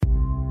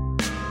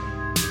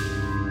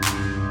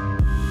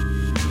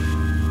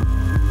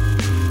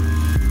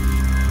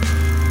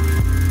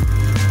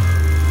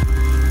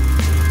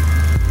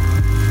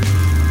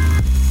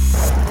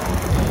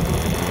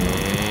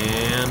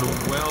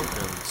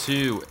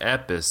to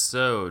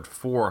episode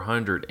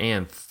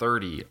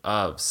 430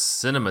 of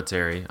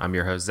Cinematary. I'm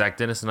your host, Zach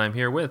Dennis, and I'm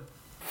here with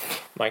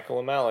Michael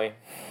O'Malley.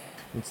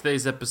 In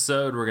today's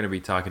episode, we're going to be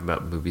talking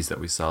about movies that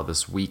we saw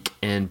this week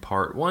in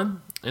part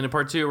one. And in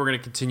part two, we're going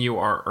to continue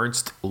our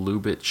Ernst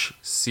Lubitsch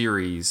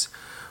series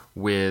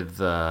with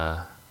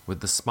The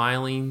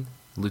Smiling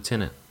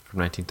Lieutenant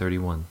from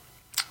 1931,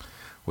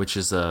 which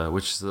is an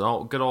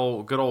good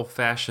old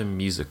fashioned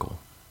musical,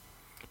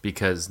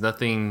 because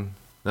nothing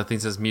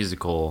says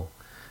musical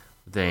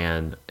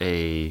than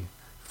a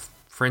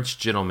French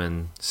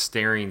gentleman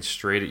staring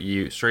straight at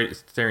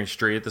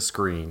the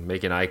screen,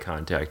 making eye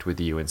contact with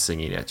you and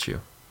singing at you.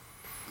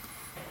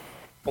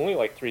 Only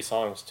like 3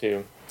 songs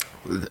too.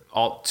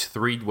 All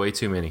three, way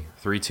too many.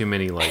 3 too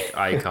many, like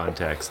eye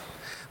contacts.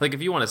 Like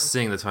if you want to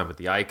sing, that's fine, but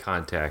the eye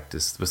contact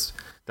was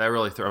that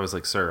really. I was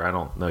like, sir, I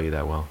don't know you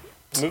that well.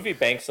 The movie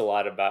banks a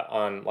lot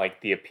on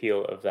like the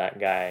appeal of that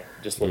guy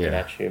just looking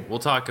at you. We'll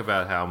talk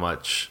about how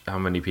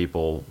many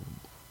people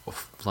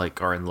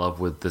like are in love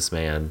with this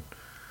man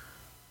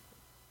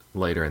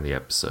later in the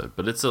episode,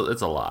 but it's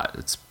a lot.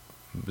 It's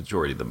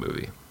majority of the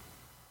movie.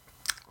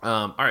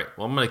 All right,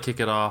 well, I'm gonna kick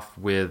it off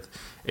with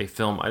a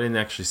film I didn't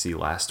actually see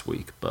last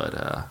week,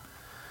 but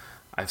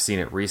I've seen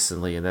it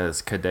recently, and that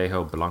is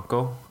Cadejo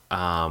Blanco.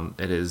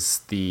 It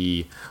is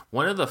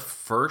one of the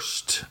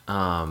first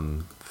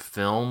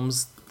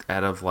films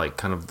out of like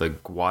kind of the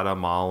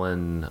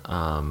Guatemalan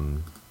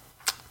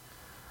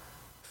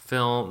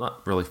film,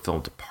 not really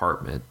film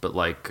department, but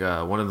like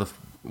one of the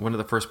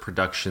first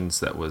productions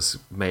that was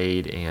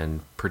made and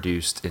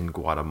produced in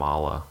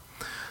Guatemala.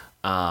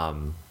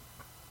 And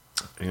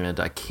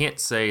I can't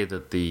say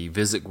that the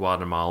Visit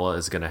Guatemala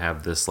is going to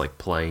have this like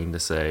playing to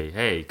say,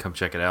 hey, come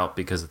check it out,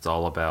 because it's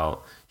all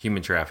about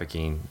human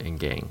trafficking and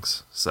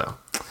gangs. So,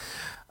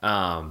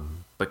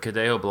 but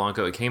Cadejo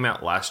Blanco, it came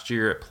out last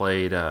year. It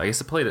played, I guess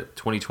it played at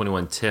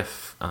 2021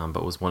 TIFF,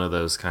 but was one of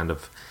those kind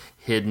of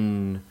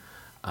hidden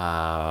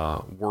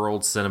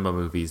world cinema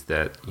movies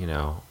that,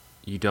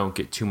 you don't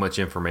get too much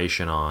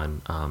information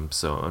on.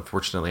 So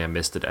unfortunately I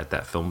missed it at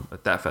that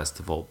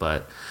festival.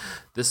 But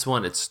this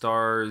one, it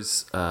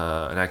stars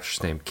an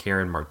actress named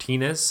Karen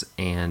Martinez,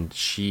 and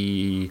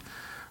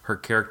her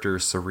character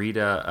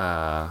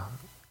Sarita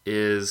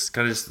is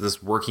kind of just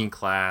this working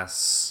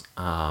class,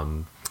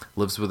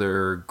 lives with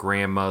her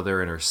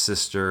grandmother and her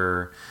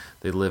sister.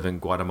 They live in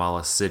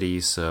Guatemala City,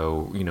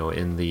 so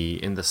in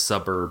the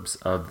suburbs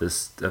of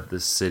this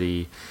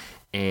city,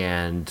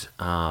 and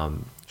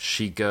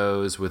she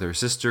goes with her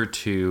sister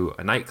to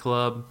a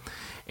nightclub,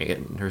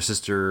 and her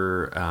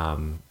sister,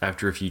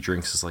 after a few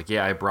drinks, is like,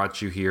 yeah, I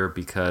brought you here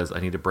because I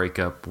need to break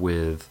up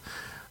with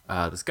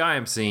this guy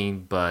I'm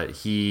seeing, but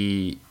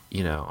he,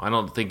 I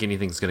don't think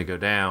anything's going to go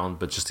down,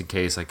 but just in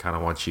case, I kind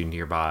of want you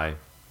nearby.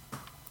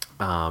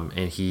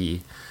 And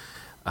he,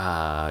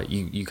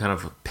 you kind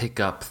of pick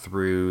up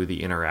through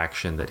the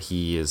interaction that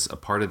he is a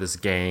part of this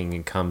gang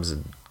and comes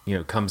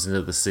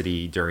into the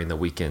city during the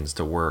weekends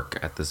to work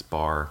at this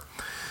bar.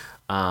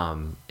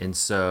 And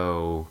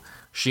so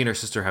she and her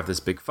sister have this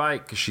big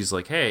fight because she's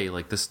like, hey,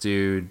 like this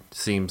dude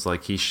seems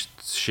like he's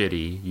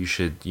shitty. You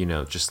should,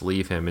 just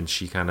leave him. And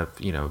she kind of,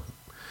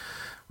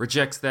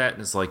 rejects that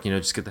and is like,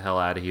 just get the hell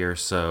out of here.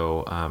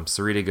 So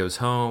Sarita goes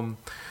home,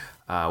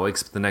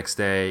 wakes up the next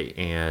day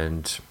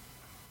and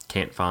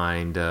can't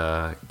find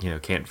her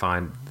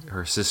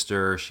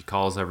sister. She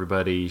calls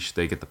everybody.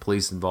 They get the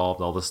police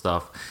involved, all this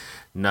stuff.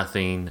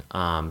 Nothing.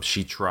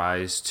 She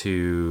tries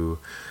to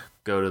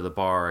go to the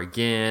bar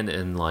again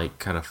and like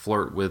kind of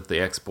flirt with the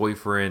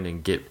ex-boyfriend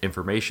and get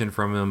information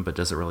from him, but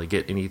doesn't really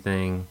get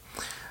anything.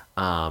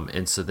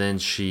 And so then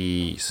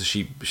she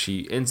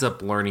ends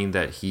up learning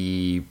that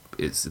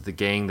the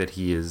gang that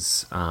he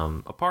is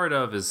a part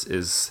of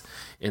is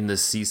in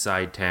this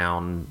seaside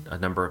town a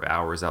number of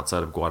hours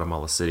outside of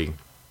Guatemala City.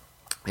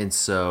 And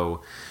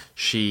so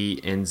she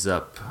ends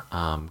up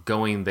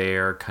going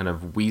there, kind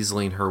of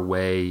weaseling her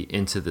way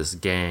into this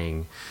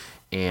gang,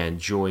 and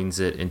joins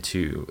it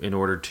in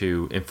order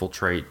to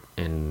infiltrate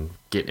and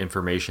get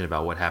information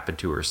about what happened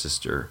to her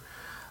sister.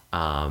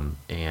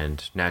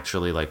 And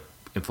naturally, like,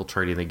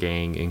 infiltrating the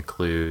gang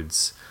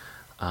includes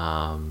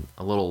a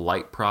little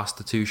light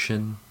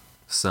prostitution,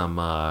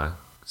 some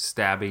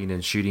stabbing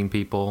and shooting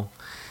people,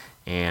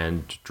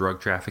 and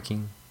drug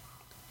trafficking.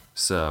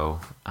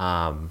 So,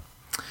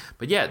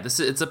 but yeah,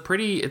 it's a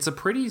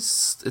pretty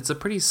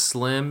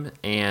slim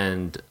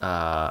and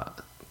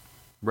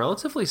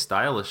relatively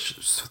stylish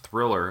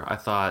thriller. I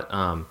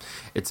thought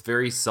it's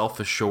very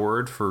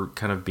self-assured for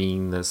kind of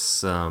being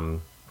this. I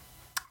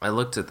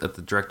looked at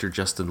the director,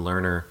 Justin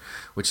Lerner,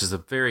 which is a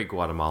very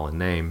Guatemalan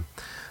name,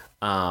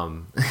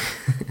 and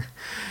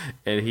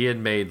he had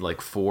made like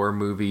 4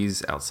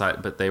 movies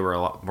outside, but they were a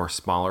lot more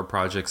smaller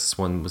projects. This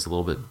one was a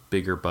little bit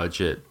bigger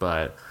budget,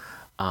 but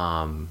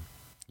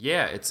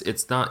yeah,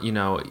 it's not,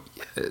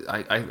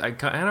 I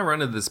kind of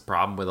run into this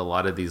problem with a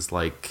lot of these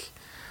like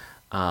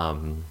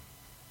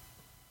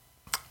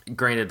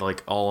granted,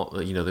 like all,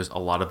 there's a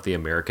lot of the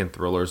American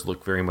thrillers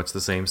look very much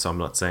the same, so I'm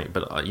not saying,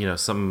 but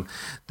some,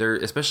 they're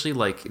especially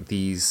like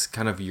these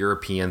kind of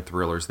European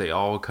thrillers, they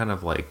all kind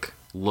of like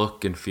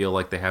look and feel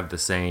like they have the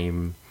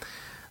same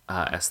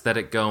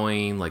aesthetic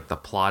going. Like the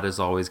plot is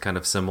always kind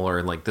of similar,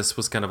 and like this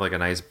was kind of like a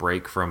nice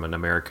break from an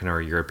American or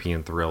a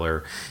European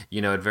thriller.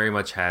 It very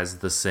much has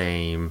the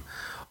same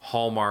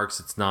hallmarks.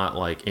 It's not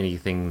like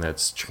anything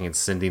that's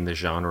transcending the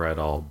genre at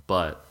all,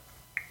 but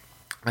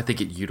I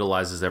think it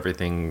utilizes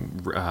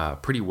everything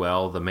pretty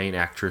well. The main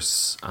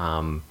actress,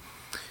 Karen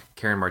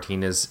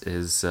Martinez,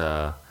 is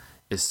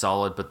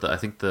solid, but I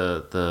think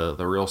the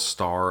real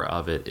star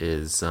of it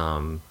is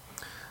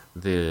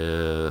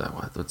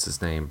what's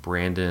his name,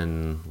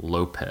 Brandon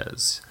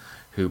Lopez,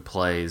 who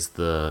plays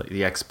the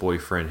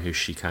ex-boyfriend who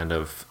she kind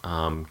of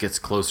gets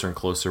closer and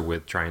closer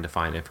with, trying to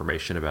find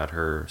information about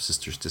her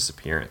sister's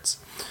disappearance.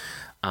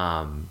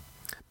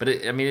 But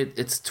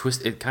it's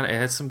twist. It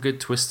has some good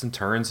twists and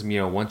turns.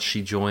 Once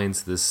she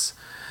joins this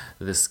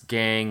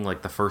gang,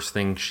 like the first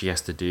thing she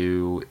has to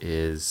do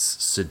is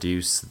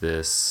seduce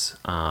this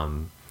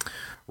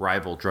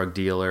rival drug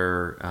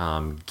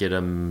dealer, get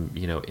him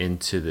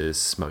into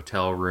this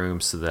motel room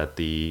so that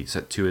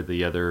two of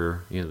the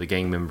other the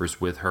gang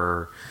members with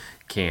her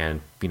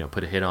can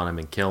put a hit on him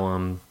and kill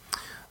him.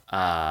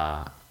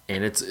 And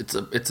it's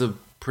a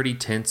pretty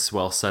tense,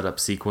 well set up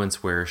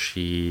sequence where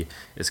she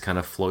is kind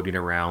of floating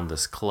around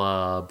this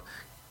club,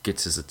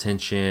 gets his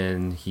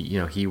attention.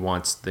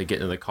 They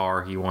get in the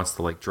car, he wants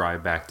to like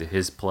drive back to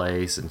his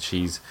place, and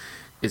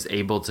is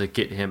able to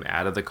get him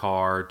out of the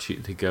car to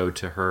go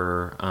to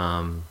her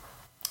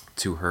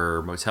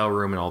motel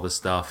room and all this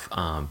stuff.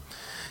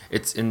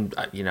 It's in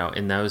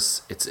in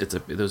those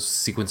those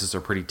sequences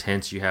are pretty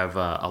tense. You have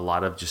a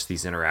lot of just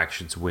these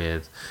interactions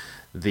with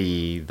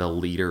the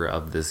leader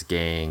of this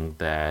gang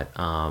that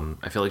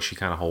I feel like she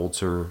kind of holds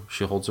her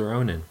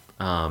own in,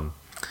 and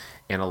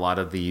a lot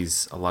of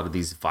these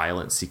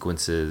violent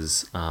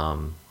sequences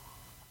I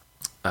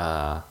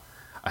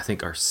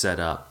think are set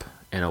up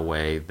in a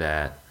way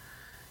that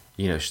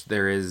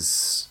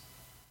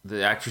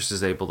the actress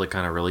is able to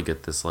kind of really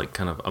get this like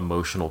kind of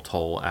emotional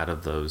toll out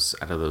of those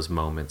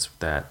moments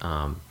that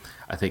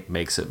I think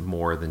makes it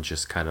more than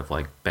just kind of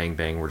like bang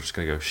bang, we're just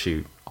gonna go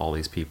shoot all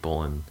these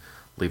people and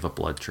leave a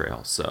blood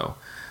trail. So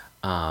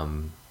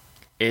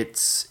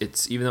it's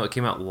even though it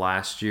came out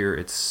last year,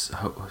 I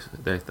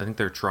think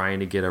they're trying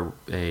to get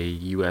a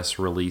US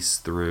release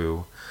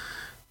through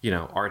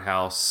art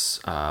house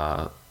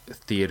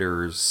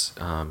theaters.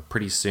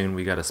 Pretty soon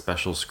we got a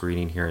special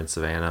screening here in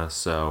Savannah,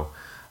 so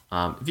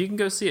if you can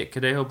go see it,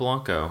 Cadejo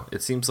Blanco.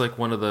 It seems like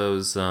one of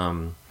those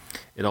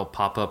it'll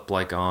pop up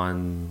like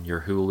on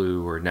your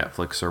Hulu or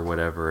Netflix or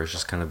whatever. It's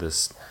just kind of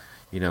this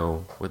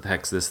what the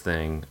heck's this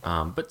thing?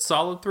 But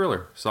solid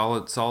thriller.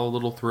 Solid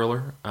little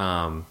thriller.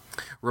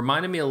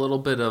 Reminded me a little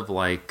bit of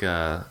like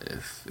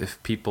if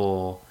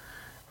people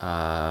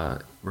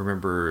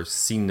remember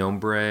Sin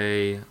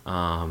Nombre,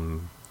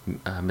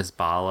 Miss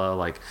Bala,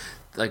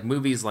 like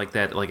movies like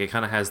that. Like it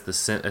kind of has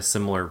a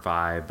similar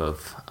vibe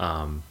of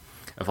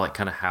like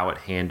kind of how it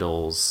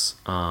handles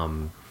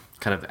kind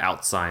of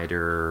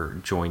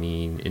outsider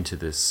joining into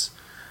this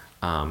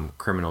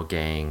criminal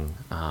gang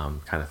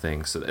kind of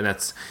thing. So, and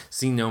that's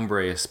Sin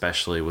Nombre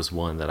especially was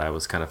one that I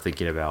was kind of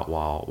thinking about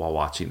while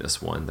watching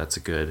this one. That's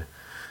a good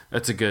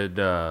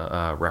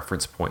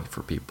reference point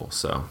for people.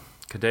 So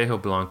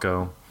Cadejo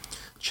Blanco,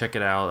 check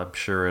it out. I'm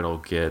sure it'll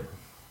get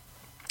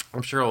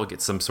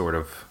some sort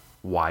of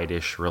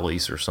wide-ish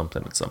release or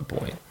something at some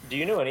point. Do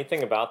you know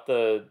anything about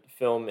the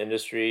film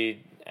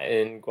industry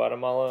in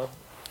Guatemala?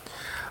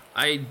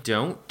 I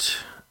don't.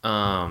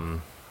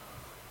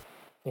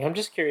 Yeah, I'm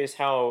just curious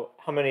how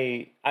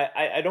many.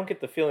 I don't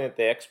get the feeling that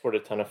they export a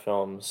ton of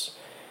films,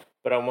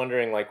 but I'm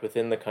wondering like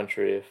within the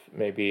country if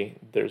maybe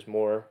there's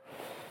more.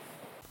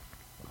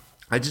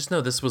 I just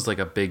know this was like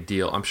a big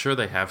deal. I'm sure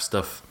they have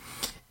stuff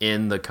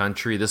in the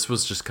country. This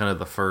was just kind of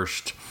the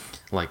first,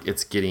 like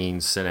it's getting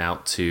sent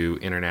out to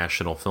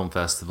international film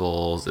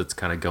festivals. It's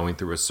kind of going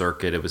through a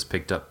circuit. It was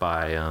picked up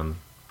by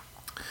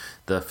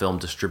the film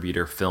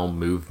distributor Film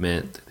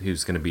Movement,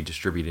 who's going to be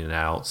distributing it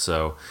out.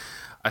 So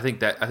I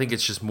think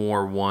it's just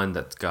more one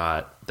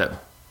that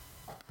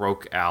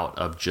broke out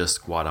of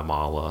just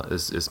Guatemala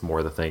is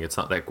more the thing. It's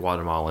not that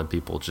Guatemalan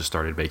people just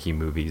started making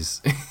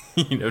movies,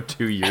 2 or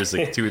 3 years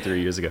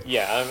ago.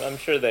 Yeah, I'm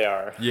sure they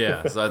are.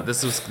 Yeah, so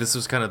this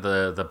was kind of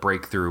the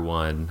breakthrough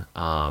one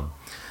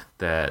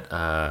that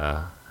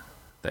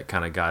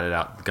kind of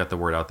got the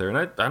word out there. And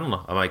I don't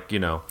know. I'm like,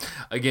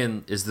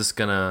 again, is this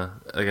gonna,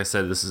 like I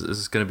said, is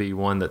this gonna be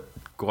one that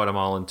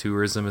Guatemalan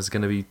tourism is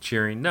gonna be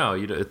cheering? No,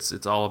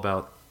 it's all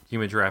about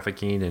human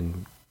trafficking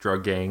and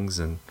drug gangs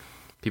and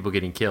people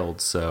getting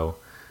killed. So,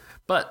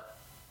 but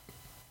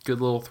good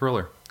little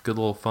thriller, good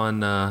little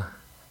fun. I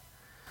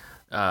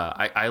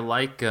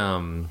like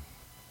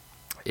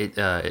it.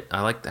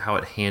 I like how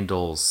it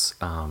handles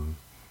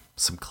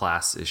some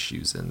class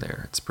issues in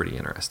there. It's pretty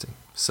interesting.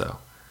 So,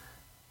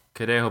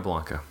 Cadejo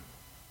Blanca,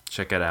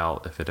 check it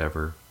out if it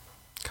ever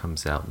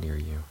comes out near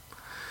you.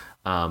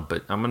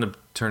 But I'm gonna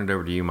turn it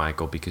over to you,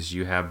 Michael, because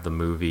you have the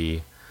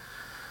movie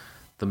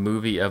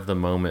of the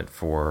moment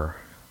for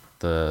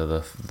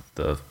the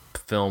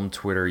film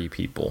Twittery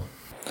people.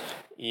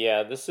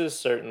 Yeah, this is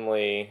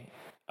certainly.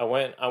 I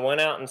went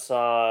out and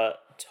saw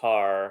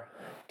Tar,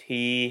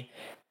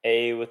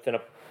 T-A with an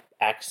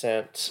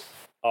accent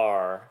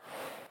R,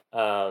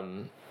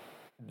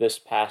 this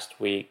past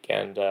week,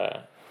 and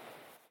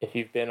if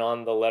you've been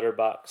on the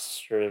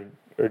Letterbox or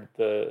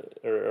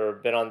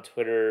been on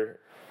Twitter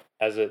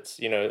as it's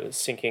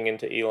sinking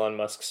into Elon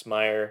Musk's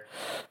mire,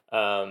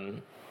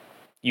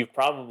 you've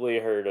probably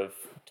heard of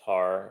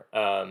Tar.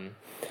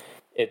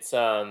 It's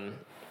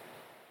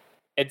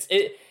it's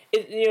it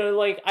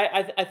like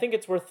I think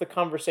it's worth the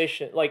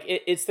conversation. Like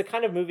it's the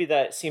kind of movie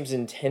that seems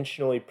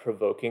intentionally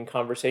provoking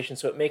conversation,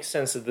 so it makes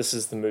sense that this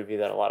is the movie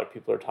that a lot of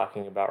people are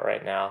talking about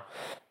right now,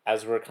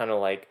 as we're kind of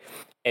like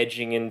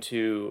edging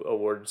into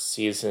awards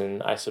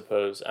season, I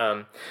suppose.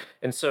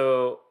 And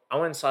so I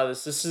went and saw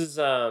this. This is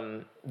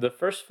the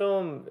first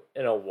film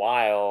in a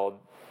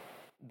while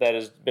that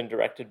has been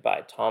directed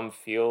by Tom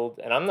Field,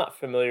 and I'm not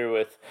familiar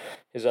with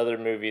his other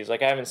movies.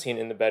 Like I haven't seen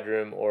In the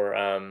Bedroom or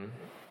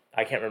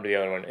I can't remember the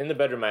other one. In the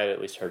Bedroom I had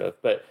at least heard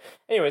of. But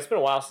anyway, it's been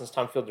a while since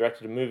Tom Field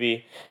directed a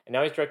movie, and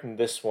now he's directing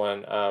this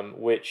one,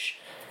 which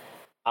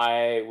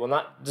I will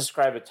not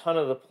describe a ton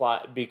of the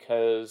plot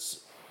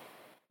because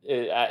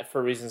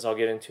for reasons I'll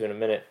get into in a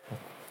minute.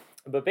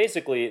 But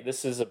basically,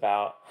 this is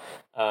about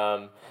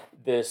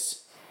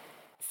this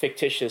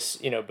fictitious,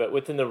 but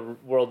within the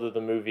world of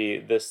the movie,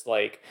 this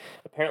like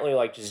apparently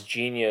like just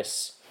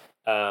genius,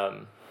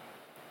 like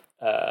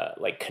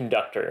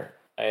conductor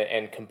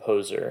and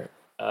composer,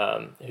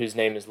 whose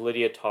name is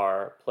Lydia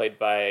Tarr, played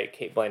by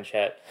Cate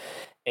Blanchett.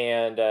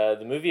 And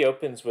the movie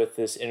opens with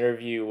this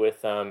interview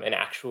with an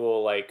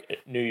actual like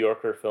New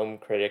Yorker film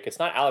critic. It's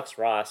not Alex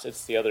Ross;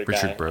 it's the other guy.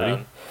 Richard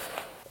Brody.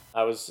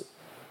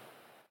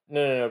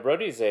 No.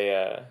 Brody's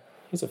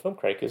he's a film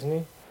critic, isn't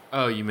he?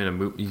 Oh, you mean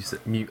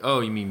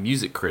you mean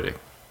music critic?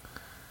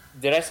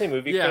 Did I say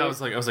movie critic? Yeah, I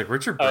was like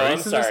Richard Brody. I'm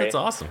sorry. That's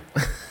awesome.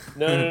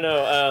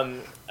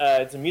 No.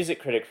 It's a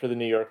music critic for the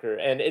New Yorker,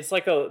 and it's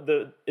like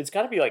it's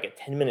got to be like a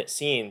 10-minute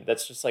scene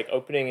that's just like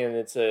opening, and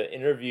it's an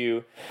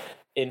interview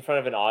in front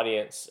of an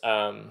audience,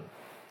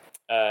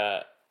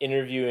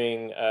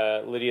 interviewing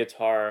Lydia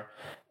Tarr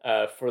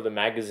for the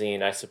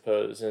magazine, I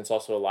suppose, and it's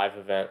also a live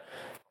event.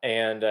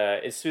 And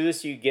it's through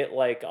this you get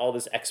like all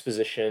this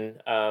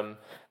exposition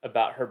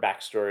about her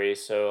backstory.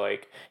 So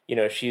like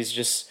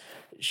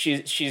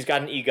she's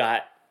got an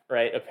EGOT,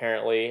 right?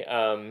 Apparently,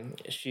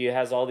 she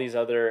has all these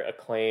other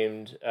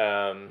acclaimed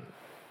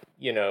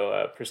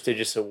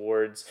prestigious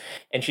awards,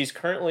 and she's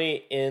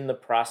currently in the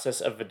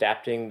process of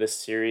adapting this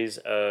series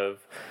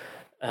of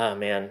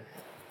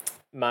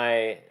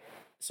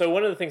So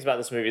one of the things about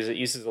this movie is it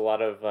uses a lot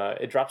of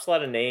it drops a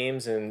lot of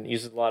names and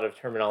uses a lot of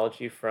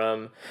terminology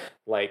from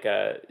like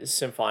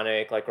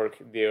symphonic, like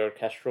the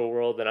orchestral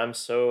world, and I'm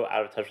so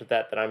out of touch with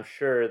that I'm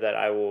sure that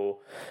I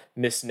will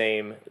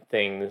misname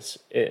things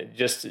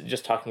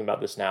just talking about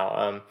this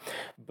now.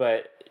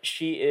 But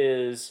she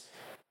is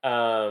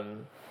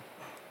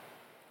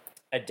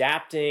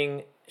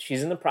adapting.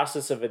 She's in the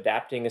process of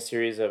adapting a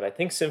series of, I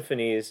think,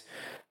 symphonies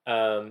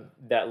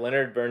that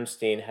Leonard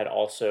Bernstein had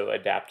also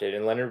adapted,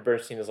 and Leonard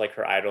Bernstein is like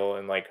her idol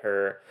and like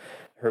her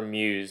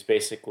muse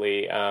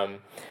basically,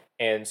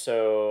 and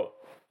so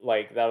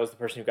like that was the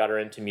person who got her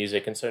into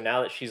music. And so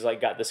now that she's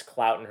like got this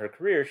clout in her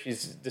career,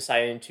 she's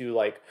deciding to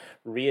like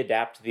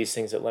readapt these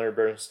things that Leonard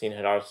Bernstein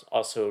had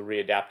also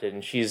readapted,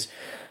 and she's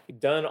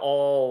done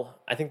all,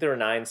 I think there were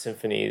 9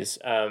 symphonies,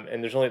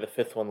 and there's only the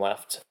 5th one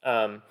left.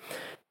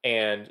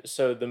 And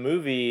so the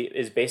movie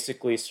is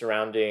basically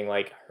surrounding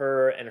like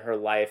her and her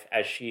life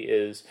as she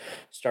is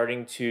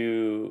starting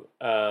to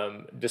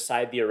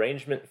decide the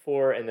arrangement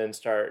for, and then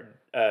start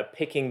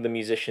picking the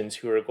musicians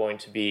who are going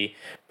to be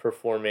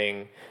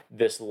performing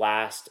this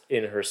last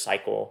in her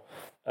cycle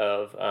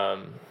of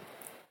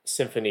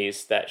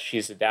symphonies that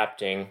she's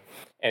adapting.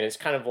 And it's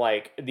kind of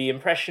like, the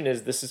impression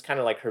is this is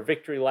kind of like her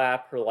victory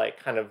lap, her like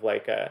kind of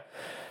like a,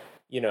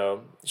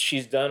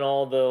 she's done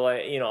all the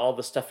like, all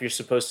the stuff you're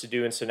supposed to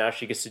do, and so now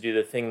she gets to do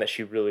the thing that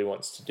she really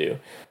wants to do.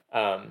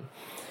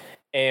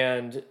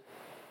 And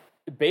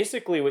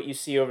basically what you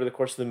see over the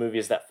course of the movie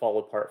is that fall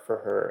apart for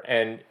her,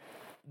 and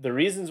the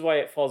reasons why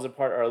it falls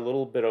apart are a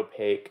little bit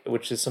opaque,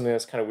 which is something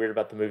that's kind of weird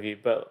about the movie,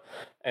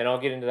 and I'll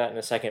get into that in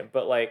a second.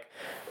 But like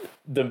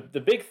the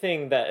big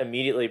thing that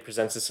immediately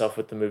presents itself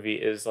with the movie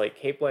is like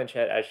Cate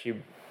Blanchett, as she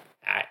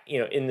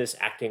in this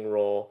acting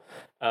role,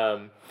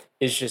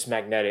 is just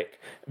magnetic,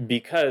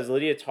 because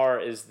Lydia Tarr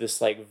is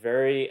this like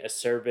very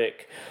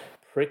acerbic,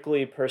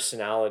 prickly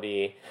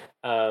personality,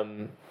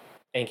 and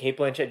Cate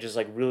Blanchett just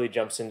like really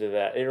jumps into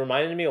that. It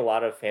reminded me a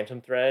lot of Phantom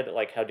Thread,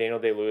 like how Daniel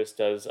Day-Lewis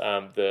does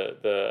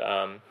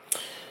the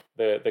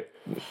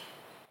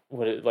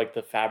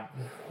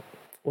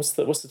what's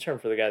the term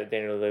for the guy that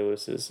Daniel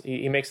Day-Lewis is?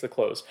 He makes the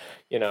clothes,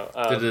 you know.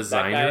 The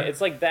designer? That guy,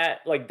 it's like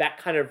that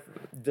kind of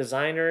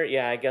designer.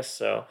 Yeah, I guess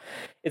so.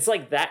 It's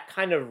like that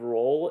kind of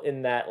role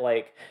in that,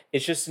 like,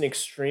 it's just an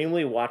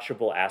extremely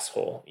watchable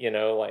asshole, you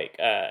know, like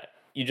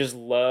you just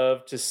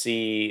love to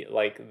see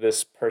like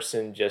this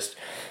person just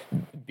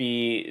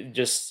be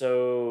just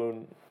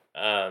so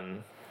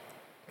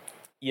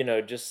you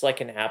know, just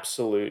like an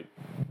absolute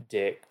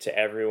dick to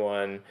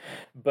everyone,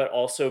 but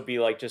also be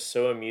like just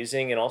so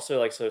amusing and also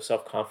like so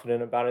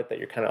self-confident about it that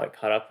you're kind of like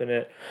caught up in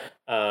it.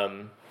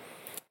 Um,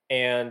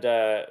 and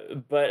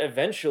but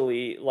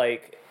eventually,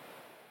 like,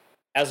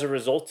 as a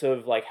result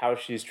of like how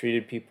she's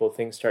treated people,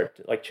 things start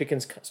like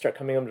chickens start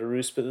coming home to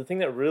roost. But the thing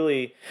that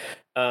really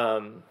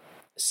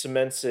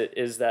cements it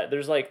is that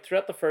there's like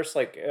throughout the first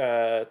like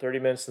 30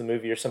 minutes of the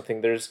movie or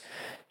something, there's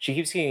she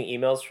keeps getting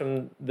emails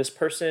from this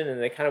person, and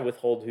they kind of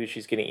withhold who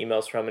she's getting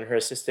emails from, and her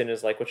assistant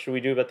is like, what should we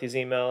do about these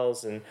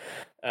emails? And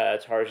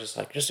Tara's just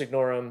like, just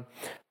ignore them.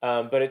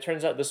 But it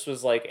turns out this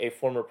was like a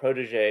former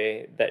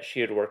protege that she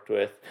had worked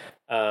with,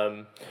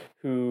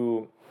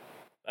 who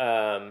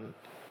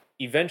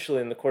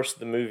eventually in the course of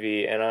the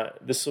movie, and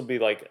this will be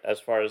like as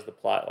far as the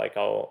plot, like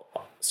I'll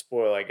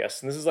spoil, I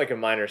guess, and this is like a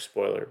minor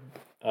spoiler,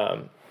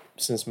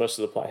 since most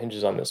of the plot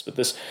hinges on this, but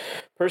this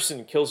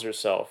person kills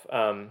herself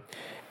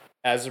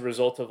as a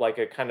result of like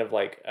a kind of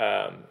like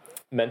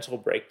mental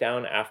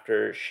breakdown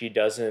after she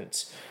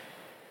doesn't,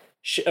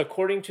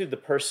 according to the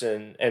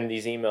person and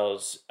these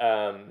emails,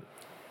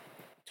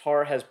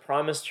 Tar has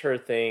promised her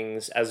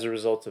things as a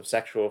result of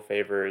sexual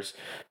favors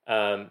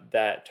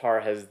that Tar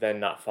has then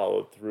not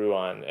followed through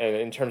on. And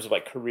in terms of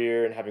like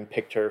career and having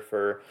picked her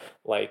for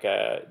like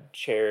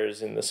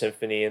chairs in the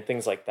symphony and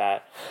things like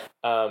that.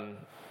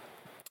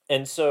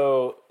 And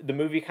so the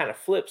movie kind of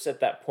flips at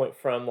that point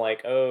from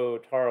like, oh,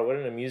 Tara, what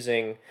an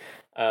amusing,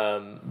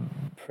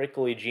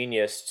 prickly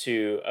genius,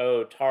 to,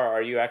 oh, Tara,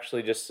 are you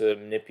actually just a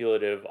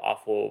manipulative,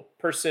 awful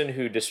person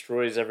who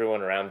destroys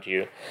everyone around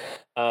you?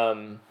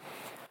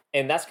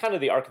 And that's kind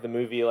of the arc of the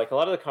movie. Like, a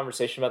lot of the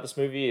conversation about this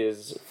movie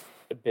is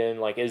been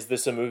like, is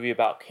this a movie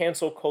about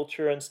cancel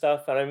culture and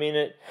stuff? And I mean,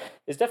 it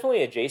is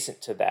definitely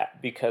adjacent to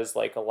that, because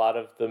like a lot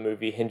of the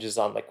movie hinges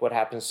on like what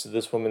happens to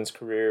this woman's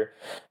career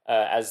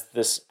as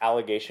this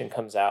allegation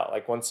comes out.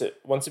 Like once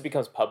it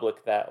becomes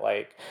public that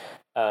like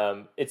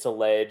it's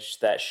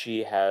alleged that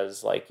she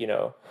has like, you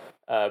know,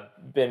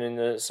 been in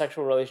a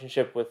sexual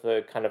relationship with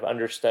a kind of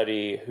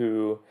understudy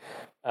who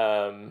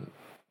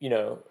you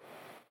know,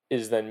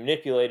 is then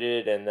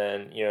manipulated and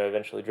then, you know,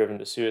 eventually driven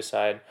to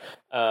suicide.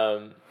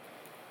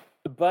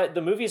 But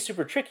the movie is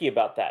super tricky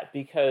about that,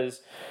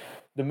 because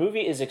the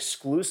movie is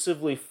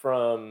exclusively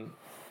from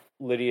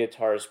Lydia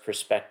Tarr's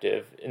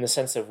perspective, in the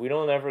sense that we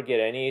don't ever get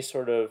any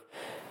sort of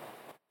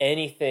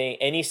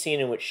any scene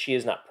in which she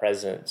is not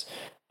present.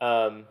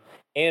 And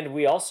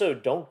we also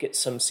don't get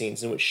some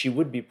scenes in which she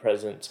would be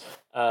present.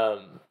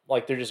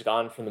 Like they're just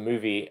gone from the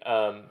movie.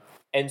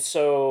 And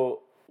so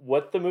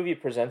what the movie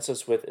presents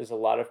us with is a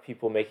lot of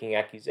people making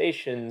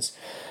accusations,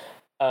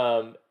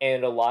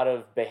 and a lot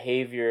of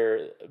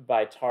behavior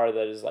by Tar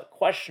that is like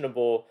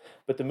questionable,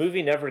 but the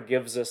movie never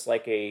gives us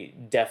like a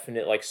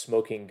definite like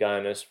smoking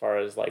gun as far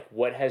as like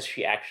what has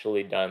she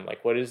actually done,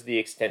 like what is the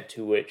extent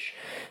to which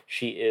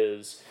she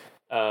is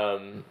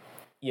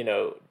you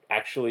know,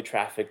 actually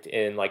trafficked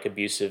in like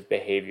abusive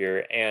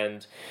behavior.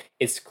 And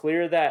it's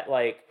clear that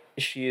like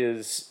she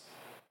is,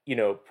 you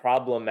know,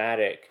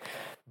 problematic,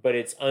 but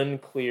it's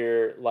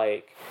unclear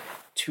like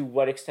to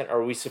what extent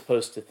are we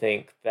supposed to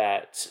think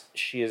that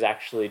she has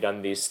actually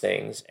done these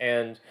things.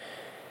 And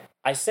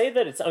I say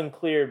that it's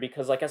unclear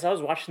because like as I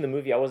was watching the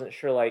movie, I wasn't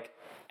sure like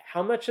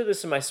how much of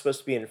this am I supposed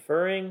to be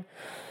inferring.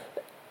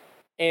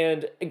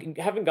 And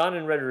having gone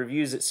and read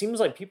reviews, it seems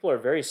like people are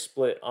very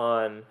split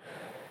on,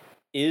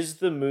 is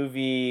the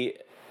movie,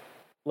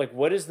 like,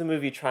 what is the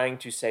movie trying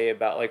to say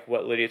about like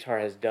what Lydia Tar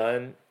has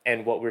done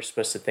and what we're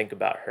supposed to think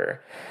about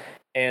her.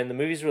 And the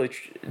movie's really,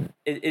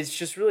 it's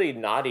just really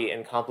knotty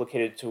and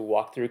complicated to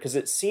walk through, because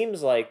it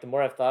seems like, the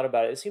more I've thought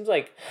about it, it seems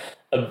like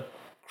a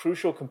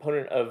crucial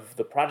component of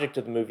the project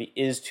of the movie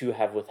is to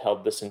have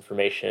withheld this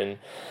information.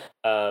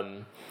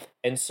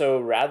 And so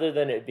rather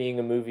than it being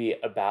a movie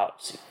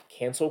about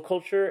cancel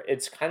culture,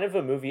 it's kind of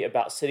a movie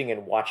about sitting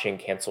and watching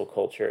cancel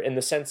culture, in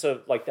the sense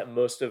of like that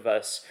most of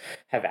us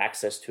have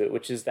access to it,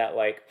 which is that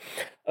like,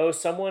 oh,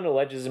 someone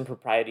alleges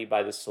impropriety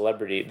by the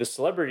celebrity. The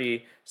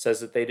celebrity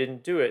says that they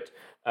didn't do it.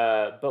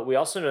 But we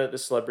also know that the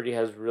celebrity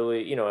has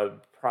really, you know,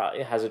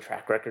 has a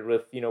track record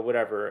with, you know,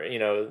 whatever, you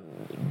know,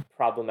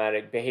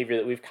 problematic behavior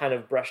that we've kind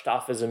of brushed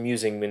off as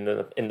amusing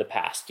in the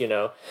past, you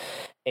know.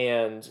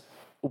 And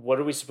what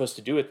are we supposed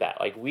to do with that?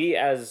 Like, we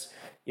as,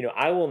 you know,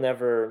 I will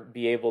never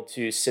be able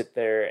to sit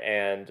there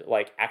and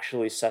like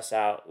actually suss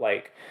out,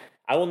 like,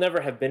 I will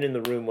never have been in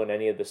the room when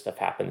any of this stuff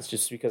happens,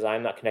 just because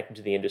I'm not connected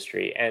to the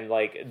industry. And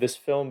like this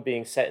film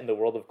being set in the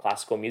world of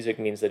classical music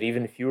means that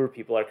even fewer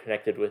people are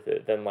connected with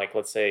it than like,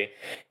 let's say,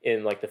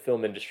 in like the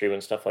film industry when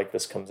stuff like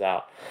this comes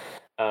out.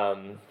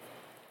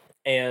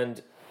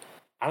 And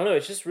I don't know.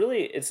 It's just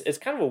really it's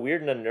kind of a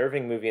weird and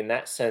unnerving movie in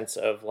that sense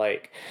of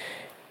like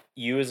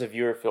you as a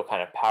viewer feel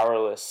kind of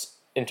powerless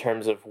in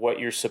terms of what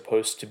you're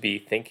supposed to be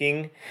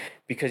thinking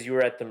because you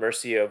are at the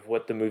mercy of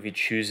what the movie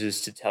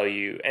chooses to tell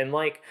you. And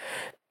like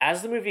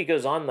as the movie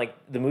goes on, like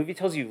the movie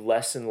tells you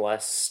less and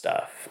less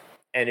stuff.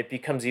 And it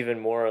becomes even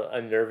more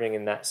unnerving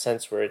in that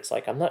sense where it's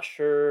like I'm not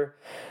sure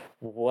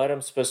what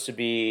I'm supposed to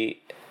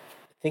be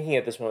thinking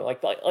at this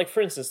moment. Like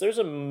for instance, there's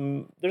a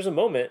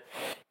moment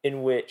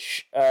in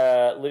which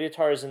Lydia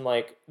Tarr is in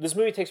like this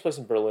movie takes place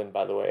in Berlin,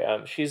 by the way.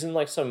 She's in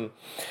like some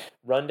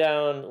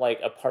rundown like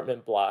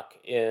apartment block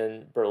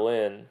in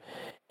Berlin,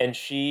 and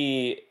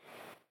she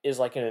is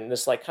like in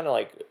this like kind of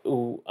like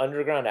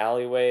underground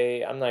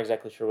alleyway. I'm not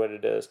exactly sure what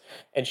it is,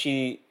 and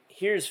she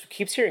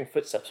keeps hearing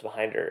footsteps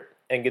behind her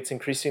and gets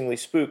increasingly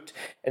spooked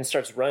and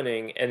starts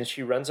running, and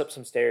she runs up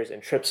some stairs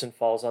and trips and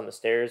falls on the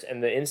stairs,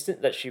 and the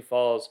instant that she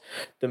falls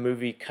the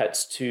movie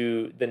cuts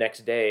to the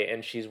next day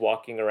and she's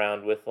walking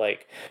around with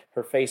like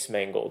her face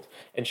mangled,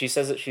 and she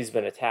says that she's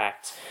been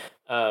attacked.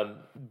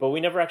 But we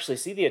never actually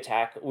see the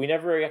attack. We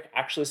never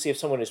actually see if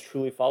someone is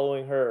truly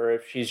following her or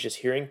if she's just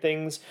hearing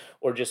things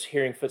or just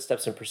hearing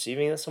footsteps and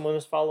perceiving that someone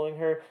is following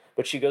her.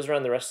 But she goes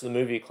around the rest of the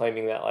movie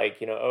claiming that like,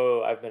 you know,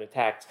 oh, I've been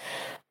attacked.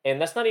 And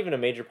that's not even a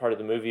major part of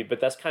the movie, but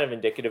that's kind of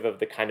indicative of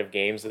the kind of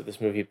games that this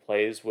movie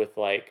plays with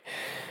like,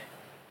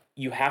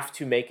 you have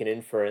to make an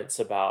inference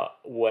about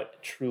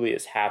what truly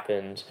has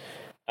happened.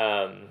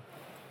 And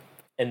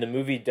the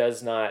movie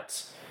does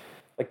not...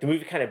 Like the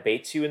movie kind of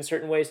baits you in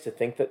certain ways to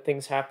think that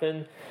things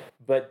happen,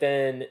 but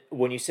then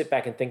when you sit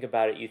back and think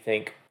about it, you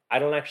think, I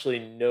don't actually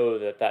know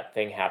that that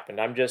thing happened.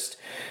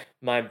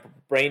 My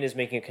brain is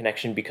making a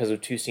connection because of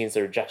two scenes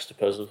that are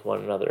juxtaposed with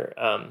one another.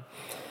 And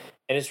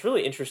it's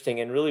really interesting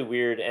and really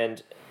weird.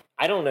 And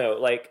I don't know,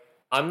 like,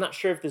 I'm not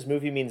sure if this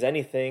movie means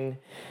anything.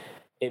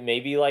 It may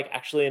be like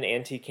actually an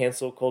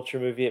anti-cancel culture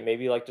movie. It may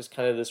be like just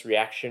kind of this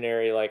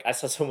reactionary, like I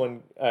saw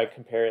someone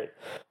compare it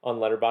on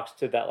Letterboxd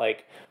to that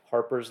like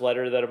Harper's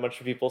letter that a bunch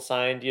of people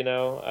signed, you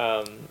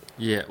know?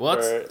 Yeah, well,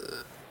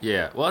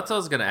 that's what I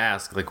was gonna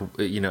ask. Like,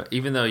 you know,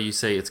 even though you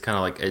say it's kind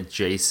of like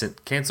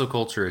adjacent, cancel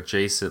culture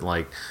adjacent,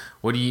 like,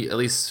 what do you, at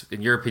least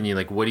in your opinion,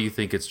 like, what do you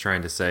think it's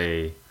trying to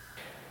say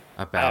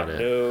about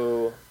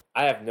it?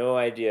 I have no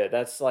idea.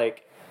 That's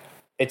like,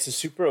 it's a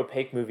super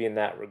opaque movie in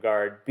that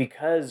regard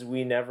because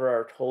we never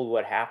are told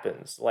what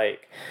happens.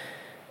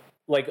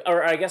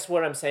 Or I guess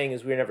what I'm saying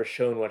is we're never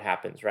shown what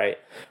happens, right?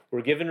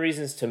 We're given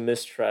reasons to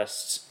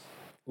mistrust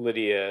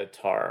Lydia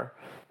Tarr.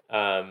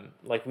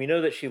 Like we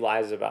know that she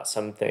lies about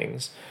some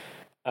things.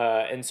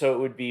 And so it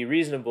would be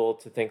reasonable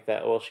to think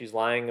that, well, she's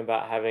lying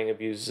about having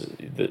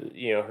abused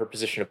her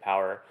position of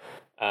power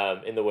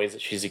in the ways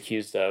that she's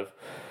accused of.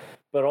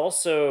 But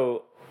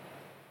also,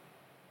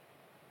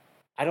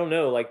 I don't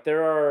know, like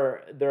there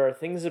are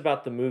things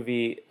about the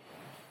movie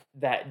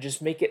that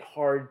just make it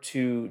hard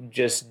to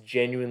just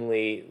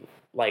genuinely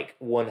like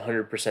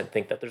 100%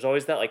 think that. There's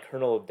always that like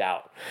kernel of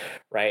doubt,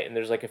 right? And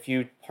there's like a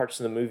few parts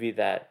of the movie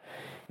that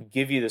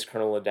give you this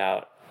kernel of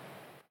doubt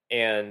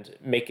and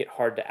make it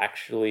hard to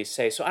actually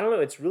say. So I don't know,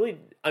 it's really,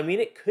 I mean,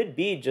 it could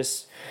be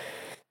just,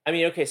 I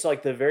mean, okay, so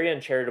like the very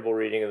uncharitable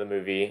reading of the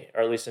movie,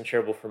 or at least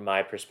uncharitable from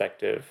my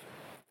perspective,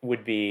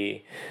 would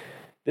be,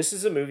 this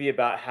is a movie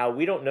about how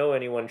we don't know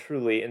anyone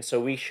truly, and so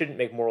we shouldn't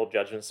make moral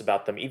judgments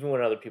about them, even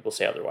when other people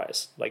say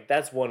otherwise. Like,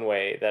 that's one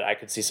way that I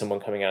could see someone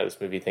coming out of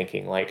this movie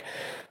thinking, like,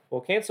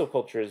 well, cancel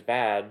culture is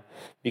bad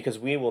because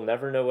we will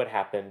never know what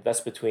happened. That's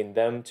between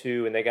them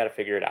two, and they got to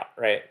figure it out,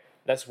 right?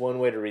 That's one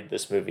way to read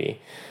this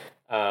movie.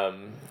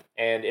 And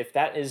if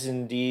that is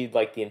indeed,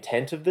 like, the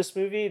intent of this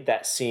movie,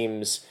 that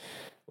seems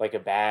like a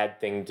bad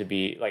thing to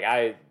be... Like,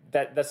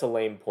 that's a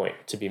lame point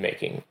to be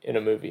making in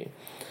a movie.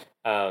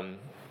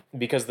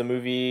 Because the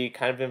movie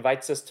kind of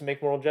invites us to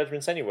make moral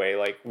judgments anyway.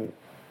 Like,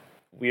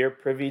 we are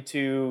privy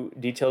to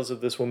details of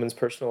this woman's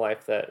personal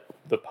life that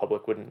the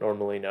public wouldn't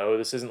normally know.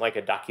 This isn't like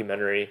a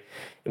documentary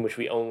in which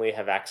we only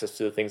have access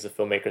to the things the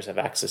filmmakers have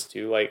access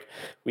to. Like,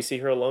 we see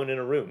her alone in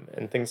a room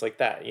and things like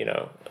that, you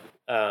know.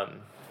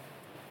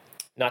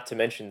 Not to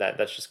mention that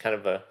that's just kind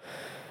of a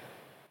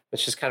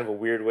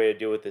weird way to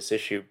deal with this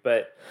issue.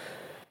 But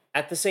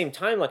at the same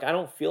time, like, I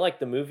don't feel like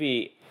the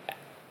movie's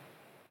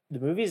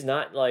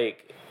not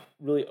like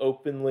really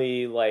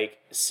openly like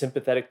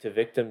sympathetic to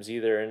victims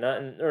either,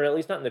 and or at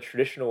least not in the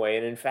traditional way.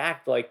 And in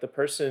fact, like, the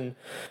person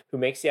who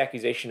makes the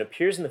accusation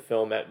appears in the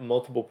film at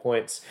multiple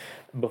points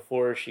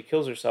before she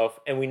kills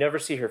herself, and we never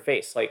see her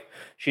face. Like,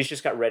 she's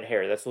just got red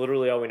hair. That's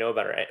literally all we know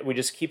about her. We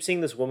just keep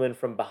seeing this woman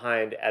from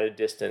behind at a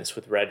distance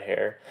with red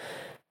hair,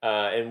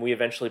 and we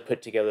eventually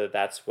put together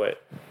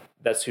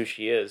that's who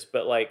she is.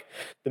 But like,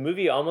 the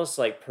movie almost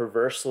like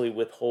perversely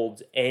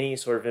withholds any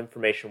sort of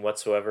information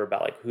whatsoever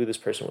about like who this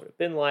person would have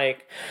been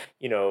like,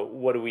 you know,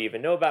 what do we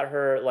even know about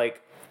her?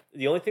 Like,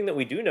 the only thing that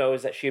we do know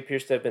is that she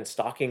appears to have been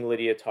stalking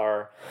Lydia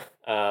Tarr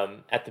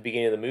at the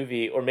beginning of the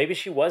movie, or maybe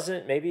she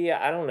wasn't. Maybe,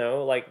 I don't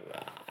know. Like,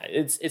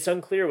 it's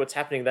unclear what's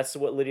happening. That's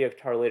what Lydia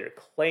Tarr later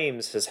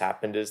claims has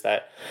happened, is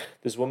that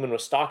this woman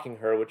was stalking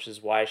her, which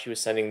is why she was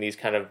sending these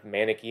kind of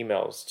manic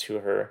emails to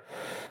her.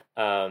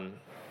 But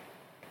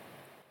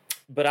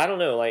I don't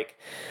know, like,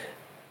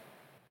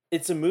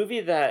 it's a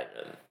movie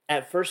that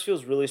at first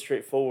feels really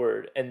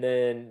straightforward, and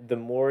then the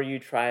more you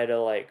try to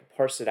like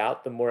parse it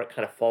out, the more it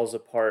kind of falls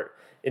apart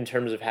in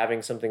terms of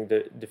having something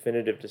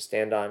definitive to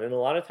stand on. And a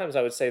lot of times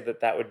I would say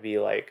that that would be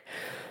like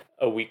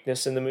a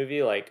weakness in the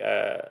movie, like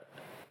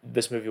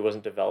this movie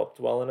wasn't developed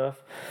well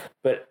enough.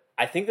 But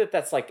I think that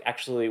that's like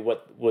actually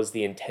what was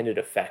the intended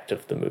effect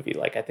of the movie.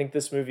 Like, I think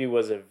this movie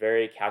was a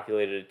very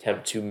calculated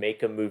attempt to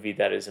make a movie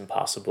that is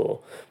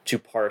impossible to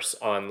parse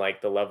on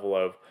like the level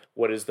of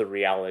what is the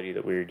reality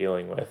that we were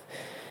dealing with.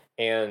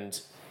 And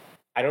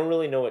I don't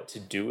really know what to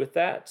do with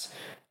that.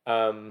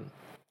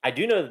 I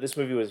do know that this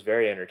movie was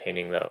very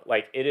entertaining, though.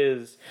 Like, it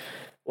is,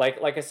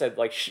 like I said,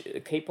 like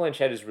Cate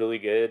Blanchett is really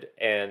good,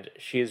 and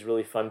she is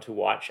really fun to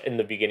watch in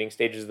the beginning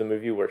stages of the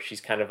movie where she's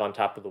kind of on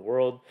top of the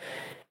world.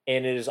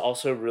 And it is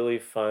also really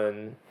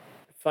fun.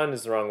 Fun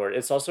is the wrong word.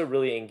 It's also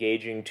really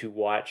engaging to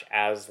watch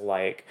as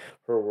like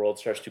her world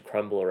starts to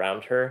crumble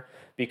around her,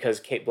 because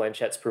Cate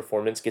Blanchett's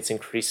performance gets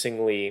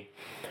increasingly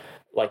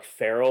like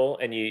feral,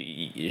 and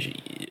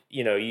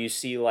you know, you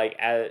see like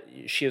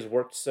she has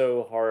worked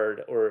so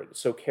hard or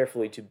so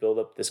carefully to build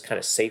up this kind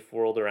of safe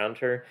world around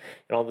her,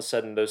 and all of a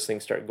sudden those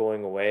things start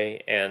going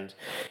away, and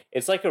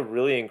it's like a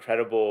really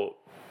incredible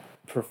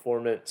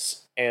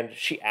performance, and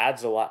she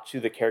adds a lot to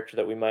the character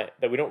that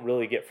we don't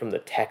really get from the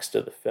text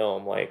of the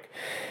film, like,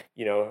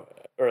 you know,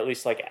 or at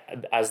least like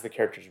as the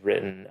character's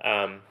written.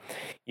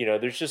 You know,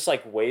 there's just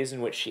like ways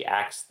in which she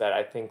acts that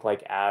I think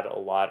like add a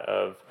lot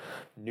of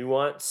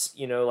nuance.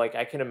 You know, like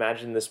I can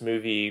imagine this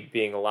movie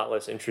being a lot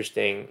less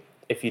interesting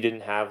if you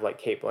didn't have like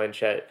Cate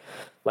Blanchett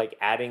like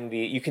adding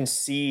you can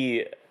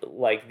see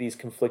like these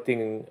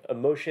conflicting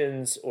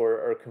emotions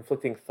or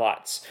conflicting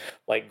thoughts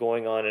like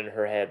going on in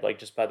her head, like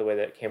just by the way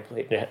that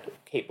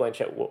Cate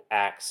Blanchett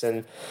acts,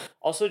 and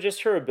also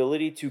just her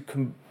ability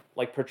to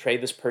like portray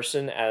this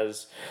person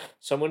as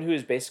someone who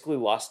has basically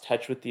lost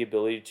touch with the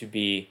ability to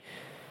be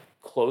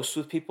close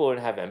with people and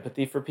have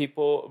empathy for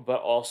people, but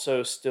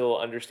also still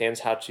understands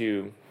how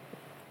to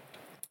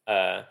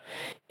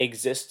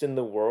exist in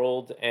the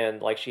world, and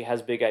like she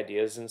has big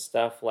ideas and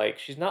stuff. Like,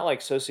 she's not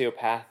like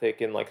sociopathic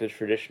in like the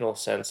traditional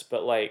sense,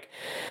 but like,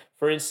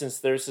 for instance,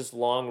 there's this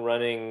long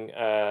running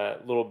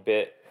little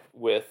bit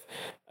with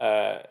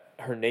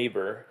her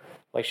neighbor.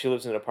 Like, she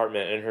lives in an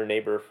apartment, and her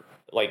neighbor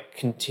like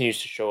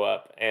continues to show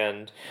up,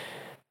 and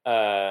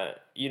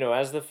you know,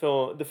 as the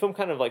film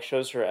kind of like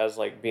shows her as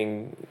like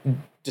being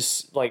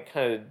just like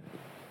kind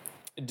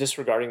of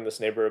disregarding this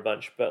neighbor a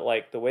bunch, but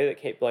like the way that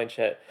Cate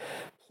Blanchett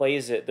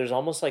plays it, there's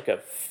almost like a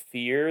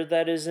fear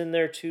that is in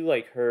there too.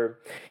 Like, her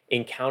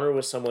encounter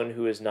with someone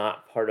who is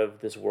not part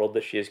of this world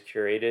that she has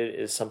curated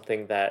is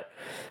something that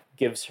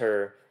gives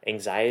her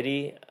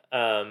anxiety,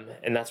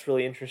 and that's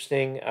really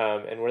interesting.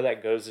 And where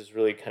that goes is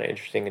really kind of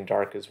interesting and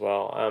dark as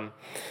well.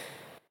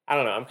 I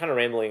don't know, I'm kind of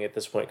rambling at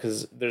this point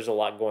because there's a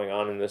lot going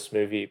on in this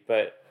movie,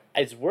 but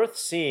it's worth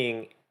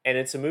seeing. And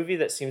it's a movie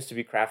that seems to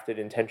be crafted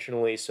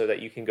intentionally so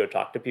that you can go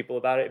talk to people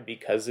about it,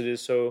 because it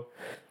is so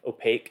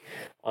opaque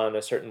on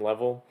a certain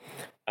level.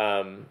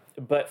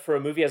 But for a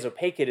movie as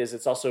opaque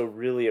it's also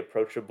really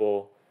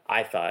approachable,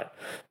 I thought,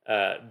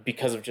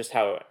 because of just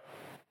how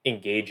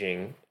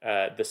engaging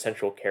the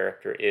central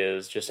character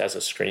is just as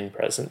a screen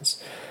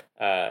presence.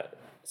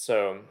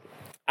 So,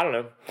 I don't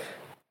know.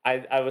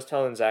 I was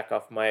telling Zach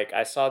off mic,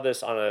 I saw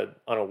this on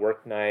a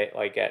work night,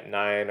 like at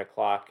 9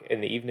 o'clock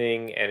in the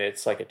evening, and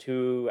it's like a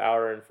 2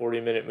 hour and 40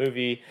 minute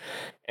movie,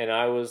 and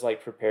I was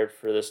like prepared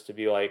for this to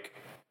be like,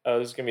 oh,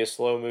 this is gonna be a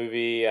slow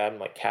movie. I'm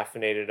like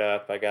caffeinated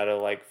up. I gotta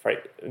like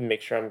make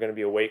sure I'm gonna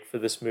be awake for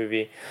this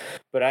movie,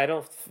 but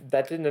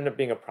that didn't end up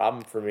being a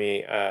problem for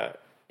me.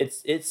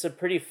 It's a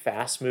pretty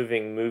fast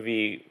moving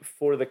movie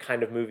for the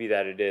kind of movie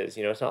that it is.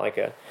 You know, it's not like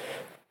a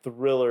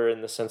thriller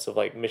in the sense of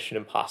like Mission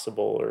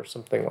Impossible or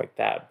something like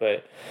that,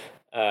 but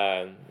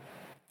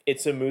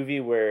it's a movie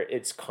where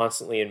it's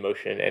constantly in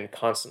motion and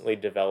constantly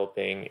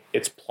developing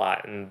its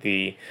plot and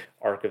the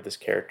arc of this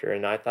character,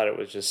 and I thought it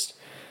was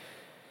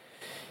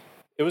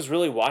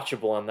really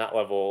watchable on that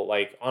level.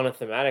 Like, on a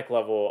thematic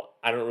level,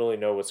 I don't really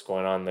know what's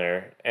going on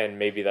there, and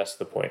maybe that's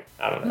the point.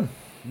 I don't know.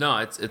 No,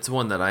 it's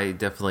one that I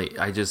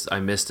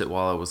missed it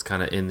while I was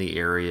kind of in the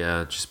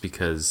area, just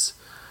because,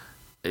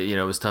 you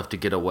know, it was tough to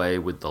get away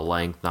with the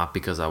length, not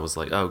because I was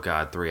like, oh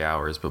God, 3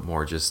 hours, but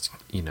more just,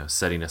 you know,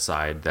 setting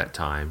aside that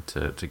time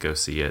to go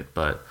see it.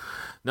 But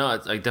no,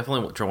 I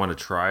definitely want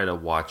to try to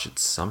watch it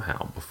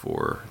somehow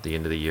before the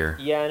end of the year.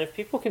 Yeah, and if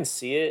people can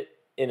see it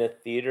in a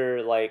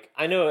theater, like,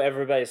 I know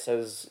everybody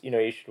says, you know,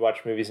 you should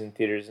watch movies in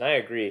theaters, and I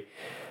agree,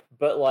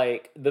 but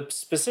like the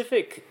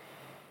specific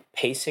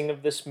pacing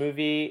of this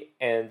movie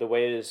and the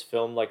way it is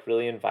filmed like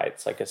really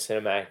invites like a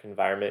cinematic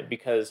environment,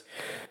 because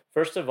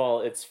first of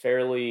all, it's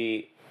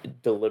fairly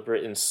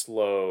deliberate and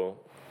slow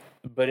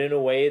but in a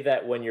way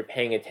that when you're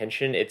paying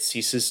attention, it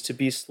ceases to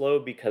be slow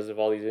because of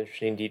all these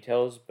interesting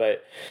details.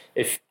 But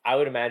if I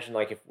would imagine,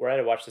 like, if we're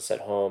to watch this at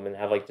home and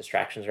have like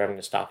distractions or having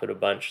to stop it a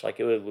bunch, like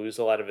it would lose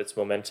a lot of its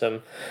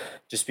momentum,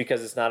 just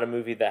because it's not a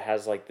movie that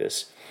has like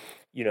this,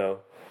 you know,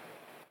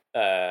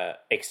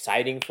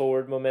 exciting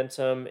forward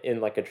momentum in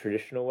like a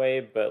traditional way,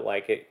 but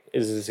like it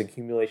is this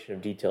accumulation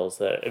of details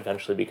that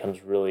eventually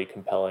becomes really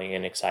compelling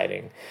and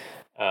exciting.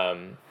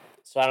 So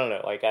I don't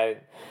know, like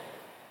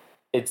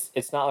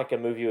it's not like a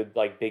movie with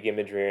like big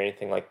imagery or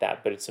anything like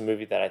that, but it's a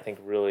movie that I think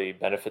really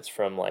benefits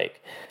from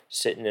like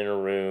sitting in a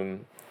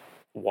room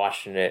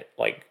watching it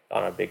like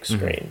on a big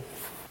screen.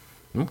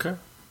 Okay.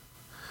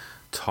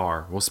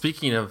 Tar. Well,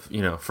 speaking of,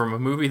 from a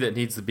movie that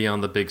needs to be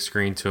on the big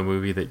screen to a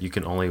movie that you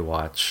can only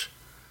watch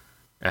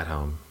at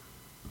home.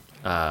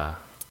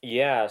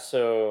 Yeah,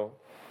 so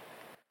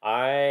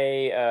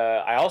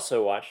I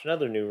also watched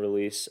another new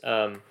release,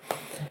 and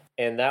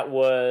that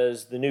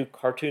was the new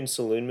Cartoon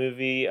Saloon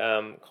movie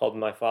called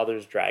My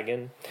Father's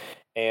Dragon.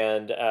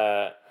 And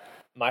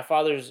My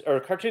Father's or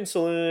Cartoon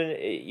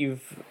Saloon,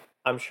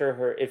 I'm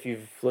sure if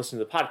you've listened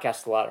to the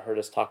podcast a lot, heard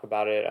us talk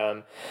about it.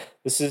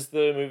 This is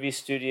the movie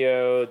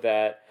studio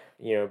that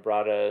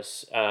brought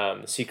us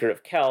The Secret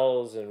of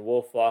Kells and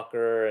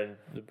Wolfwalker and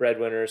The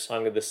Breadwinner,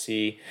 Song of the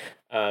Sea.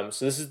 So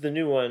this is the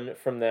new one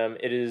from them.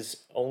 It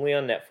is only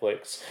on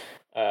Netflix.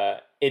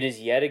 It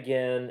is yet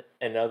again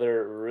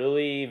another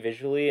really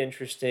visually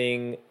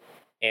interesting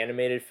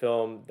animated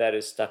film that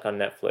is stuck on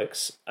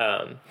Netflix.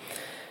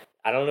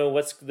 I don't know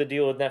what's the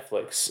deal with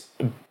Netflix,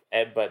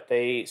 but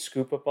they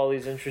scoop up all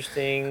these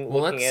interesting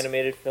looking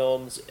animated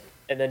films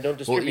and then don't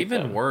distribute them. Well,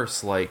 even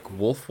worse, like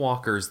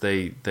Wolfwalkers,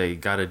 they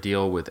got a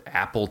deal with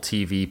Apple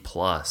TV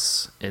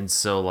Plus, and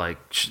so like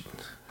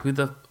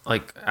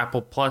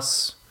Apple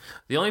Plus.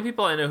 The only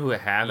people I know who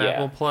have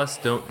Apple Plus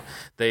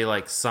they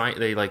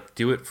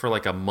do it for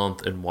like a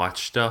month and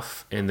watch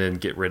stuff and then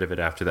get rid of it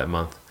after that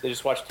month. They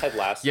just watch Ted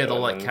Lasso. Yeah, they'll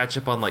like catch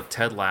up on like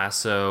Ted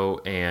Lasso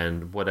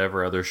and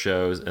whatever other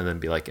shows and then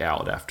be like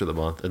out after the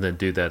month and then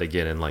do that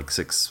again in like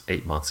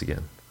 6-8 months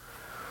again.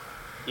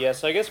 Yeah,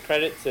 so I guess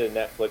credit to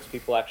Netflix.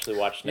 People actually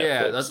watch Netflix.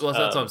 Yeah, that's what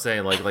I'm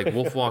saying. Like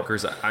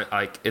Wolfwalkers,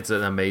 it's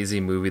an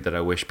amazing movie that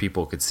I wish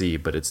people could see,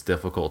 but it's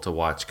difficult to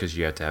watch because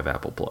you have to have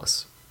Apple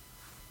Plus.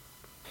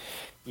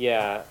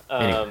 Yeah.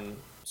 Anyway.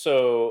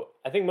 So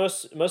I think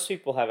most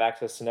people have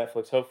access to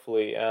Netflix,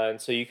 hopefully, and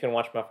so you can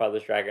watch My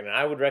Father's Dragon. And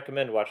I would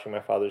recommend watching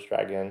My Father's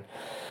Dragon.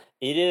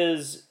 It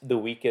is the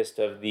weakest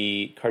of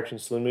the Cartoon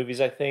Saloon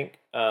movies, I think,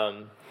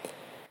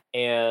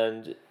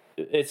 and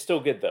it's still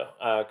good though,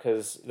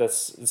 because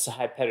it's a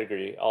high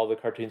pedigree. All the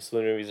Cartoon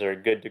Saloon movies are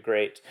good to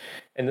great,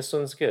 and this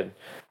one's good.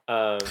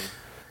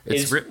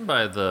 It's written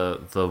by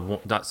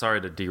not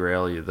sorry to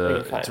derail you.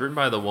 It's written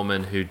by the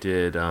woman who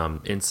did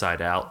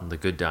Inside Out and The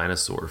Good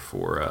Dinosaur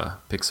for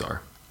Pixar.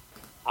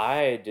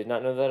 I did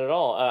not know that at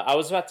all. I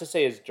was about to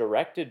say it's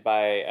directed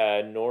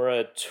by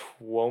Nora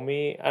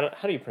Twomey.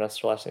 How do you pronounce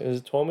her last name? Is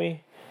it Twomey?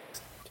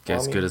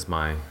 As good as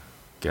my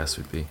guess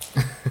would be.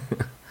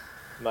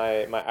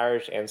 My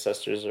Irish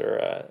ancestors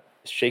are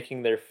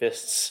shaking their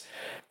fists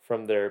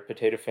from their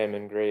potato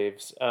famine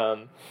graves.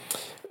 But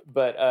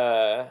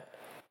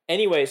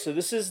anyway, so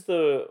this is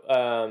the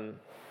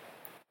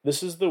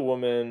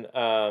woman.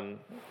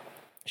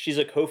 She's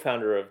a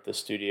co-founder of the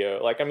studio.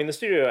 Like, I mean, the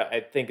studio I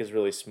think is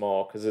really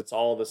small because it's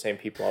all the same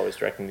people always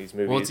directing these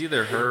movies. Well, it's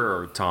either her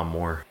or Tom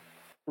Moore.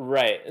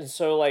 Right, and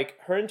so like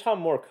her and Tom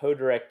Moore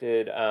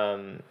co-directed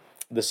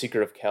The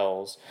Secret of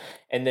Kells,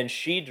 and then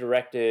she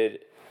directed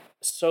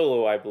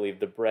solo, I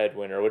believe, The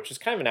Breadwinner, which is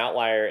kind of an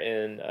outlier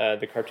in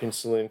the Cartoon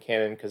Saloon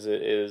canon because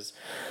it is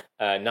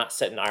not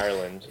set in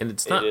Ireland. And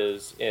it's not. It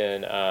is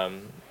in.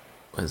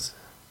 It's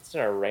in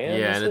Iran.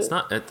 Yeah, and it's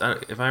not.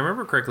 If I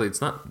remember correctly, it's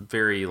not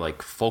very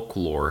like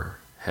folklore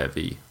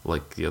heavy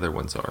like the other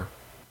ones are.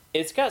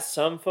 It's got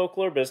some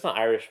folklore, but it's not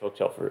Irish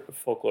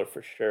folklore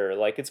for sure.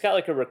 Like it's got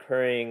like a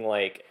recurring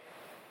like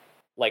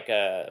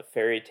a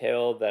fairy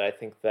tale that I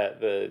think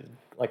that a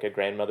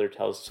grandmother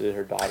tells to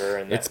her daughter,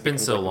 and it's been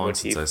so long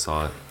since I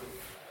saw it.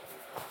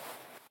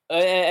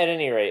 At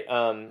any rate,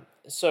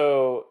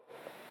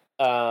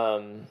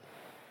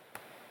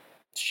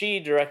 she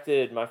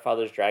directed My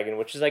Father's Dragon,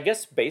 which is, I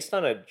guess, based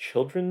on a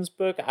children's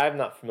book. I'm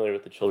not familiar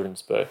with the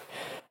children's book,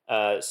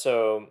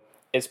 so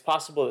it's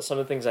possible that some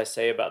of the things I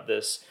say about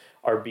this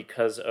are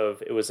because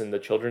of it was in the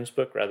children's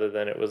book rather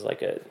than it was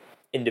like a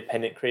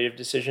independent creative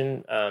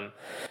decision.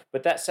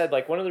 But that said,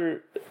 like one of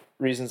the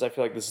reasons I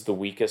feel like this is the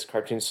weakest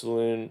Cartoon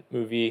Saloon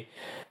movie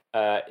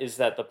is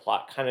that the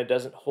plot kind of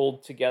doesn't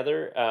hold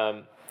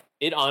together.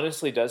 It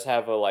honestly does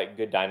have a like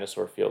Good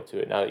Dinosaur feel to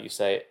it. Now that you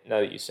say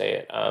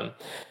it.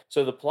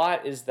 So the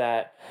plot is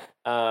that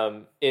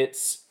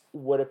it's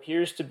what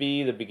appears to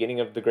be the beginning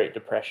of the Great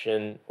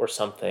Depression or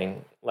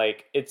something.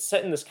 Like it's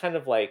set in this kind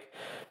of like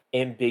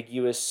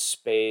ambiguous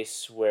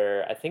space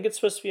where I think it's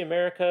supposed to be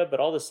America, but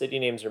all the city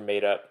names are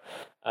made up.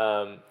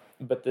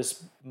 But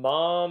this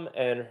mom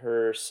and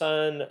her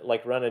son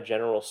like run a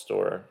general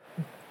store,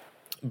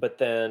 but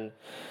then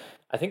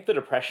I think the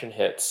depression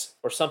hits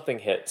or something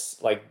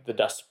hits, like the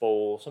Dust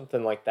Bowl,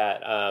 something like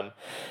that.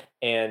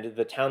 And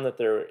the town that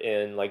they're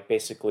in, like,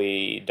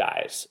 basically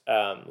dies.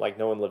 Like,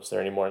 no one lives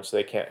there anymore, and so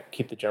they can't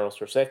keep the general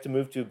store. So they have to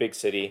move to a big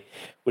city,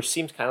 which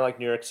seems kind of like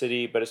New York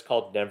City, but it's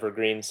called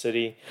Nevergreen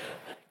City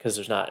because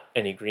there's not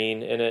any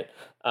green in it.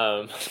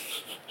 Um,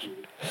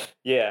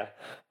 yeah.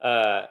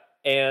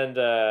 And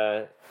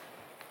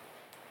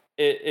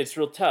it's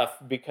real tough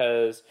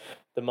because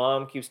the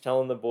mom keeps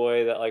telling the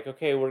boy that, like,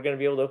 okay, we're going to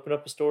be able to open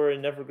up a store in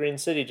Nevergreen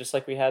City just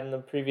like we had in the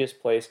previous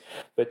place.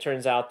 But it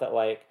turns out that,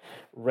 like,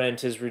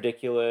 rent is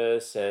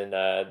ridiculous, and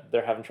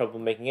they're having trouble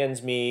making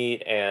ends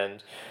meet,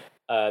 and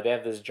they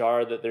have this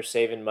jar that they're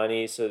saving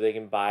money so they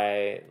can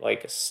buy,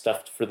 like,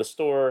 stuff for the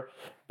store,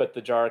 but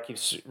the jar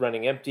keeps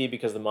running empty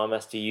because the mom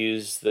has to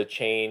use the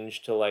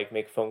change to, like,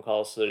 make phone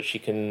calls so that she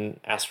can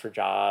ask for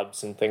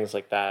jobs and things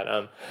like that.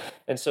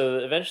 And so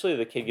eventually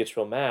the kid gets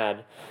real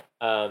mad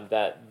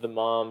that the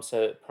mom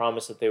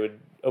promised that they would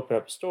open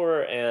up a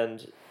store,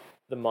 and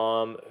the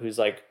mom, who's,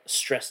 like,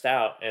 stressed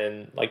out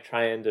and, like,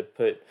 trying to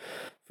put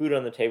food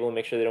on the table and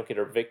make sure they don't get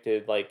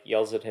evicted, like,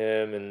 yells at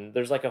him, and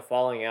there's, like, a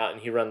falling out,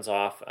 and he runs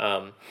off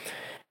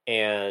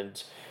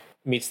and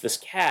meets this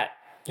cat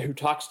who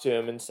talks to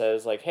him and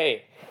says, like,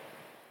 hey,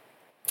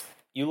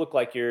 you look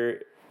like you're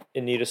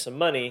in need of some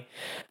money.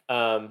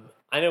 I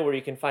know where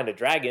you can find a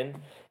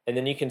dragon, and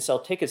then you can sell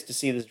tickets to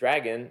see this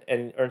dragon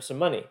and earn some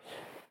money.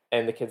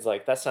 And the kid's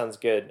like, that sounds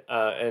good.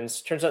 And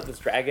it turns out this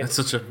dragon... That's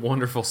such a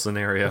wonderful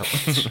scenario.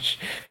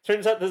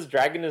 Turns out this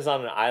dragon is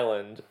on an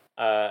island.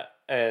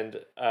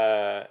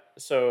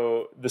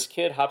 So this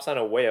kid hops on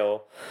a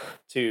whale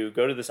to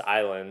go to this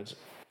island.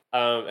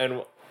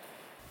 And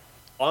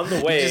on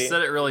the way... You just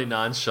said it really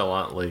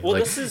nonchalantly. Well,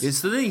 like, this is...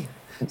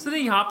 So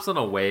then he hops on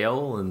a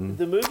whale, and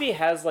the movie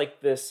has,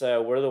 like, this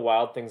where the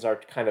wild things are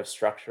kind of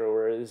structure,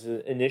 where it is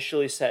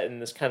initially set in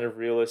this kind of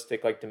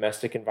realistic, like,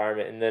 domestic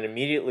environment, and then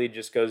immediately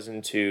just goes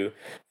into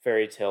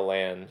fairy tale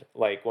land,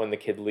 like when the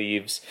kid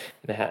leaves,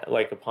 and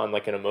like upon,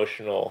 like, an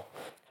emotional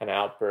kind of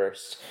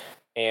outburst,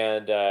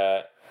 and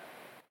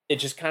it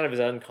just kind of is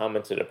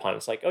uncommented upon.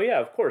 It's like, oh yeah,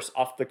 of course,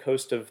 off the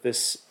coast of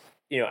this,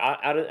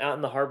 out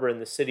in the harbor in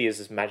the city is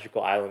this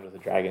magical island with a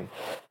dragon.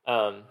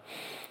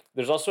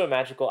 There's also a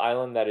magical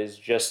island that is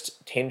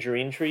just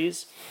tangerine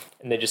trees,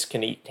 and they just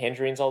can eat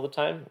tangerines all the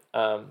time,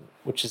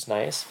 which is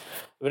nice.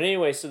 But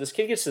anyway, so this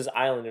kid gets to this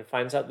island and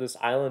finds out this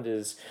island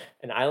is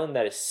an island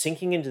that is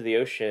sinking into the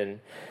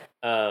ocean,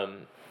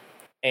 and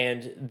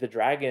the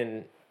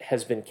dragon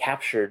has been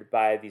captured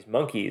by these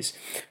monkeys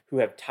who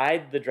have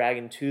tied the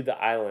dragon to the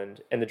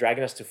island, and the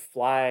dragon has to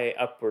fly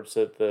upwards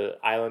so that the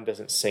island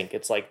doesn't sink.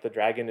 It's like the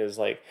dragon is,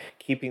 like,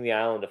 keeping the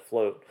island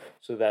afloat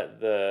so that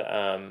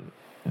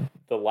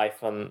the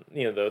life on,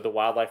 the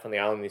wildlife on the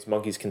island, these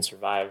monkeys can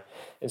survive.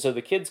 And so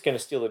the kid's going to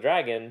steal the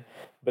dragon,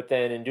 but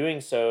then in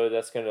doing so,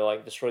 that's going to,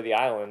 like, destroy the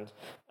island.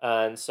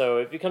 And so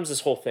it becomes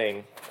this whole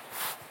thing.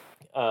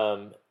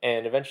 And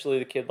eventually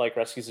the kid, like,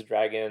 rescues the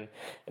dragon,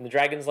 and the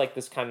dragon's, like,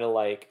 this kind of,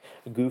 like,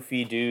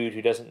 goofy dude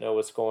who doesn't know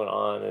what's going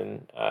on,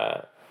 and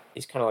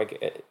he's kind of,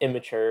 like,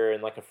 immature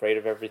and, like, afraid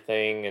of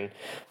everything, and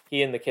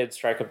he and the kid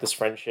strike up this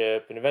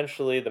friendship, and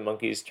eventually the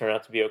monkeys turn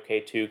out to be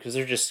okay too, because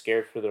they're just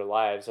scared for their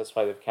lives. That's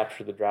why they've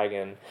captured the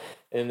dragon.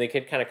 And then the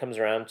kid kind of comes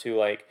around to,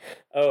 like,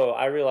 oh,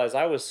 I realized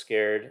I was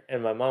scared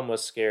and my mom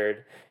was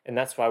scared, and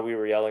that's why we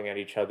were yelling at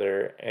each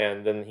other.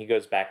 And then he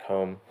goes back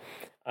home,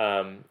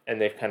 and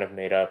they've kind of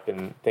made up,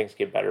 and things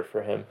get better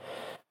for him.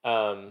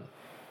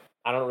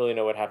 I don't really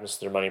know what happens to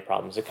their money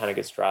problems. It kind of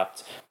gets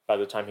dropped by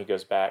the time he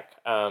goes back.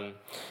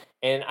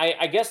 And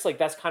I guess, like,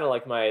 that's kind of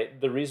like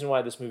the reason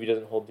why this movie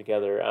doesn't hold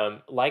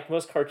together. Like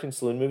most Cartoon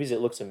Saloon movies,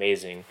 it looks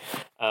amazing.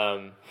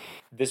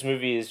 This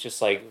movie is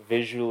just, like,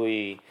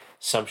 visually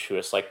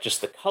sumptuous, like,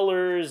 just the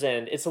colors,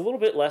 and it's a little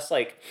bit less,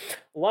 like,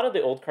 a lot of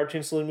the old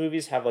Cartoon Saloon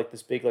movies have, like,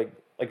 this big, like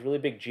really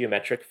big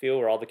geometric feel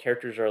where all the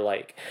characters are,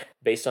 like,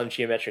 based on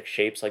geometric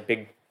shapes, like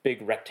big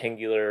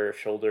rectangular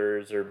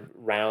shoulders or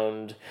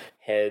round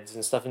heads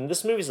and stuff. And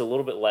this movie's a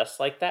little bit less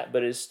like that,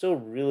 but it's still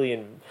really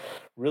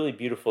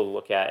beautiful to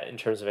look at in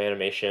terms of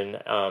animation.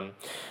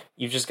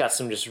 You've just got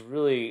some just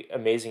really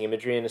amazing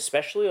imagery, and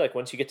especially, like,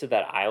 once you get to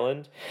that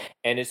island,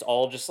 and it's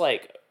all just,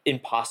 like,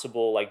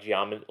 impossible, like,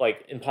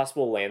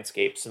 impossible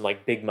landscapes and,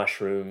 like, big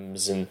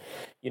mushrooms and,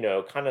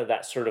 kind of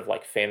that sort of,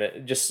 like,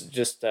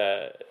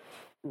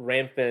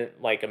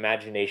 rampant, like,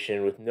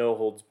 imagination with no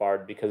holds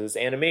barred, because it's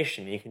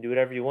animation. You can do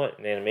whatever you want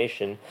in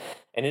animation,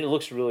 and it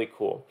looks really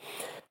cool.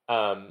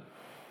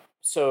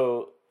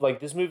 So, like,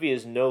 this movie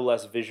is no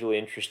less visually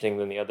interesting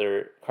than the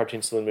other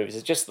Cartoon Saloon movies.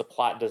 It's just the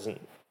plot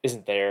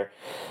isn't there,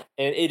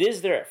 and it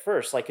is there at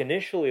first. Like,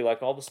 initially,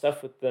 like, all the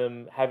stuff with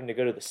them having to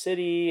go to the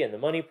city and the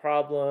money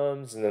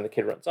problems, and then the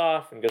kid runs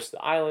off and goes to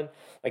the island.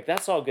 Like,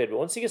 that's all good, but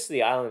once he gets to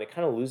the island, it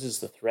kind of loses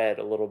the thread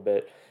a little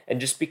bit and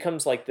just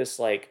becomes, like, this,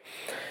 like,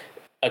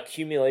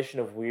 accumulation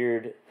of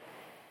weird,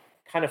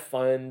 kind of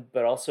fun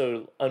but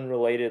also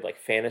unrelated, like,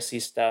 fantasy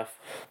stuff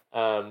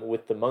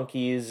with the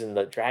monkeys and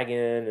the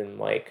dragon and,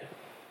 like,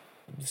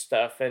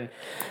 stuff. And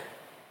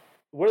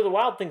Where the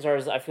Wild Things are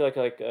is I feel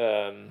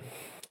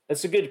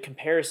it's a good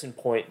comparison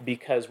point,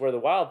 because Where the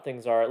Wild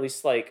Things Are, at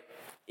least like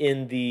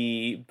in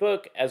the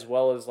book as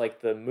well as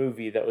like the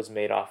movie that was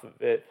made off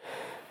of it,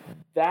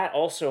 that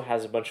also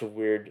has a bunch of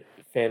weird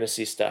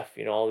fantasy stuff,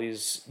 all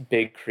these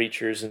big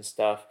creatures and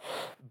stuff.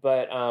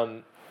 But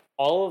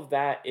all of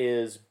that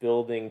is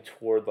building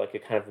toward like a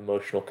kind of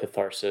emotional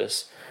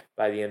catharsis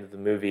by the end of the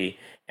movie.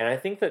 And I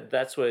think that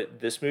that's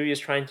what this movie is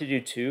trying to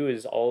do too,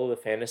 is all of the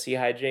fantasy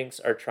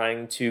hijinks are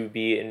trying to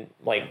be in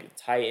like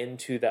tie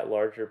into that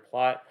larger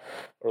plot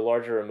or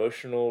larger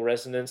emotional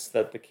resonance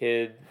that the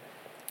kid,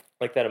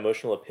 like that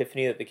emotional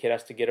epiphany that the kid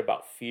has to get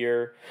about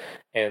fear,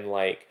 and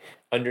like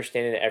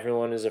understanding that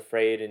everyone is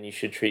afraid and you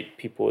should treat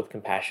people with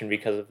compassion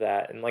because of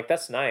that. And like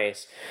that's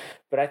nice,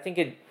 but I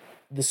think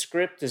the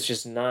script is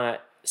just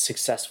not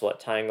successful at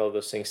tying all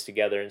those things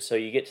together. And so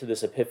you get to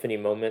this epiphany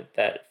moment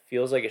that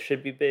feels like it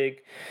should be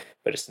big,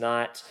 but it's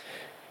not,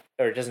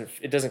 or it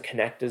doesn't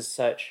connect as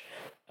such.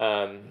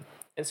 And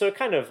so it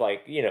kind of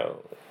like,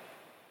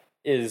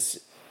 is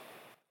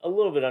a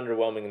little bit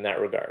underwhelming in that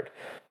regard.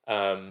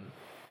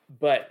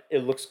 But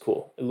it looks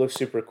cool. It looks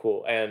super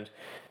cool. And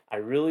I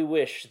really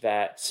wish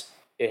that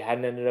it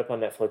hadn't ended up on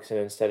Netflix and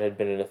instead had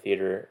been in a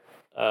theater.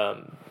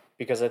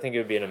 Because I think it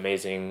would be an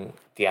amazing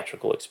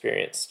theatrical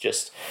experience,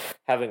 just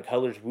having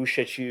colors whoosh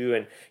at you.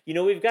 And,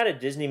 we've got a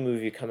Disney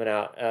movie coming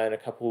out in a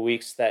couple of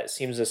weeks that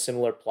seems a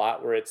similar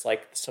plot, where it's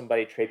like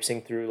somebody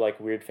traipsing through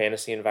like weird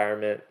fantasy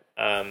environment.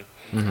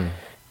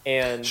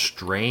 And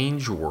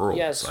Strange Worlds.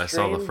 Yeah, I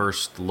saw the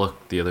first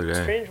look the other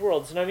day. Strange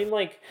Worlds. And I mean,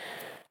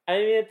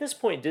 at this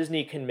point,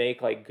 Disney can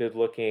make like good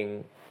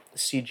looking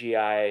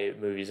CGI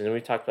movies. And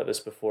we've talked about this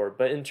before,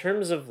 but in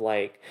terms of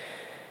like,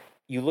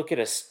 you look at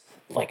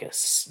like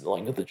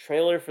the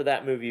trailer for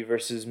that movie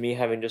versus me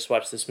having just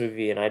watched this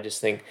movie, and I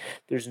just think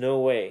there's no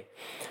way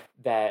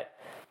that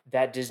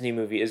Disney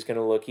movie is going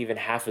to look even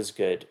half as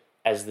good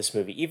as this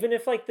movie, even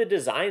if like the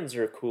designs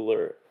are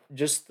cooler.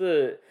 Just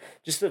the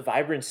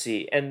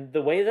vibrancy and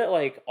the way that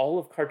like all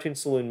of Cartoon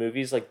Saloon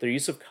movies, like their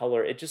use of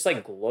color, it just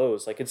like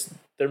glows. Like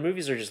their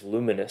movies are just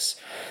luminous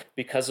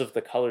because of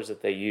the colors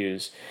that they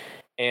use.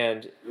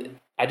 And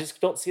I just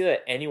don't see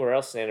that anywhere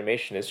else in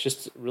animation. It's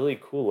just really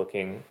cool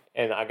looking.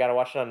 And I got to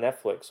watch it on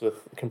Netflix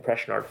with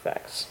compression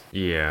artifacts.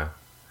 Yeah.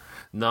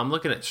 No, I'm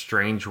looking at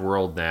Strange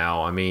World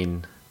now. I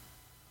mean,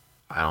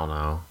 I don't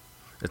know.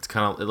 It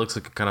looks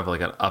like kind of like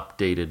an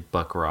updated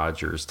Buck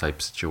Rogers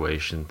type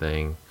situation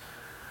thing.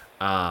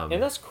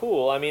 And that's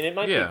cool. I mean, it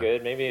might be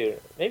good. Maybe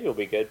it'll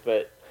be good,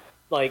 but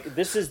like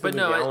this is the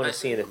movie I want to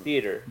see in a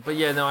theater. But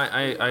yeah, no,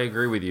 I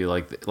agree with you.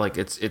 Like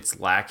it's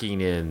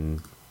lacking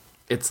in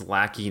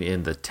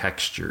the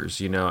textures,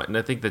 and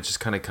I think that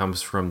just kind of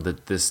comes from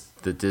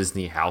the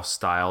Disney house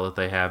style that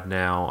they have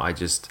now. I'm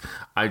just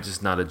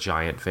not a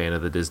giant fan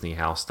of the Disney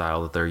house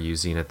style that they're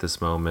using at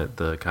this moment.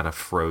 The kind of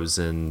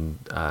Frozen,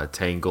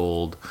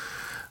 Tangled,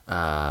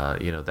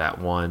 that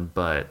one.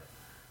 But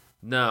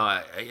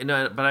no,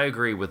 but I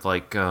agree with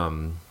like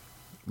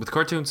with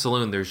Cartoon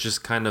Saloon. There's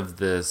just kind of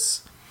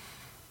this.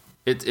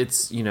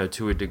 It's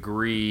to a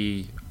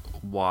degree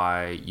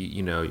why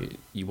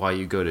why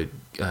you go to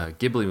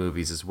Ghibli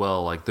movies as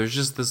well. Like there's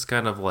just this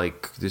kind of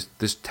like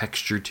this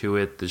texture to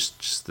it. There's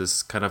just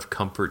this kind of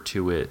comfort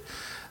to it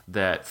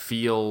that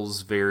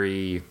feels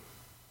very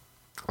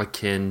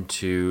akin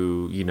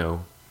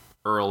to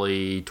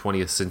early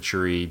 20th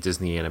century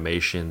Disney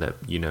animation that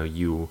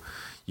you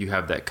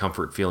have that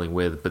comfort feeling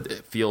with, but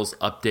it feels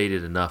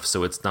updated enough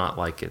so it's not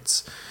like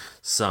it's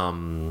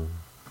some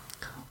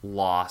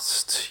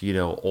lost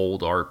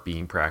old art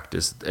being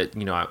practiced.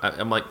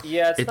 I'm like,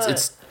 yeah,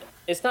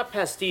 it's not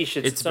pastiche.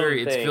 It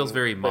feels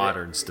very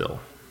modern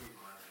still.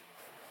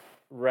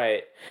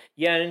 Right.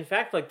 Yeah, and in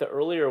fact, like the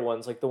earlier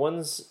ones, like the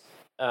ones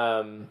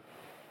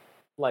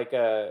like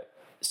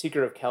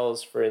Secret of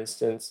Kells, for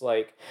instance,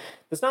 like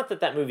it's not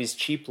that movie's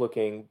cheap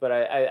looking, but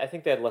I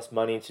think they had less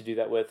money to do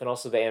that with, and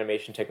also the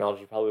animation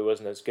technology probably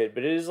wasn't as good,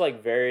 but it is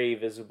like very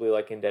visibly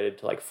like indebted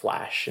to like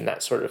Flash and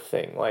that sort of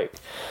thing. Like,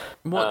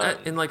 well,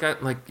 and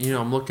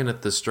I'm looking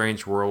at the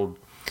Strange World.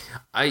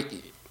 I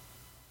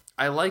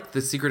like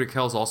the Secret of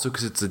Kells also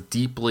because it's a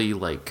deeply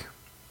like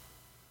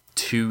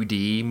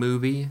 2D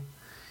movie.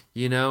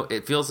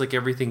 It feels like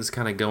everything's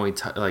kind of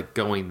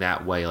going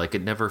that way. Like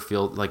it never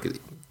feels like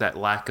that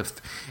lack of,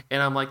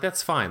 and I'm like,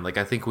 that's fine. Like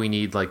I think we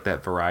need like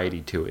that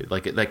variety to it.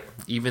 Like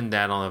even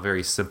that on a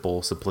very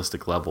simple,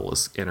 simplistic level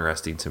is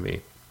interesting to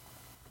me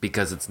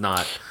because it's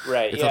not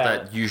right. It's not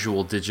that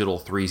usual digital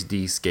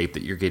 3D scape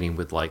that you're getting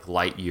with like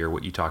Lightyear,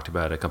 what you talked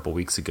about a couple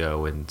weeks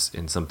ago, and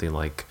in something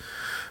like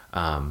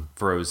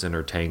Frozen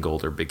or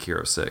Tangled or Big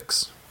Hero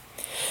 6.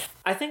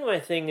 I think my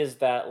thing is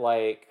that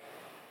like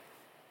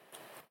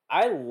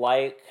I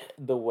like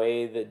the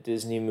way that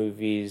Disney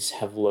movies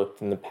have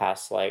looked in the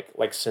past, like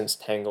since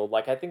Tangled.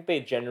 Like I think they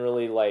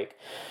generally like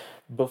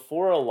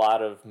before a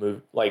lot of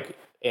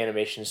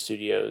animation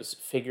studios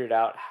figured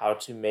out how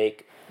to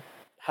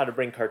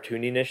bring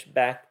cartooniness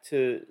back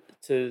to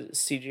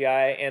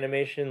CGI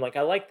animation. Like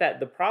I like that.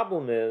 The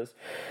problem is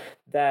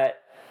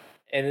that,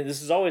 and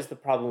this is always the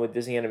problem with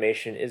Disney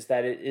animation, is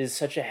that it is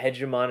such a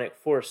hegemonic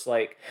force.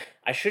 Like,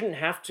 I shouldn't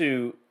have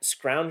to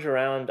scrounge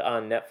around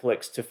on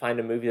Netflix to find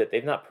a movie that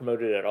they've not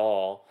promoted at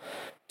all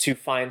to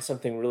find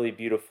something really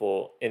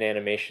beautiful in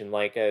animation.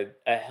 Like a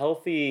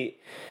healthy,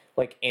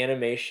 like,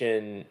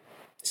 animation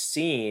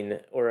scene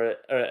or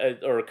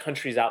a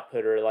country's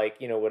output, or like,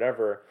 you know,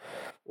 whatever,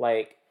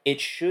 like, it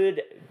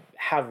should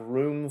have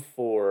room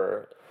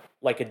for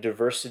like a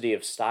diversity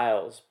of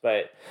styles.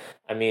 But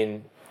I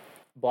mean,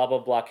 blah blah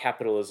blah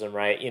capitalism,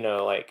 right? You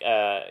know, like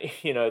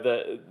you know,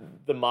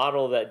 the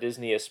model that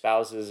Disney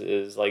espouses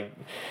is like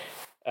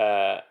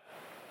it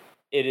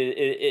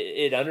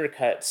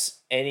undercuts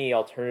any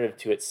alternative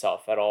to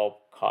itself at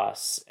all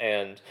costs,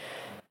 and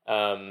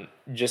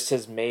just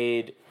has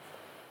made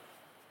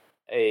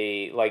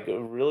a like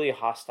a really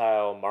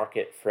hostile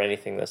market for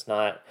anything that's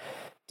not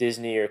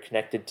Disney or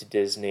connected to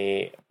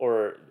Disney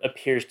or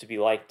appears to be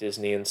like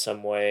Disney in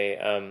some way.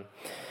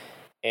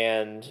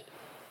 And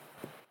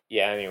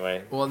yeah,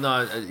 anyway. Well,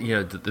 no, you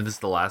know, this is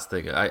the last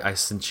thing. I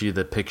sent you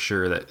the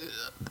picture that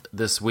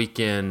this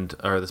weekend,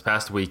 or this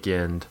past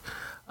weekend,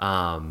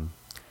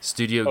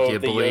 Studio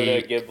Ghibli. The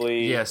Yoda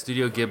Ghibli. Yeah,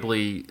 Studio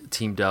Ghibli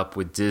teamed up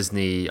with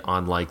Disney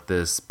on like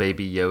this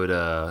Baby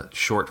Yoda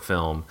short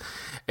film.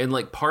 And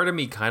like part of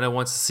me kind of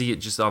wants to see it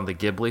just on the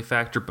Ghibli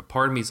factor, but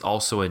part of me is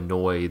also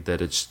annoyed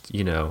that it's,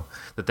 you know,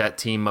 that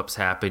team up's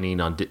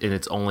happening on, and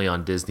it's only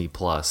on Disney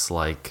Plus.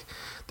 Like,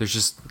 there's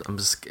just, I'm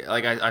just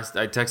like, I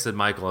texted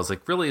Michael. I was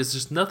like, really, is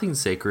just nothing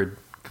sacred?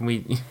 Can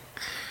we?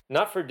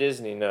 Not for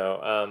Disney,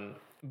 no.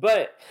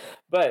 But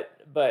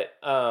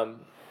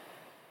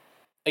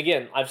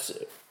again, I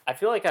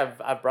feel like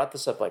I've brought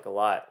this up like a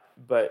lot,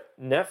 but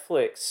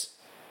Netflix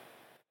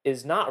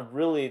is not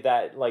really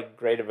that like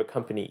great of a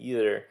company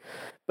either,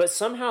 but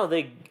somehow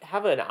they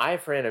have an eye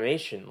for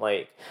animation.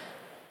 Like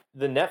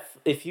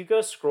if you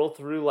go scroll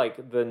through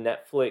like the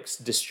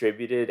Netflix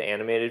distributed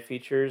animated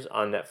features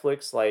on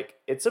Netflix, like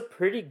it's a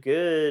pretty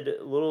good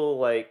little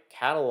like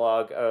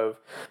catalog of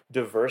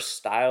diverse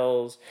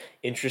styles,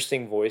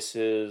 interesting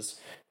voices,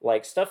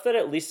 like stuff that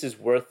at least is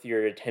worth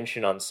your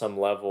attention on some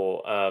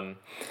level.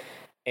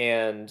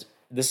 And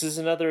this is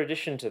another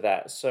addition to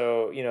that.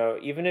 So, you know,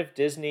 even if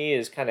Disney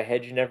is kind of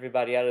hedging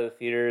everybody out of the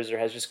theaters or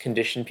has just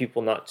conditioned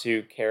people not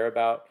to care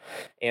about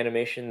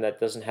animation that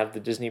doesn't have the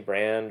Disney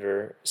brand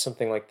or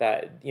something like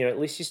that, you know, at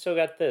least you still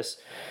got this.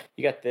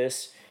 You got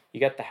this. You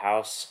got The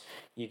House.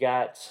 You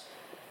got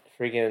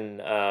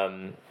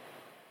friggin'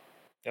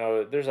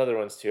 oh, there's other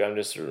ones too. I'm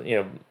just, you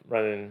know,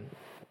 running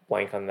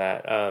blank on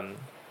that.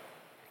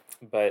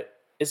 But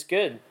it's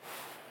good.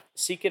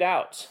 Seek it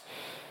out.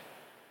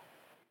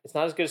 It's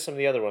not as good as some of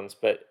the other ones,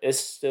 but it's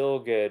still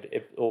good.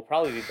 It will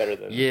probably be better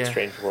than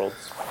Strange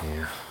Worlds.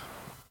 Yeah.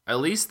 At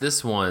least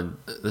this one,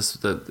 at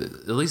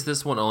least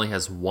this one only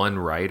has one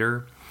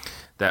writer.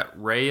 That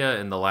Raya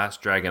and the Last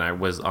Dragon, I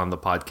was on the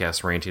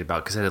podcast ranting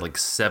about because it had like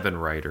 7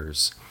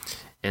 writers,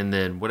 and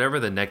then whatever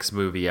the next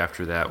movie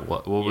after that,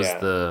 what was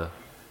the?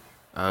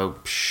 Oh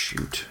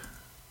shoot!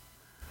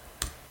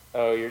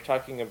 Oh, you're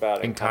talking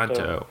about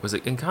Encanto. Was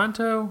it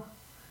Encanto?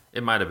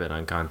 It might have been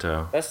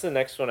Encanto. That's the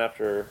next one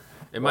after.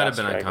 It might have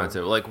been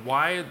Encanto. Like,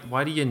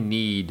 why do you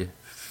need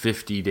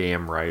 50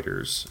 damn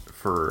writers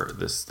for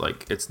this?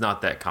 Like, it's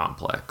not that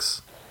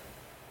complex.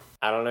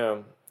 I don't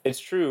know. It's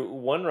true.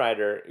 One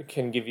writer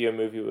can give you a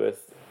movie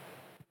with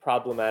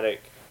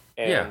problematic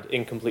and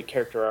incomplete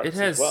character arcs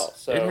as well.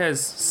 So it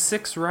has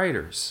 6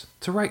 writers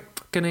to write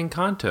fucking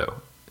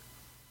Encanto.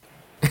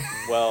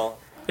 Well,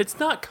 it's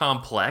not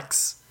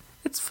complex.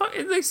 It's fun.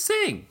 They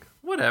sing.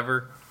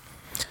 Whatever.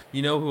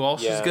 You know who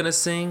else is gonna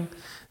sing?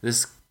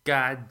 This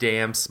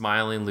goddamn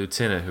Smiling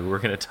Lieutenant, who we're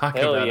going to talk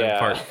about in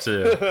part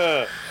 2.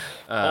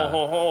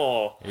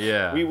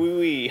 Yeah.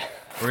 Wee.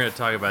 We're going to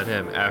talk about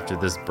him after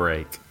this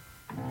break.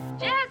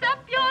 Jazz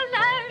up your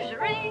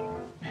lingerie,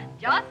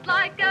 just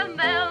like a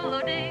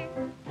melody.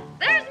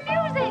 There's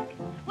music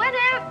when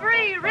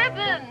every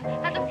ribbon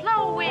has a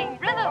flowing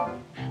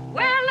rhythm.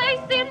 We're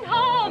laced in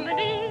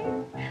harmony,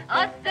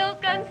 a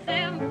silken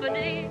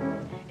symphony.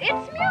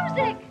 It's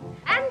music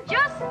and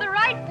just the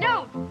right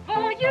note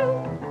for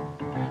you.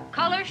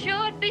 Color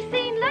should be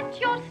seen, let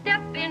your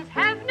step-ins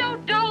have no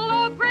dull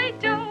or gray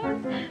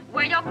tones.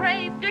 Where your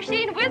crave are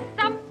seen with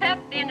some pep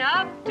in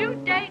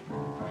up-to-date.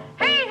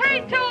 Hey,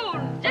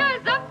 tune,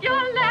 jazz up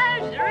your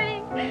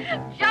lingerie,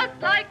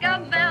 just like a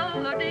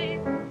melody.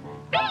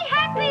 Be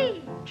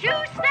happy,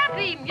 choose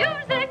snappy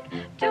music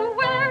to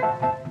wear.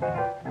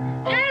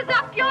 Jazz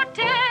up your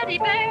teddy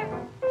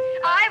bear.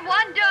 I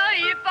wonder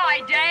if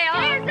I dare.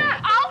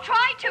 I'll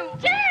try to.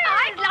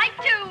 I'd like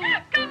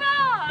to. Come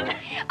on.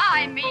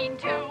 I mean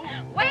to.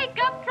 Wake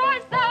up, try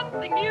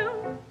something new.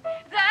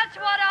 That's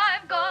what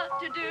I've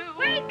got to do.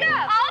 Wake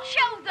up. I'll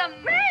show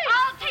them.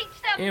 I'll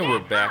teach them. And we're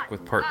back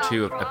with part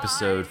 2 of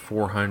episode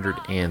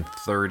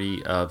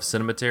 430 of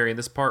Cinematary. In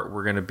this part,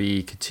 we're going to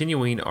be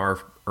continuing our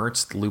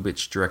Ernst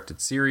Lubitsch directed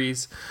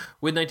series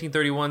with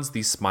 1931's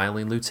The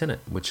Smiling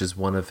Lieutenant, which is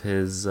one of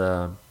his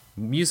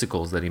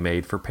musicals that he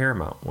made for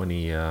Paramount when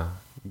he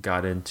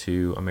got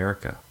into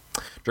America.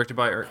 Directed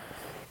by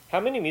How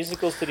many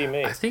musicals did he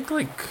make? I think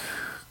like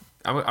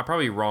I'm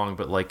probably wrong,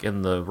 but like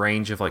in the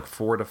range of like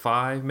 4 to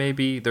 5,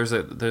 maybe. There's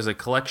a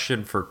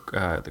collection for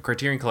the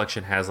Criterion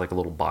Collection has like a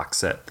little box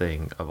set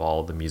thing of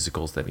all the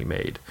musicals that he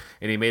made,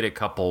 and he made a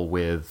couple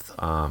with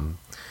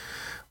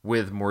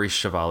Maurice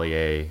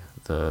Chevalier,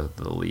 the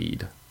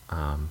lead.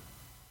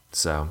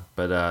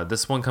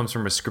 This one comes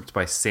from a script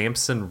by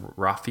Samson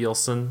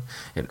Raphaelson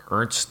and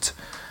Ernest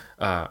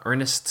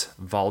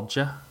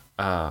Vajda,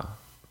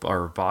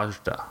 or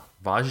Vajda.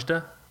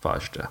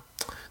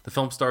 The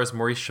film stars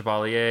Maurice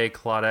Chevalier,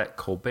 Claudette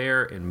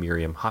Colbert, and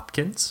Miriam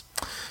Hopkins.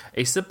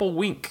 A simple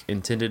wink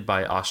intended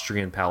by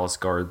Austrian palace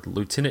guard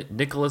Lieutenant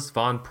Nicholas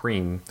von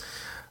Priem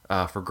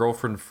for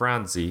girlfriend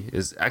Franzi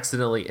is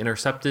accidentally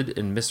intercepted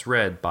and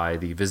misread by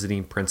the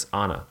visiting Prince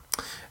Anna.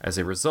 As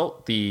a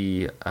result,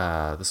 the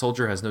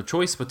soldier has no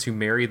choice but to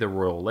marry the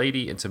royal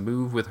lady and to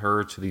move with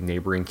her to the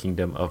neighboring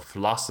kingdom of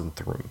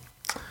Flossenthrum.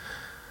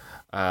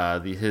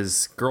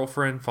 His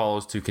girlfriend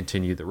follows to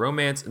continue the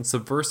romance and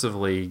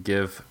subversively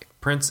give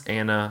Princess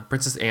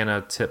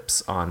Anna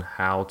tips on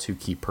how to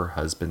keep her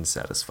husband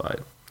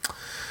satisfied.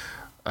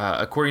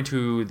 According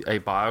to a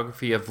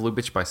biography of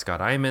Lubitsch by Scott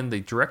Eyman,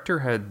 the director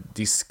had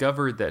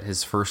discovered that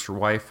his first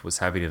wife was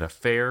having an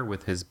affair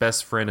with his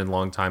best friend and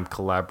longtime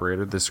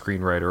collaborator, the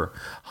screenwriter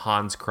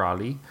Hans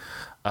Kraly.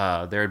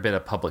 There had been a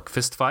public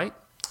fistfight.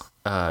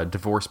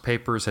 Divorce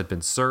papers had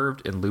been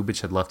served, and Lubitsch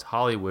had left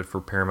Hollywood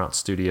for Paramount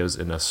Studios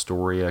in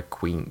Astoria,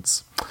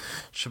 Queens.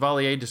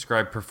 Chevalier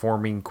described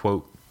performing,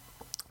 quote,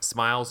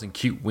 smiles and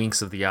cute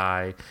winks of the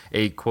eye,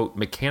 a, quote,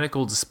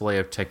 mechanical display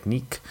of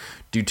technique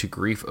due to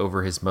grief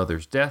over his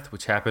mother's death,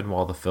 which happened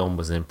while the film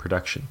was in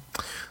production.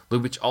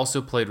 Lubitsch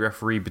also played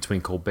referee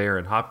between Colbert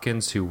and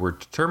Hopkins, who were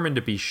determined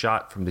to be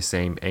shot from the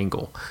same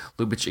angle.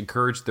 Lubitsch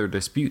encouraged their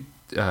dispute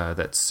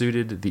that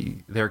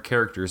suited their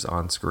characters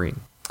on screen.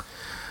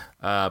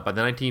 By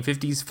the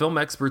 1950s, film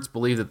experts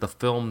believed that the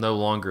film no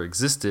longer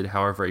existed.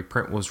 However, a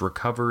print was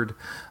recovered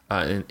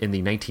in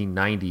the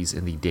 1990s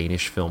in the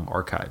Danish Film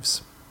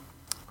Archives.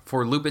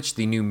 For Lubitsch,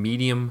 the new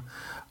medium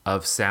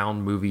of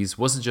sound movies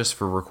wasn't just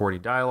for recording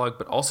dialogue,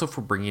 but also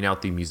for bringing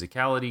out the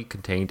musicality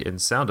contained in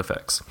sound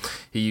effects.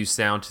 He used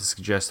sound to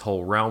suggest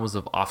whole realms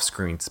of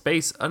off-screen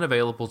space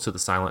unavailable to the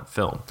silent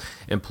film,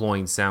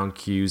 employing sound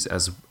cues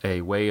as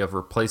a way of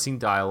replacing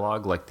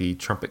dialogue like the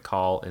trumpet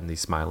call in The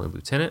Smiling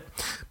Lieutenant,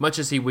 much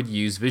as he would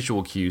use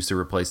visual cues to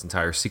replace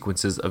entire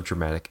sequences of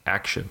dramatic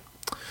action.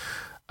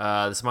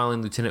 The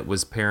Smiling Lieutenant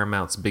was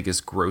Paramount's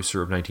biggest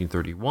grosser of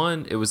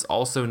 1931. It was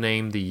also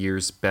named the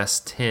year's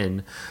Best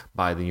 10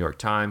 by the New York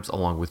Times,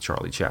 along with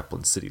Charlie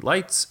Chaplin's City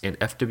Lights and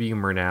F.W.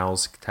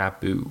 Murnau's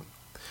Taboo.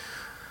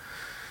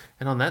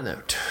 And on that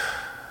note,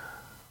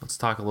 let's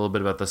talk a little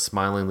bit about The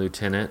Smiling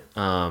Lieutenant.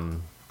 You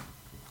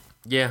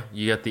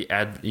got the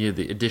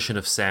addition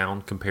of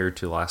sound compared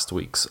to last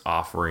week's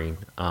offering.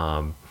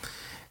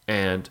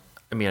 And,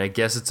 I mean, I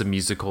guess it's a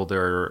musical.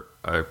 There are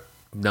a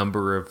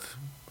number of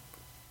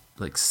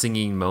like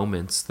singing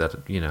moments that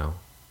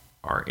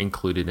are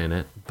included in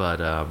it, but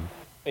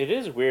it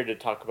is weird to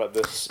talk about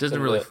this.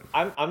 Doesn't really.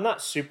 I'm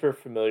not super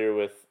familiar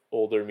with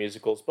older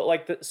musicals, but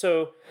like the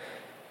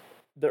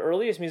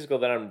earliest musical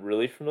that I'm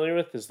really familiar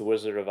with is The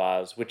Wizard of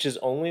Oz, which is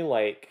only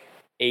like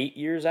 8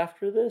 years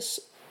after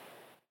this.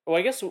 Well,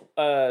 I guess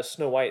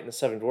Snow White and the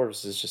Seven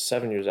Dwarfs is just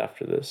 7 years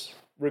after this.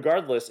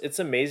 Regardless, it's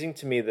amazing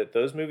to me that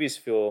those movies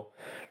feel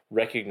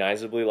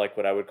recognizably like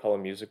what I would call a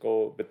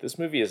musical, but this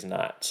movie is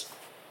not.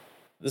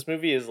 This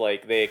movie is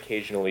like they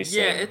occasionally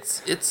sing. Yeah,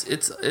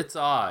 it's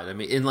odd. I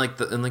mean,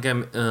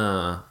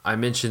 I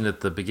mentioned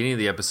at the beginning of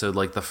the episode,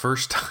 like the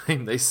first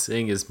time they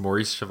sing is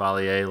Maurice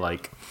Chevalier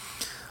like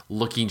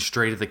looking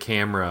straight at the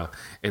camera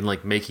and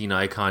like making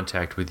eye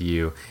contact with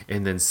you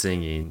and then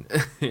singing.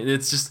 And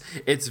it's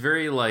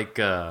very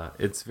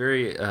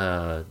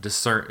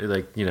discern,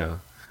 like,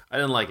 I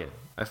didn't like it.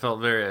 I felt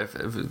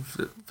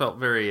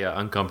very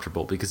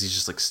uncomfortable because he's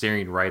just like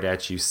staring right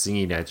at you,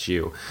 singing at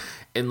you.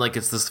 And like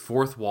it's this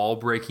fourth wall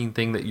breaking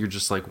thing that you're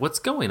just like, what's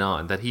going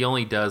on? That he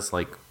only does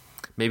like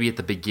maybe at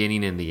the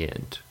beginning and the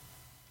end.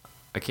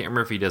 I can't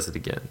remember if he does it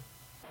again.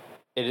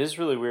 It is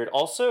really weird.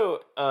 Also,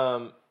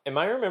 am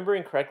I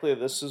remembering correctly?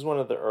 This is one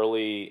of the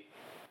early,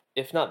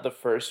 if not the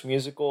first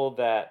musical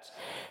that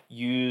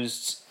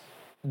used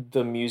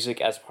the music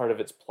as part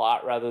of its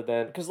plot rather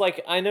than, because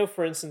like I know,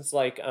 for instance,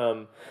 like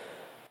an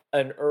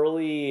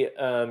early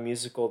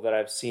musical that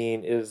I've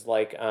seen is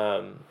like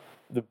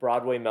the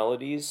Broadway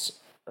Melodies.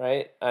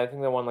 Right? I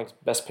think they won like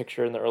Best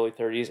Picture in the early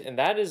 30s, and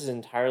that is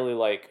entirely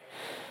like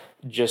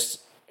just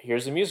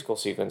here's a musical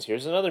sequence,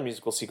 here's another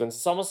musical sequence.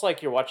 It's almost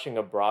like you're watching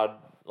a vaudeville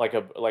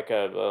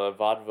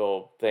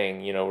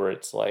thing, where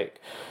it's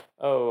like,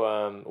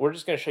 we're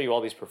just going to show you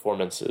all these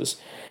performances,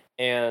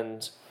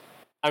 and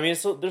I mean,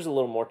 there's a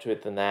little more to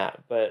it than that,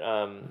 but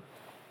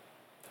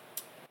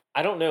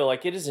I don't know.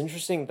 Like, it is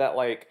interesting that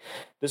like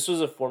this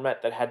was a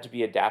format that had to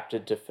be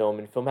adapted to film,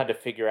 and film had to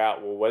figure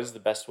out what is the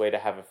best way to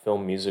have a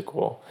film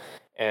musical.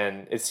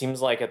 and it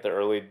seems like in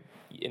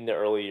the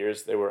early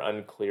years they were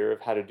unclear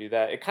of how to do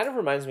that. It kind of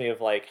reminds me of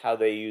like how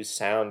they use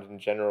sound in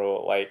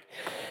general. Like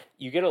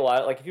you get a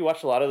lot, like if you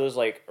watch a lot of those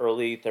like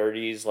early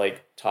 30s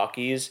like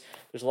talkies,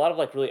 there's a lot of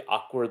like really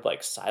awkward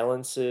like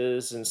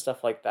silences and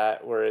stuff like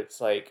that where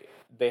it's like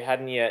they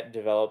hadn't yet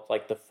developed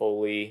like the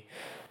Foley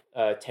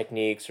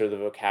techniques or the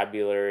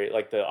vocabulary,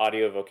 like the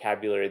audio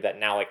vocabulary that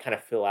now like kind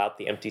of fill out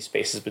the empty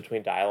spaces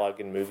between dialogue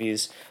and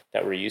movies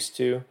that we're used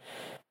to.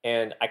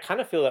 And I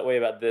kind of feel that way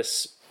about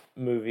this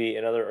movie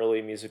and other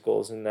early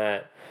musicals, in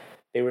that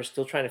they were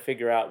still trying to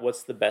figure out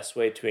what's the best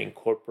way to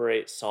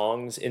incorporate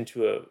songs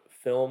into a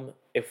film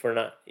if we're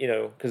not,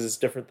 because it's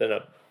different than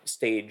a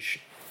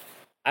stage.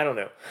 I don't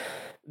know.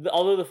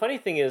 Although the funny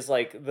thing is,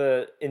 like,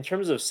 in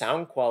terms of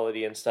sound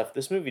quality and stuff,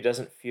 this movie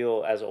doesn't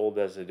feel as old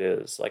as it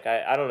is. Like,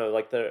 I don't know,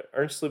 like the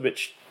Ernst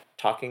Lubitsch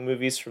talking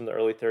movies from the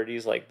early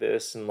 30s, like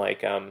this, and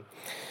like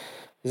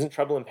isn't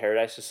Trouble in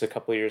Paradise just a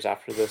couple of years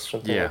after this,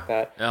 something like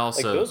that?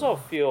 Also, like those all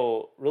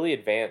feel really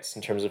advanced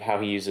in terms of how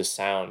he uses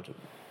sound,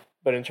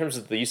 but in terms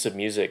of the use of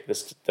music,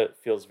 that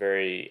feels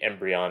very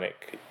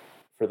embryonic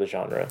for the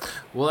genre.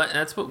 Well,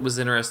 that's what was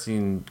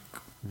interesting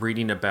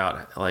reading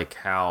about, like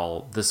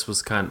how this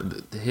was kind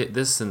of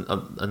this and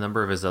a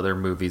number of his other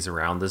movies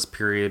around this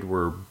period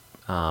were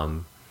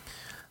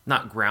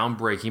not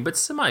groundbreaking, but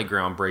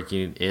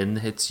semi-groundbreaking in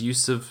its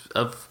use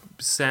of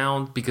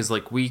sound, because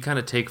like we kind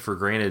of take for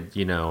granted,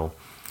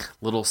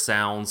 little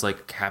sounds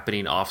like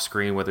happening off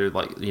screen, whether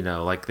like,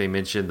 like they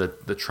mentioned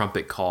the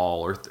trumpet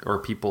call or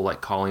people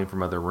like calling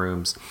from other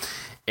rooms.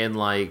 And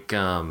like,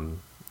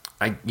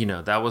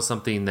 that was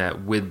something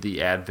that with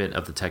the advent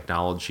of the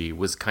technology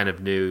was kind of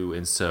new.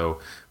 And so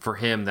for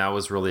him, that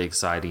was really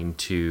exciting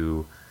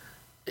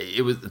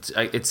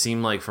it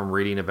seemed like from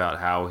reading about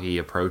how he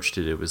approached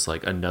it, it was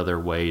like another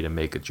way to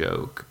make a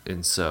joke.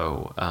 And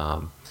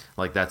so,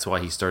 like, that's why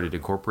he started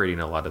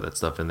incorporating a lot of that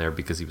stuff in there,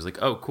 because he was like,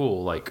 oh,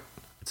 cool. Like,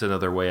 it's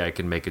another way I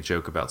can make a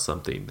joke about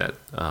something that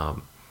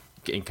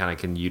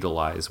can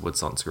utilize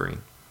what's on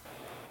screen.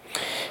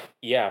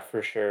 Yeah,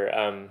 for sure.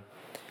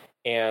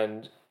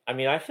 And I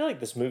mean, I feel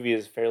like this movie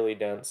is fairly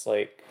dense,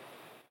 like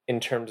in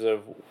terms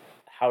of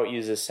how it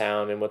uses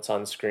sound and what's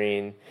on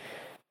screen.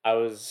 I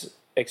was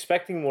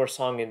expecting more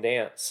song and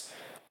dance,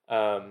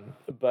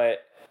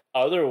 but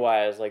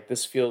otherwise, like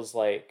this feels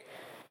like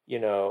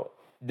an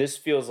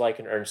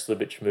Ernst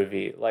Lubitsch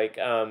movie. Like,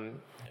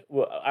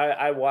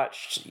 I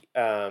watched,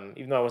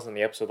 even though I wasn't on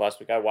the episode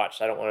last week, I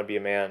watched I Don't Want to Be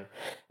a Man, and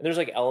there's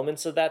like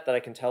elements of that I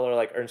can tell are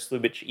like Ernst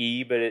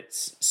Lubitsch-y, but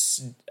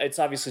it's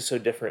obviously so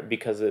different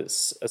because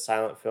it's a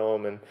silent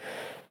film and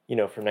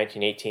from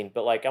 1918.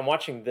 But like I'm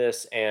watching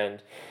this,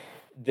 and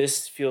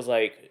this feels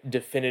like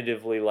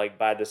definitively like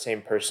by the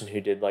same person who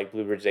did like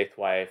Bluebird's Eighth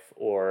Wife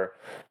or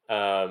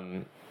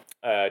Trouble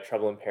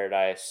in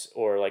Paradise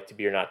or like To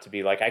Be or Not to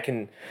Be. Like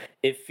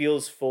it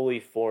feels fully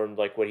formed,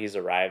 like what he's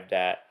arrived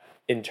at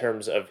in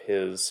terms of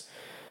his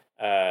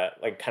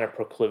like kind of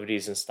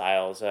proclivities and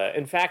styles.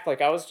 In fact,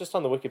 like I was just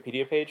on the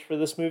Wikipedia page for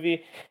this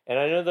movie, and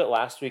I know that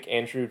last week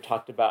Andrew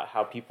talked about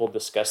how people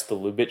discussed the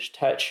Lubitsch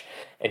touch,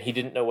 and he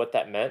didn't know what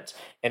that meant.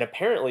 And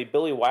apparently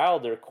Billy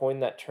Wilder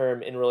coined that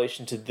term in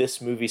relation to this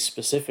movie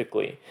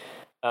specifically.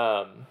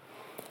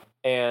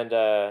 And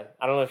I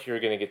don't know if you were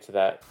going to get to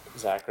that,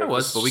 Zach. I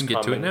was, but we can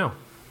get to it now.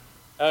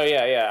 Oh,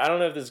 yeah. I don't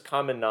know if this is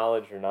common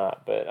knowledge or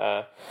not,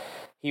 but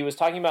he was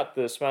talking about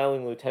the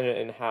Smiling Lieutenant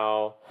and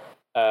how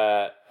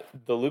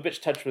the Lubitsch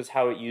touch was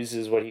how it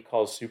uses what he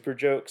calls super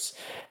jokes,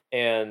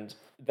 and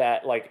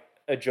that like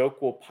a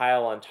joke will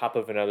pile on top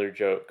of another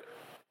joke,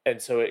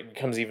 and so it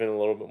becomes even a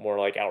little bit more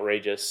like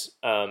outrageous.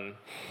 And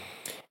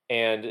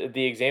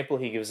the example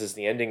he gives is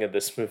the ending of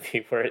this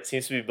movie, where it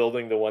seems to be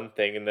building to one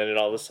thing, and then it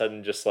all of a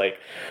sudden just like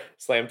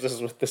slams us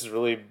with this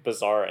really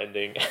bizarre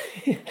ending,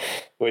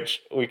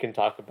 which we can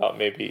talk about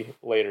maybe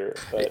later.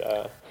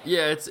 But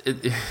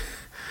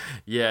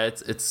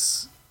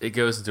it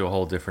goes into a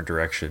whole different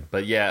direction.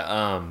 But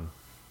yeah,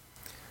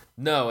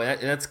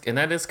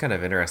 that is kind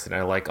of interesting.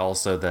 I like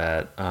also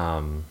that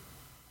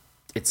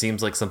it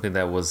seems like something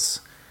that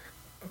was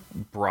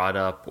brought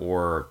up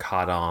or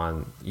caught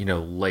on,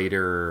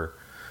 later,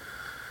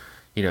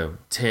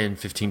 10,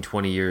 15,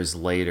 20 years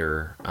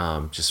later,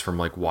 just from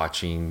like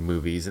watching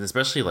movies, and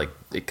especially like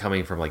it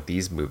coming from like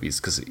these movies.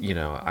 Cause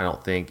I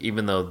don't think,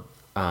 even though,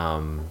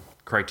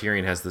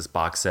 Criterion has this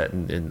box set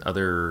and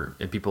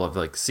people have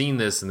like seen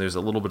this, and there's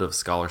a little bit of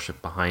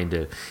scholarship behind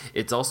it.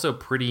 It's also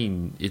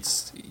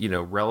it's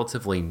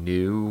relatively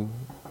new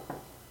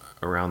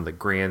around the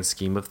grand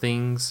scheme of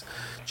things,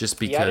 just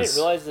because. Yeah, I didn't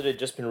realize that it had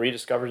just been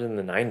rediscovered in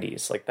the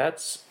 90s. Like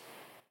that's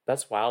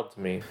wild to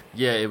me.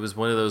 Yeah, it was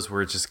one of those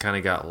where it just kind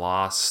of got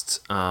lost.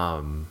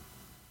 And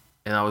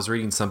I was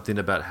reading something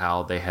about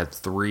how they had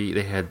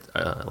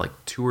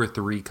like 2 or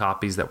 3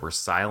 copies that were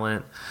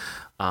silent.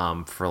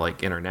 For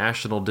like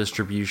international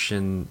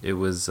distribution. It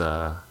was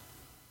I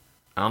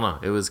don't know,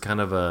 it was kind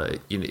of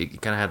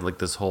it kind of had like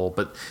this whole,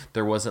 but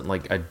there wasn't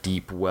like a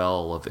deep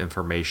well of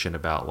information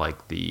about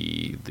like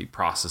the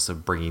process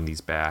of bringing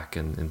these back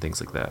and things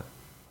like that.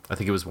 I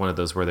think it was one of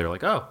those where they're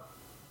like, oh,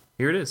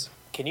 here it is.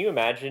 Can you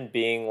imagine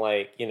being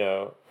like,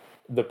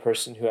 the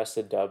person who has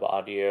to dub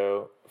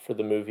audio for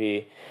the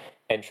movie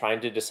and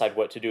trying to decide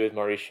what to do with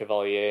Maurice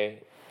Chevalier?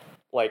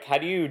 Like, how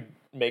do you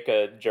make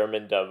a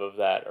German dub of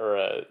that, or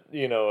a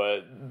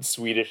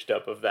Swedish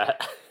dub of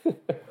that?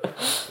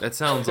 That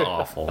sounds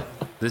awful.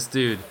 This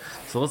dude.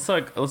 So let's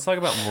talk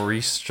about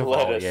Maurice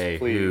Chevalier,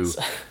 please.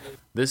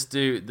 This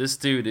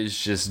dude is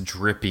just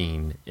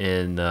dripping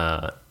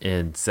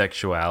in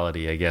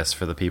sexuality, I guess,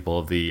 for the people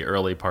of the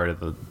early part of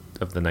the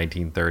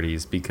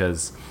 1930s.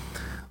 Because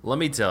let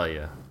me tell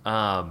you,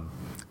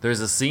 there's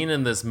a scene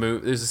in this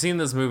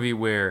movie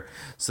where,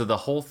 so the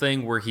whole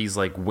thing where he's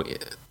like,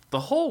 the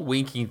whole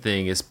winking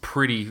thing is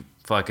pretty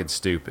fucking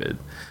stupid.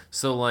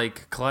 So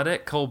like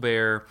Claudette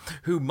Colbert,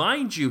 who,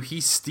 mind you, he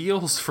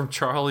steals from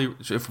Charles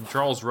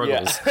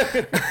Ruggles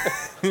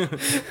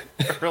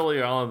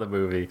earlier on in the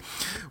movie,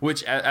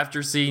 which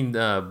after seeing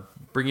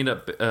bringing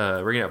up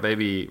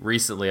Baby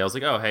recently, I was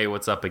like, oh hey,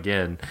 what's up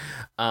again?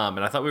 And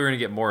I thought we were gonna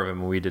get more of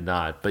him, and we did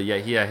not. But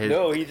yeah,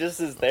 no, he just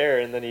is there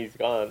and then he's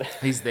gone.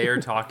 He's there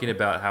talking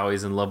about how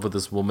he's in love with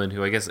this woman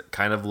who I guess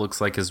kind of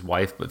looks like his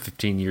wife, but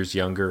 15 years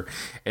younger.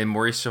 And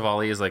Maurice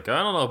Chevalier is like,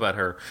 I don't know about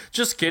her.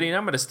 Just kidding,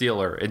 I'm gonna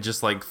steal her, and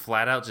just like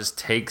flat out just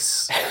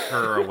takes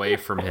her away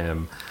from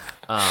him.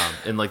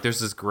 And like there's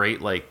this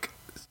great like,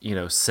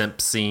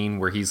 simp scene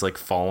where he's like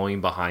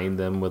following behind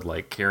them with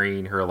like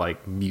carrying her like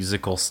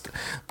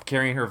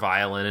carrying her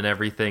violin and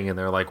everything, and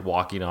they're like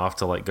walking off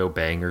to like go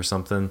bang or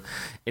something.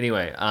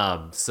 Anyway,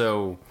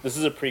 so this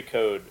is a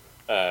pre-code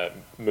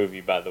movie,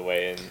 by the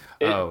way, and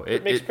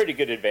it makes pretty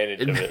good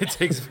advantage of it. It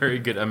takes very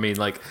good. I mean,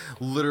 like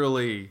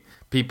literally,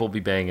 people be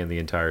banging the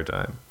entire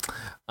time.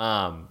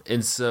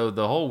 And so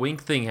the whole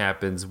wink thing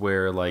happens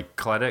where like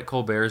Claudette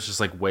Colbert is just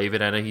like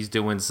waving at him. He's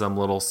doing some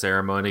little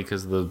ceremony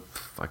because the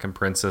fucking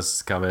princess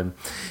is coming,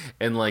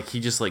 and like he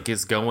just like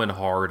is going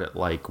hard at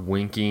like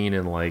winking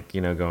and like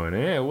going,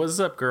 hey, what's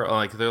up, girl?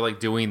 Like they're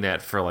like doing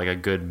that for like a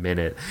good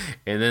minute,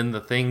 and then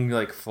the thing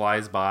like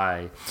flies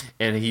by,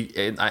 and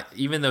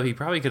even though he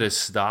probably could have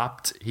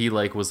stopped, he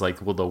like was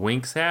like, well, the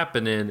wink's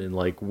happening, and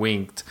like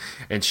winked,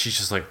 and she's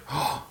just like,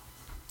 oh.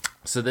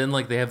 So then,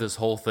 like, they have this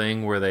whole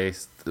thing where they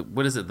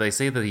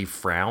say that he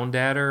frowned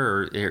at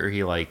her, or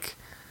he, like,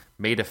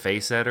 made a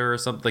face at her or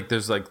something. Like,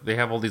 there's, like, they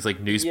have all these, like,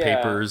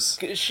 newspapers.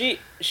 Yeah.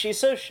 She's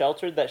so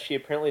sheltered that she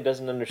apparently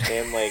doesn't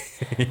understand,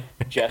 like,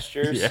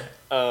 gestures. Yeah.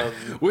 Or,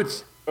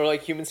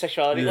 like, human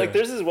sexuality. Yeah. Like,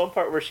 there's this one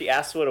part where she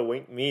asks what a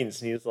wink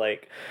means, and he's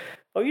like,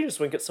 oh, you just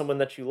wink at someone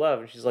that you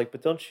love. And she's like,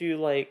 but don't you,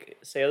 like,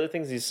 say other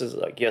things? He says,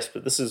 like, yes,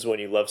 but this is when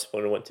you love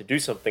someone and want to do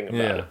something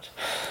about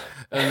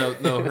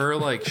it. No, her,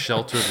 like,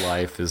 sheltered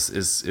life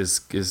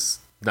is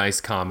nice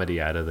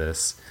comedy out of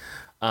this.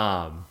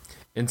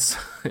 And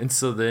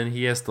so then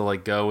he has to,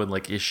 like, go and,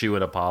 like, issue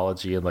an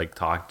apology and, like,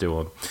 talk to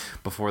him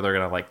before they're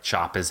gonna, like,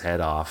 chop his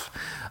head off.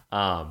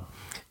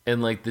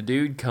 And, like, the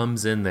dude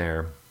comes in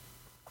there,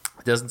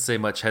 doesn't say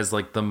much, has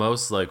like the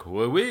most like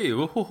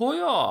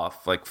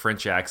off like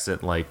French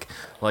accent, like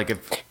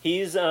if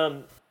he's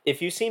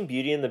if you've seen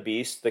Beauty and the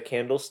Beast, the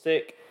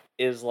candlestick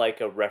is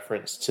like a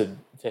reference to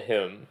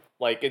him.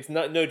 Like it's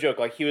no joke.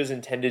 Like he was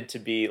intended to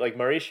be like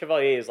Maurice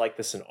Chevalier is like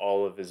this in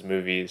all of his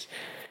movies.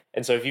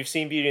 And so if you've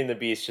seen Beauty and the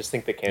Beast, just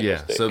think the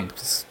candlestick. Yeah, so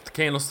the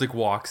candlestick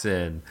walks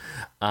in,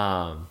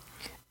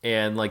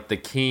 and like the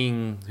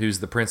king, who's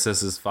the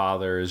princess's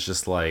father, is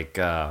just like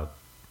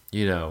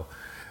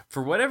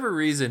for whatever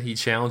reason, he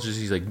challenges.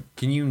 He's like,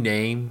 "Can you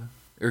name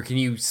or can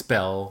you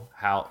spell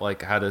how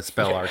to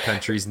spell our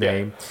country's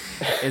name?"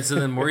 And so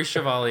then Maurice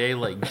Chevalier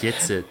like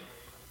gets it,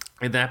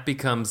 and that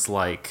becomes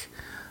like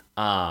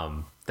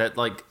that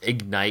like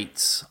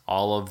ignites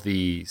all of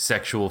the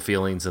sexual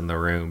feelings in the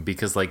room,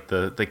 because like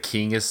the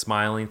king is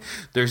smiling.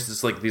 There's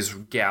this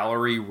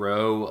gallery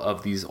row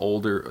of these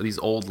old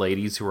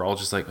ladies who are all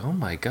just like, "Oh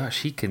my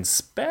gosh, he can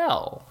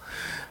spell."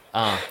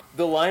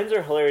 The lines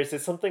are hilarious.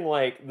 It's something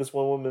like this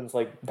one woman's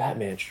like,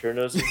 Batman sure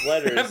knows his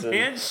letters.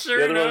 Batman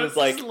sure knows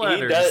his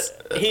letters.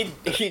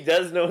 He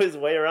does know his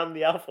way around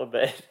the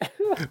alphabet.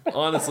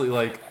 Honestly,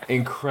 like,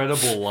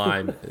 incredible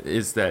line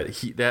is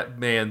that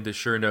man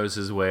sure knows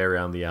his way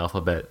around the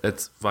alphabet.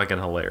 That's fucking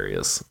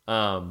hilarious.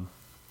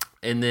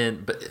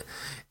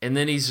 And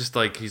then he's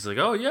like,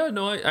 oh yeah,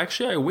 no,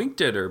 I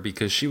winked at her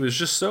because she was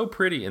just so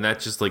pretty, and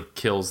that just like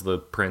kills the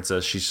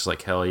princess. She's just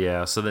like, hell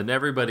yeah. So then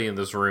everybody in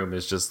this room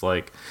is just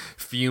like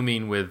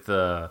fuming with,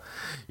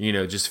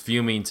 just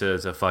fuming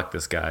to fuck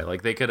this guy.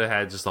 Like they could have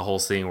had just a whole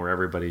scene where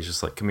everybody's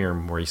just like, come here,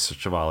 Maurice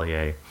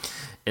Chevalier,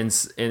 and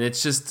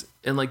it's just,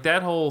 and like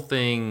that whole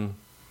thing.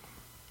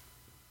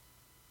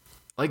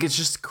 Like it's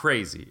just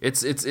crazy.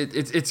 It's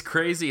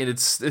crazy, and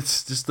it's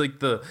just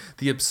like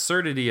the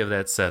absurdity of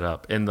that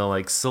setup and the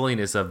like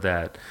silliness of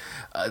that.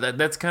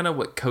 That's kind of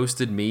what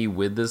coasted me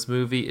with this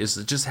movie. Is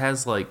it just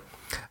has like,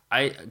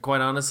 I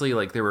quite honestly,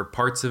 like there were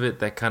parts of it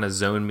that kind of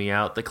zoned me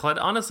out.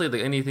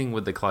 Anything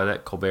with the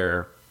Claudette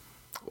Colbert,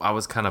 I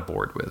was kind of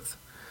bored with.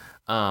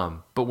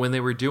 But when they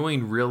were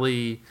doing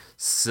really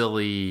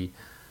silly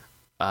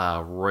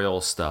royal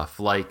stuff,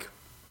 like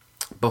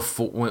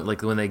before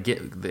when they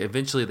get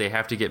eventually they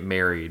have to get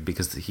married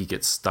because he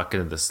gets stuck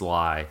into this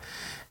lie,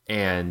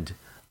 and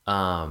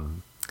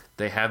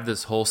they have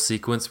this whole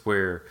sequence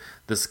where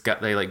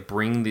they like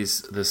bring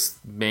this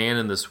man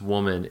and this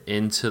woman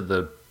into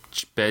the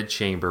bed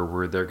chamber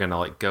where they're gonna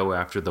like go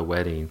after the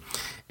wedding,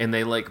 and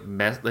they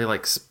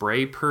like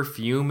spray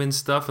perfume and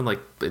stuff and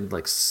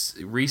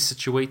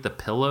resituate the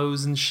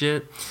pillows and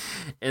shit,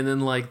 and then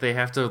like they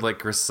have to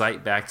like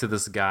recite back to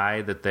this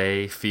guy that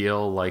they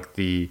feel like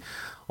the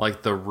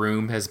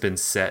room has been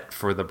set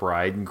for the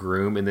bride and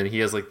groom, and then he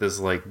has like this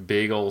like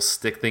big old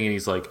stick thing, and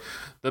he's like,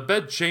 the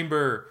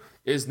bedchamber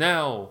is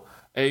now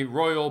a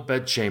royal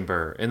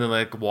bedchamber, and then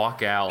like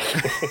walk out,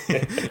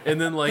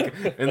 and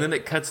then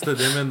it cuts to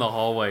them in the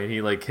hallway, and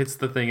he like hits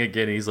the thing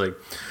again, and he's like,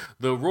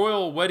 the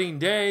royal wedding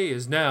day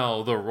is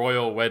now the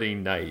royal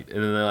wedding night,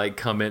 and then they like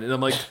come in, and I'm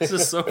like, this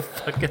is so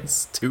fucking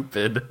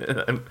stupid.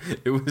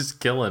 It was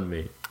killing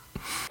me.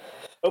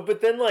 Oh,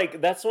 but then,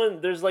 like, that's when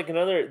there's, like,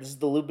 another... This is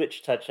the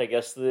Lubitsch touch, I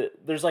guess.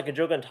 There's, like, a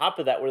joke on top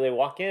of that where they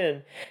walk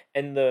in,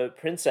 and the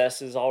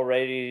princess is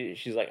already...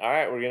 She's like, all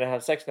right, we're going to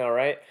have sex now,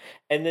 right?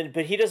 And then...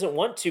 But he doesn't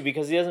want to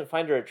because he doesn't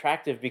find her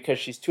attractive because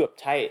she's too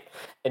uptight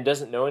and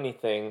doesn't know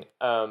anything.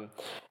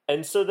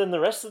 And so then the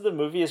rest of the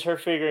movie is her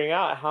figuring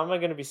out, how am I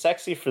going to be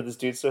sexy for this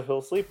dude so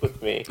he'll sleep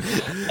with me?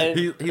 And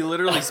he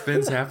literally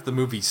spends half the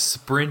movie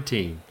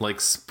sprinting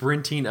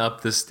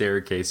up the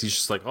staircase. He's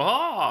just like,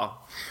 oh...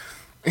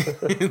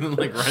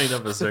 like running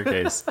up a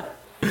staircase.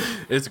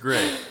 It's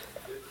great.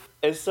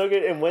 It's so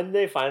good. And when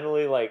they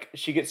finally, like,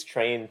 she gets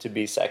trained to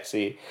be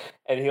sexy,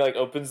 and he like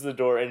opens the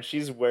door, and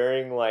she's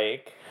wearing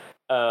like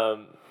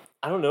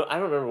I don't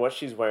remember what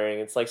she's wearing.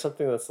 It's like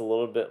something that's a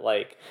little bit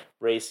like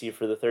racy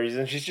for the 30s,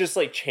 and she's just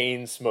like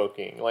chain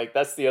smoking. Like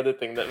that's the other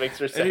thing that makes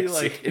her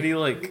sexy. And he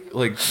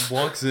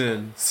walks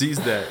in, sees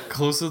that,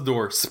 closes the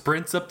door,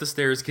 sprints up the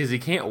stairs because he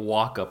can't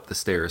walk up the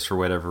stairs for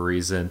whatever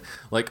reason.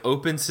 Like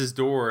opens his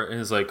door and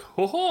is like,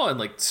 ho ho, and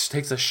like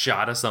takes a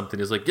shot of something.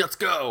 He's like, let's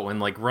go, and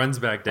like runs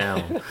back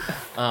down.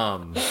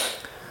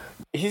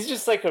 He's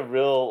just like a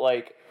real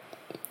like.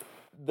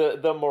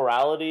 The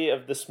morality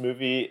of this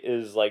movie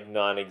is like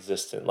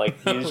non-existent. Like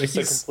he's just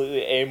a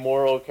completely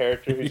amoral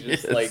character who's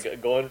just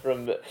like going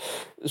from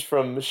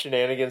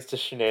shenanigans to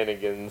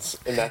shenanigans,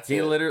 and that's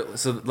it. Literally,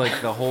 so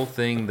like the whole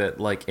thing that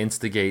like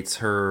instigates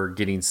her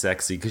getting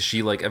sexy, because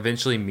she like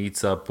eventually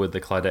meets up with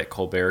the Claudette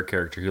Colbert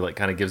character who like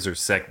kind of gives her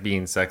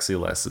being sexy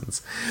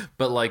lessons,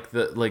 but like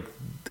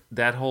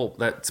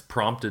that's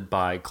prompted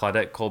by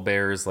Claudette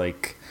Colbert's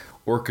like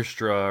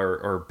orchestra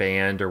or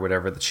band or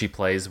whatever that she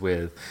plays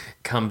with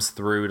comes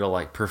through to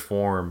like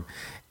perform,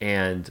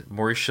 and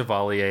Maurice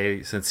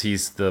Chevalier, since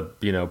he's the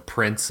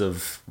prince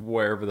of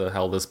wherever the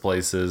hell this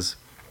place is,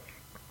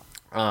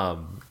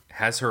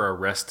 has her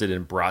arrested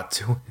and brought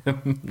to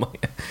him.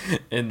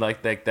 And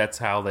like that's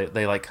how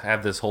they like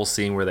have this whole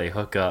scene where they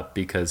hook up,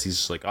 because he's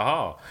just like,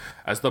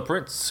 as the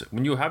prince,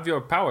 when you have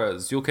your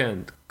powers you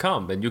can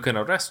come and you can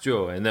arrest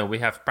you, and then we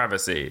have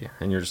privacy,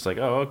 and you're just like,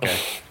 oh, okay.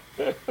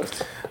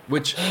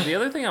 Which the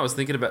other thing I was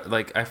thinking about,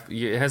 like,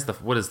 it has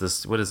what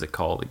is it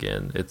called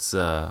again? It's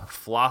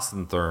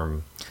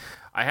Flossenthurm.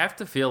 I have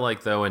to feel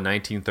like though in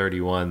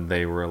 1931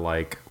 they were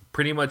like,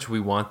 pretty much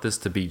we want this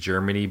to be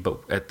Germany, but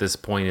at this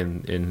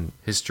point in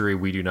history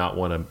we do not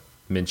want to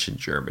mention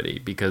Germany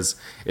because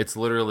it's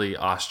literally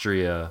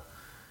Austria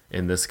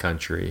in this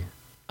country,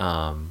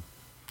 and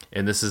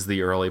this is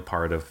the early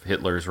part of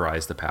Hitler's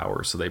rise to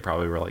power, so they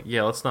probably were like,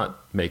 yeah, let's not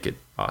make it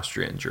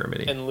Austria and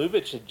Germany. And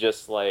Lubitsch had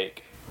just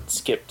like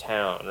skipped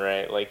town,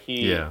 right? Like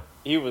he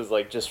was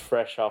like just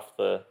fresh off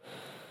the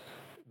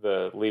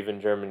leaving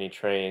Germany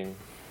train.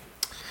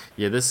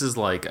 Yeah, this is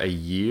like a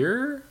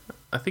year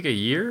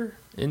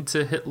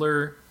into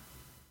Hitler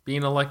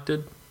being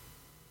elected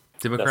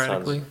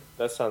democratically.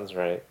 That sounds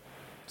right.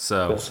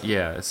 So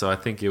so I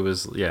think it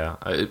was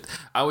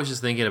I was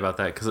just thinking about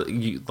that because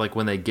like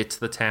when they get to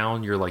the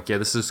town, you're like, yeah,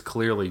 this is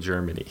clearly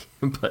Germany,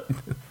 but.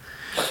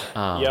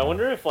 I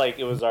wonder if like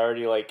it was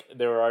already like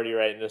they were already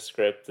writing a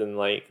script, and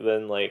like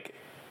then like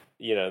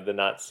the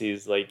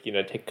Nazis like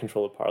take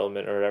control of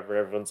Parliament or whatever.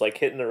 Everyone's like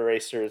hitting the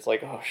eraser. It's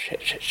like, oh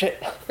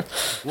shit.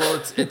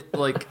 Well, it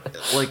like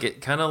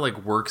it kind of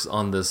like works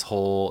on this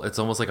whole. It's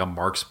almost like a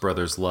Marx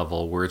Brothers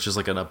level where it's just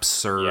like an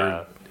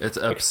absurd. It's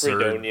like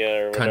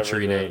absurd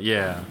country name.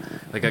 Yeah,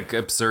 like an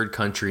absurd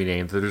country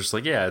name. They're just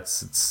like, yeah,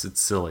 it's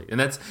silly, and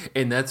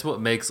that's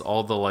what makes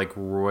all the like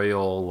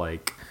royal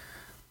like.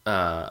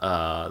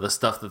 The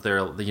stuff that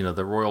they're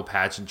the royal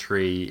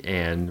pageantry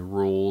and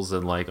rules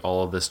and like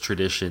all of this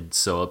tradition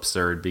so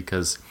absurd,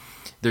 because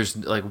there's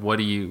like, what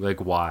do you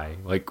like, why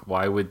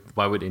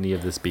would any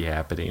of this be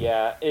happening?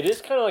 Yeah, it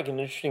is kind of like an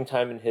interesting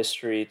time in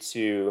history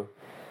to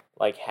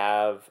like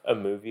have a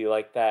movie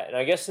like that. And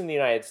I guess in the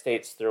United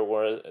States there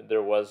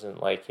wasn't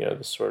like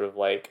this sort of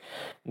like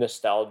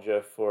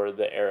nostalgia for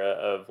the era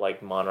of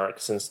like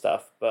monarchs and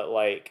stuff, but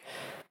like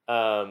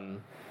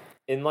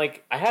in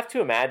like, I have to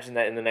imagine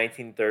that in the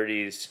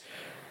 1930s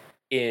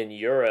in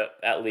Europe,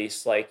 at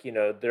least, like,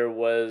 there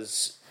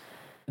was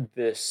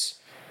this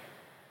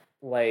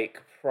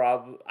like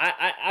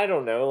I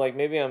don't know, like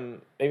maybe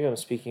I'm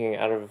speaking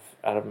out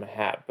of my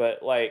hat,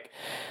 but like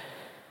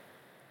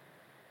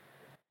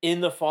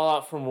in the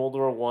fallout from World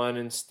War One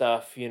and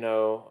stuff, you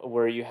know,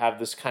 where you have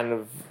this kind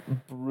of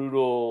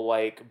brutal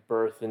like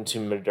birth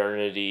into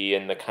modernity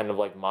and the kind of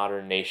like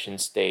modern nation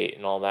state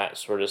and all that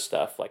sort of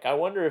stuff. Like I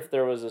wonder if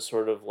there was a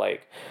sort of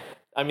like,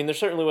 I mean, there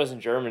certainly was in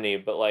Germany,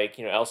 but like,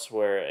 you know,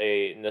 elsewhere,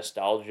 a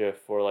nostalgia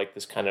for like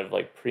this kind of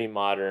like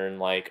pre-modern,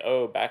 like,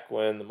 oh, back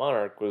when the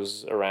monarch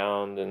was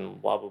around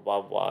and blah, blah,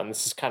 blah, blah. And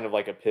this is kind of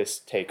like a piss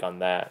take on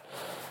that.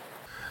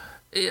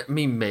 I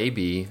mean,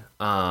 maybe.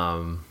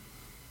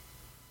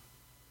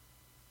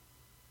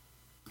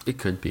 It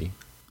could be.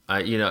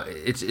 You know,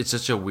 it's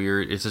such a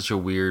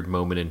weird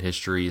moment in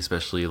history,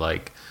 especially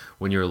like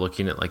when you're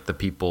looking at like the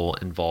people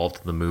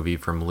involved in the movie,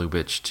 from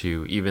Lubitsch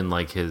to even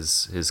like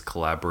his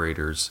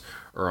collaborators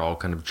are all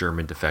kind of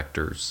German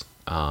defectors.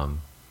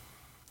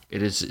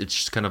 It's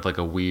just kind of like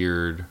a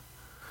weird,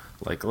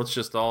 like let's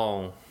just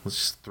throw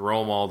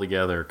them all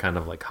together, kind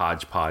of like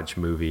hodgepodge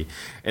movie.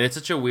 And it's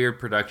such a weird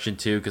production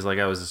too, because like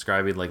I was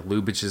describing, like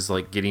Lubitsch is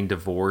like getting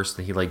divorced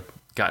and he like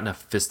got in a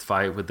fist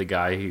fight with the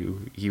guy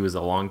who he was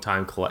a long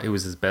time who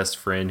was his best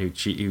friend who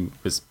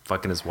was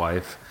fucking his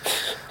wife.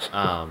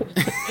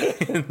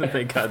 And then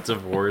they got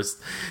divorced.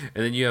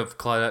 And then you have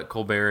Claudette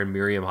Colbert and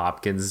Miriam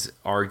Hopkins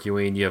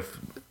arguing. You have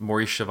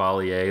Maurice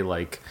Chevalier,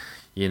 like,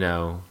 you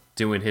know,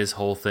 doing his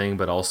whole thing,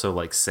 but also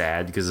like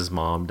sad because his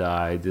mom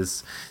died.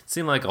 This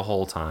seemed like a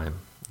whole time.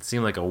 It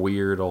seemed like a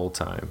weird old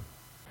time.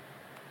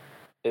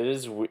 It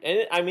is.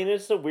 And I mean,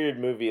 it's a weird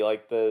movie.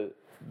 Like the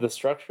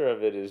structure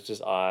of it is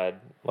just odd.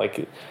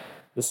 Like,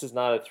 this is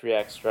not a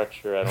 3-act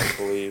structure, I don't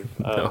believe.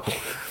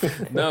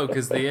 No,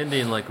 because the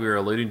ending, like we were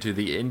alluding to,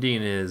 the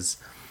ending is,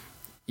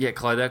 yeah,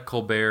 Claudette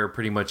Colbert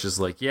pretty much is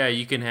like, yeah,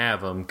 you can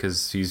have him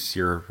because he's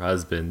your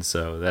husband,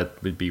 so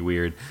that would be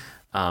weird.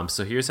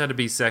 So here's how to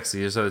be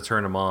sexy, here's how to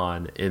turn him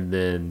on, and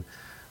then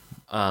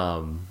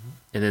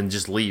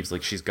just leaves,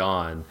 like she's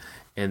gone.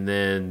 And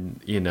then,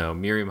 you know,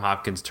 Miriam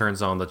Hopkins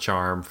turns on the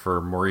charm for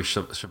Maurice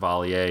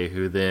Chevalier,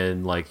 who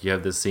then, like, you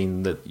have this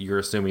scene that you're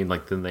assuming,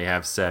 like, then they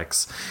have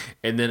sex.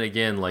 And then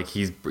again, like,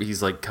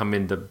 he's like, come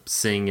in to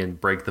sing and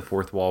break the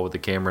fourth wall with the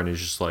camera, and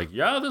he's just like,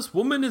 yeah, this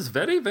woman is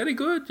very, very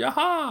good.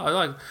 Yaha.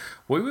 Like,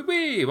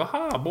 wee,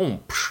 aha,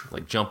 boom.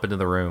 Like, jump into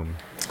the room.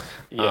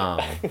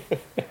 Yeah.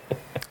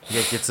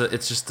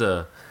 It's just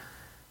a...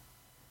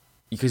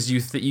 Because you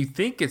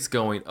think it's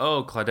going,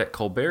 oh, Claudette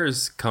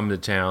Colbert's come to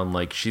town,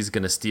 like she's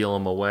gonna steal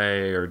him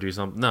away or do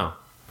something. No,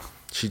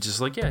 she's just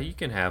like, yeah, you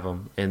can have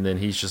him, and then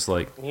he's just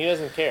like, he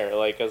doesn't care.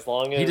 Like, as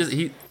long as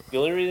the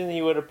only reason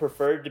he would have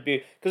preferred to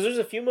be, because there's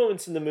a few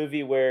moments in the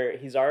movie where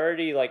he's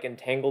already like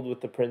entangled with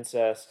the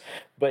princess,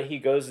 but he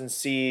goes and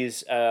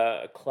sees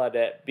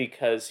Claudette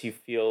because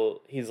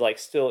he's like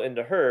still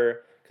into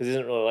her because he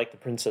doesn't really like the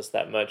princess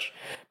that much.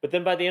 But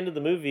then by the end of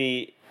the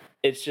movie,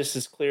 it's just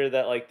as clear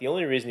that like the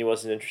only reason he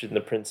wasn't interested in the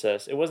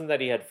princess, it wasn't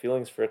that he had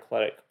feelings for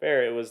Claudette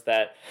Colbert, it was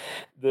that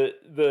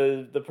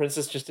the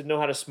princess just didn't know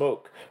how to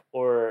smoke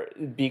or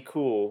be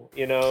cool,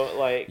 you know,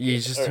 like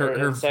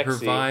her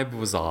vibe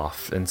was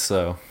off, and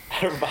so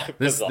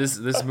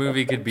this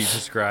movie could be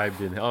described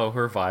in, oh,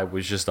 her vibe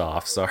was just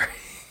off. Sorry.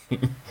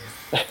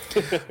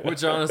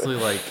 Which honestly,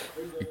 like,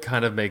 it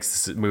kind of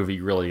makes this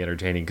movie really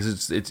entertaining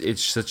because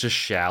it's such a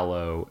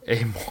shallow,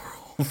 amoral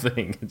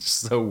thing. It's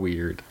so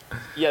weird.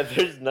 Yeah,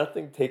 there's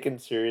nothing taken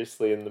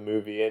seriously in the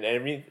movie,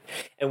 and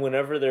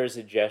whenever there's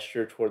a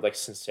gesture toward like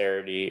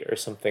sincerity or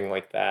something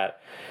like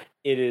that,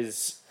 it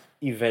is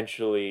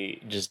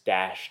eventually just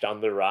dashed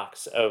on the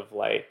rocks of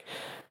like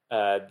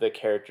the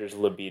character's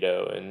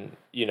libido, and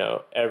you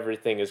know,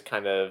 everything is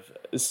kind of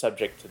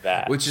subject to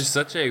that, which is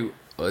such a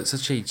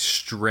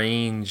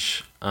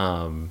strange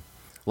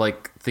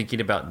like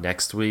thinking about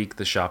Next Week,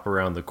 The Shop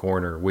Around the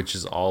Corner, which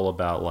is all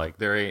about like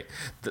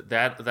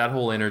that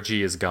whole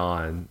energy is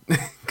gone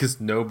because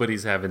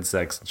nobody's having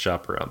sex in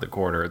Shop Around the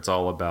Corner. It's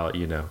all about,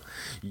 you know,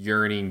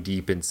 yearning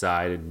deep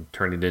inside and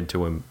turning it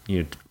into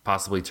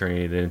possibly turning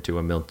it into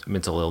a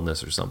mental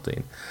illness or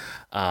something.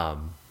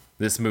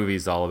 This movie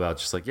is all about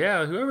just like,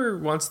 yeah, whoever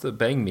wants to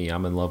bang me,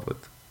 I'm in love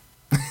with.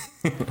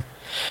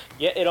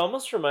 Yeah, it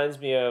almost reminds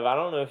me of, I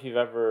don't know if you've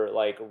ever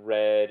like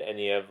read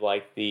any of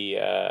like the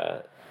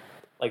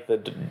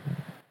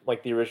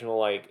original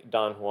like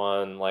Don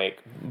Juan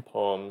like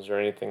poems or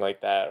anything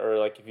like that, or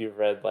like if you've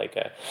read like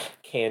a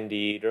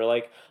Candide or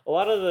like a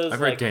lot of those, I've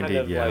read Candide, kind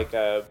of yeah. like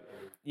a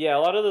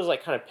lot of those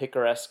like kind of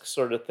picaresque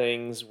sort of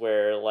things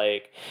where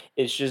like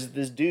it's just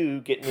this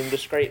dude getting into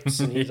scrapes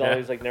and he's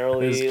always like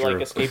narrowly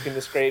like escaping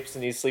the scrapes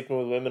and he's sleeping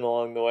with women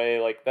along the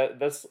way. Like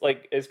that's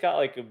like, it's got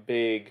like a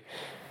big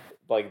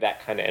like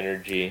that kind of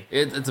energy.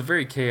 It's a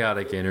very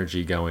chaotic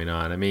energy going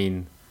on. I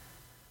mean,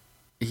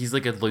 he's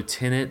like a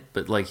lieutenant,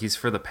 but like he's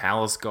for the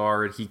palace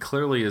guard. He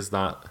clearly is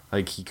not,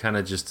 like, he kind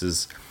of just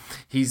is.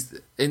 He's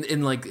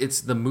in like,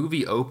 it's, the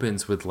movie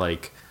opens with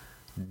like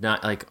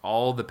not like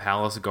all the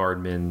palace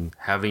guardmen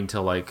having to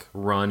like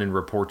run and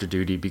report to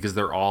duty because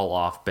they're all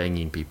off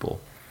banging people.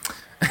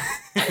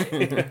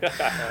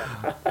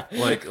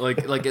 like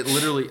it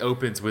literally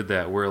opens with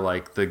that, where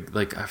like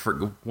I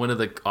forget, one of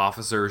the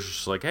officers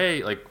just like,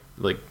 hey, like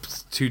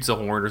toots a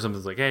horn or something.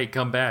 It's like, hey,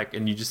 come back,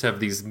 and you just have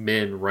these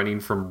men running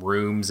from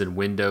rooms and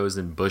windows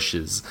and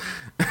bushes,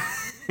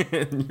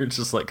 and you're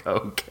just like,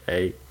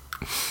 okay.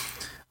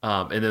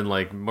 And then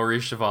like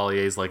Maurice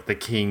Chevalier is like the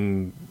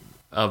king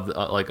of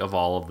of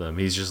all of them.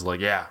 He's just like,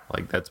 yeah,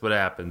 like that's what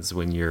happens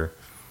when you're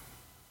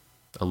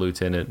a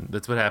lieutenant.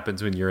 That's what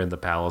happens when you're in the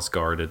palace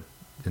guard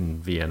in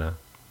Vienna.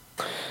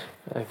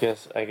 I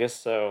guess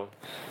so.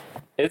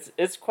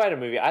 It's quite a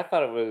movie. I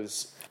thought it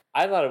was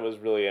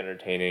really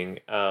entertaining.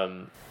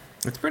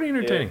 It's pretty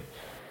entertaining.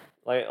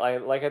 Like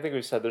I think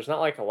we said, there's not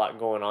like a lot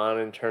going on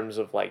in terms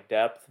of like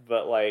depth,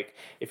 but like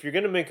if you're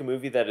gonna make a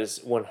movie that is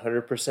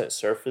 100%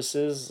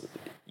 surfaces,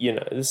 you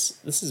know, this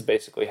is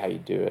basically how you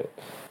do it,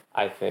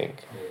 I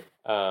think.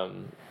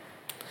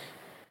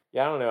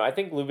 Yeah, I don't know. I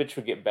think Lubitsch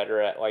would get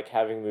better at like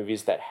having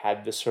movies that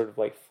had this sort of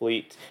like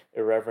fleet,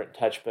 irreverent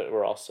touch, but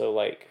were also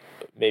like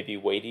maybe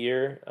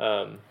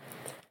weightier,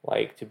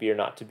 like To Be or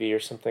Not to Be or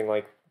something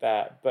like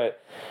that.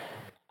 But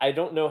I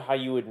don't know how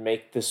you would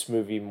make this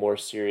movie more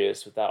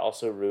serious without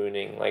also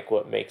ruining like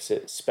what makes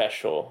it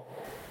special.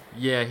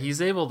 Yeah,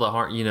 he's able to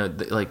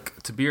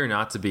like To Be or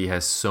Not to Be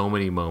has so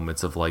many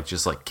moments of like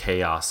just like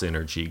chaos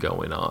energy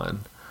going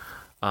on.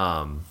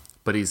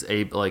 But he's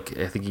able, like,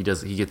 I think he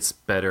gets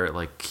better at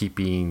like he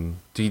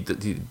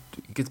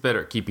gets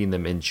better at keeping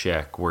them in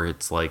check, where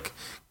it's like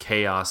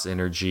chaos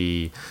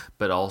energy,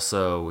 but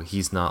also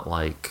he's not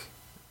like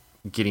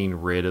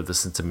getting rid of the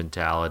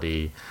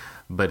sentimentality.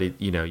 But it,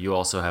 you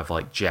also have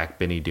like Jack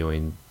Benny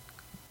doing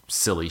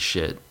silly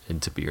shit in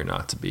To Be or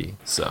Not to Be.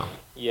 So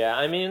yeah,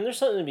 I mean, there's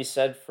something to be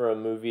said for a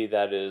movie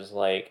that is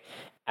like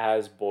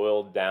as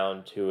boiled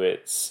down to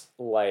its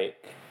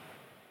like.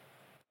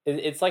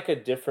 It's like a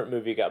different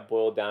movie got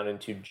boiled down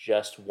into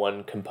just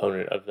one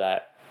component of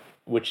that,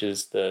 which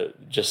is the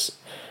just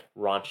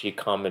raunchy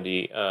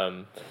comedy,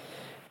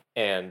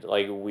 and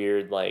like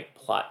weird like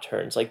plot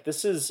turns. Like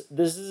this is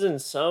in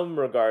some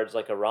regards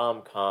like a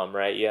rom-com,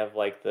 right? You have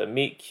like the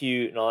meet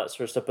cute and all that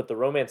sort of stuff, but the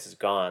romance is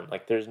gone.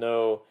 Like there's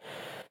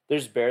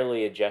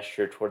barely a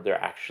gesture toward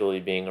there actually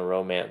being a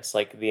romance.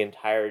 Like the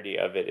entirety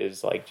of it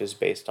is like just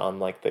based on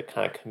like the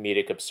kind of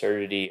comedic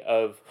absurdity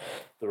of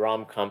the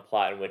rom-com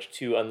plot, in which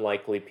two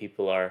unlikely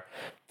people are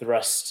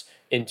thrust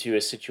into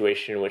a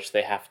situation in which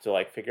they have to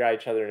like figure out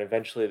each other and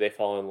eventually they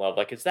fall in love.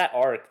 Like it's that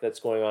arc that's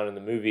going on in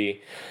the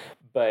movie,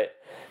 but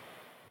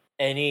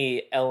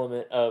any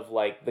element of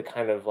like the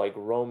kind of like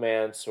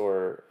romance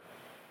or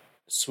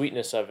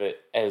sweetness of it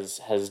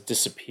has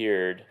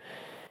disappeared,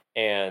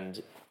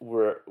 and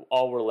we're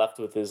left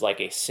with is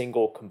like a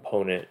single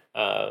component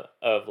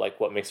of like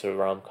what makes a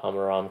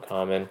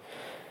rom-com, and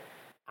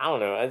I don't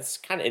know, it's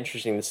kind of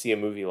interesting to see a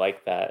movie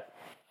like that.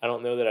 I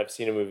don't know that I've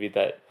seen a movie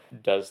that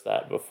does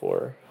that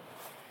before.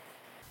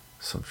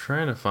 So I'm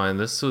trying to find,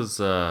 this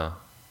was up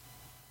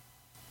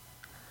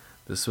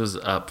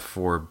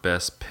for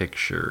Best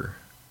Picture.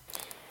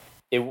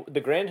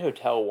 The Grand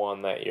Hotel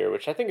won that year,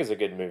 which I think is a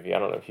good movie. I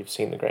don't know if you've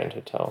seen The Grand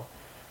Hotel.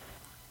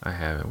 I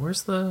haven't.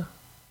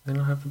 They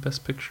don't have the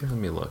Best Picture? Let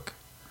me look.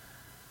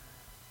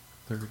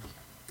 30.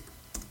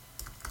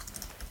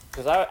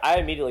 Because I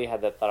immediately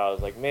had that thought. I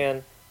was like,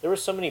 man, there were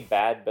so many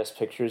bad Best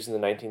Pictures in the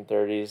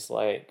 1930s.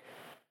 Like,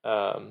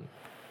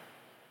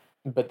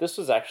 but this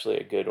was actually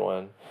a good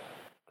one.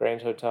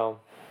 Grand Hotel.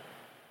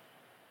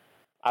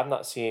 I've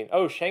not seen...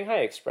 Oh, Shanghai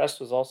Express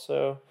was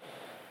also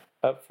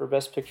up for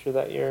Best Picture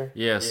that year.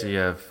 Yeah, so you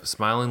have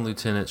Smiling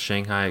Lieutenant,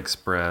 Shanghai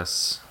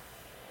Express.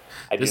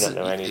 I do not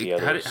know any of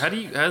the others.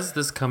 Has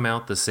this come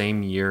out the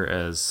same year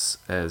as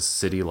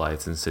City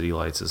Lights, and City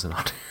Lights isn't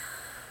on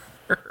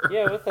here?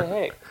 Yeah, what the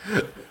heck?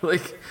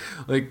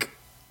 like,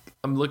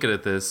 I'm looking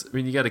at this. I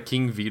mean, you got a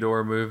King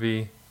Vidor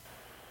movie.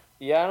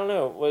 Yeah, I don't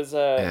know. Was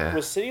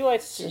City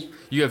Lights?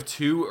 You have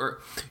two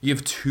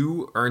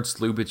Ernst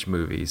Lubitsch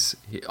movies.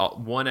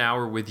 1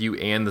 Hour with You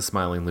and The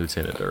Smiling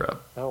Lieutenant are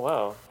up. Oh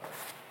wow.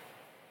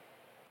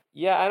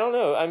 Yeah, I don't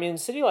know. I mean,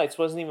 City Lights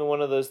wasn't even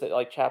one of those that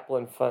like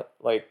Chaplin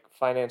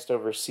financed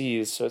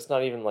overseas, so it's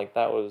not even like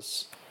that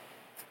was.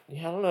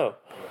 Yeah, I don't know.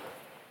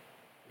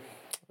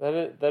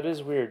 That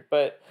is weird,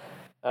 but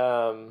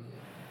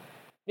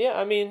yeah,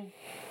 I mean,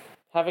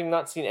 having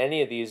not seen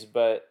any of these,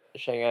 but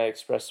Shanghai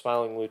Express,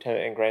 Smiling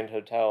Lieutenant, and Grand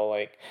Hotel,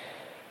 like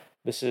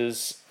this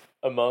is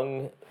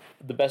among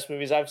the best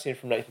movies I've seen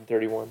from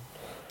 1931.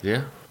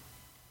 Yeah.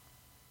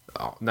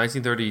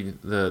 1930,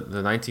 the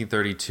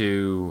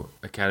 1932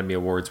 Academy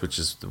Awards, which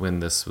is when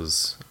this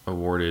was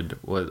awarded,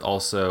 was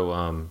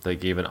also they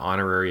gave an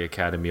honorary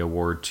Academy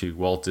Award to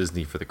Walt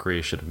Disney for the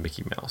creation of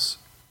Mickey Mouse.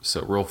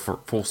 So real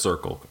full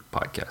circle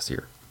podcast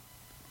here.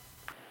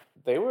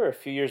 They were a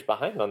few years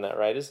behind on that,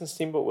 right? Isn't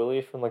Steamboat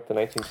Willie from like the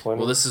 1920s?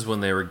 Well, this is when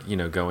they were,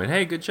 going,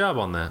 hey, good job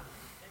on that.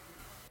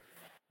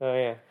 Oh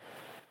yeah.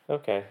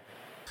 Okay.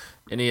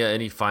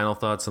 Any final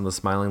thoughts on The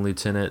Smiling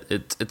Lieutenant?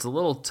 It's a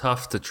little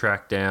tough to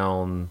track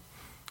down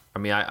I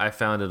mean, I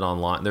found it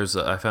online.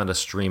 I found a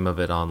stream of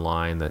it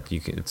online that you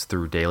can. It's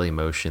through Daily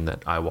Motion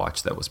that I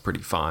watched. That was pretty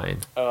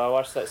fine. Oh, I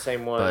watched that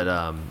same one.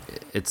 But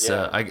it's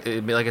like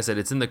I said,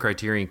 it's in the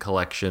Criterion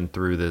Collection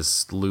through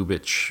this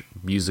Lubitsch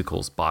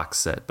Musicals box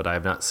set. But I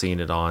have not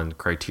seen it on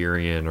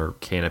Criterion or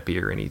Canopy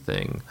or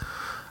anything.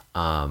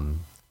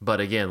 But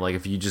again, like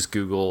if you just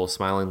Google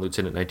 "Smiling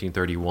Lieutenant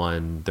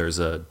 1931," there's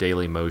a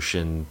Daily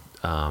Motion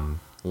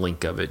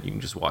link of it. You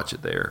can just watch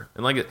it there,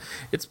 and like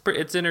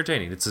it's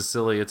entertaining. It's a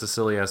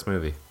silly ass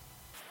movie.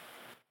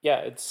 Yeah,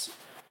 it's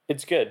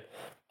good.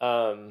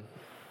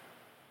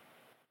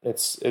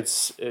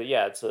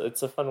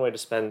 It's a fun way to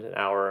spend an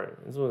hour.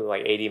 It's only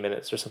like 80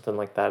 minutes or something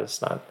like that.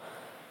 It's not.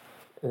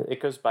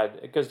 It goes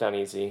down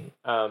easy.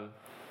 But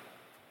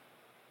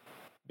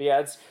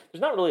yeah,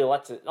 there's not really a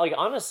lot to like.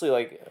 Honestly,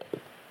 like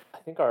I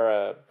think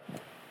our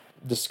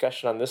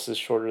discussion on this is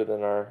shorter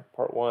than our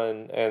part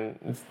one,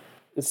 and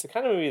it's the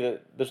kind of movie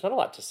that there's not a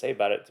lot to say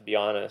about it, to be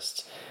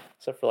honest,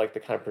 except for like the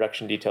kind of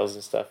production details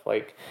and stuff.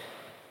 Like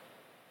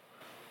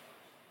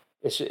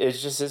it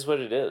just is what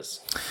it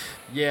is.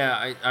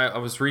 Yeah, I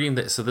was reading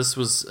that. So this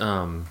was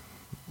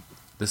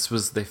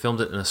they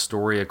filmed it in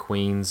Astoria,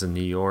 Queens, in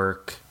New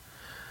York,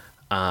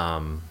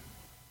 and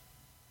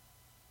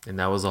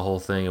that was the whole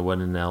thing. It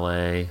wasn't in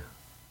L.A.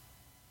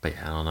 But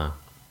yeah, I don't know.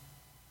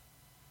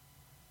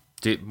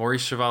 Dude,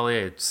 Maurice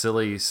Chevalier,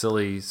 silly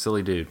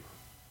dude.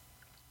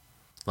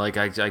 Like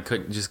I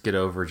couldn't just get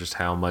over just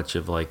how much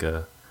of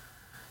you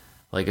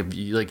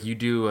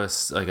do a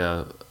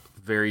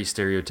very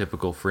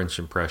stereotypical French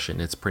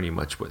impression. It's pretty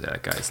much what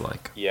that guy's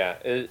like. Yeah,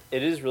 it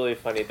is really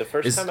funny. The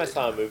first time I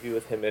saw a movie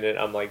with him in it,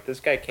 I'm like, this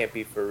guy can't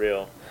be for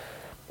real.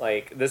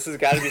 Like this has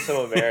got to be some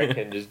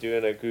American just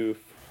doing a goof,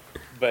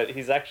 but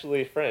he's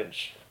actually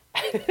French.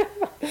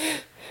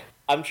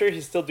 I'm sure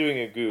he's still doing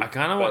a goof. I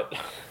kind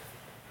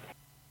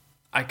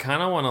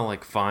of want to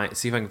like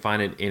see if I can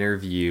find an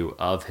interview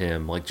of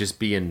him, like just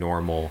being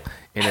normal,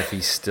 and if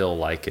he's still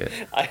like it.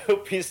 I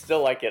hope he's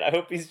still like it. I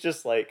hope he's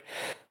just like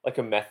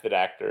a method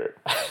actor.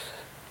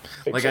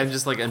 Like I'm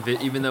just like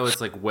even though it's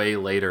like way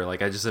later,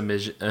 like I just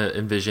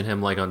envision him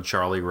like on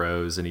Charlie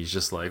Rose, and he's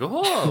just like,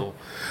 oh,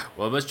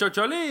 well, Mr.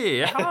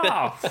 Charlie,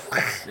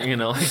 you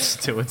know, like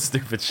just doing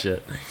stupid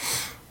shit.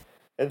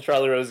 And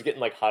Charlie Rose is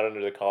getting like hot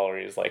under the collar.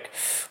 He's like,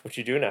 "What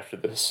you doing after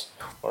this,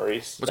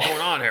 Maurice? What's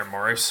going on here,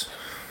 Maurice?"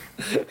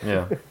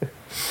 Yeah.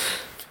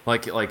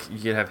 Like you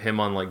could have him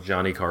on like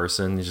Johnny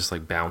Carson, he's just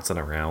like bouncing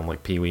around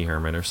like Pee Wee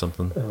Herman or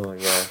something. Oh my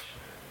gosh.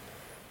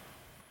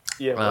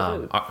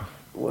 Yeah,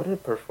 what a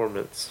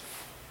performance.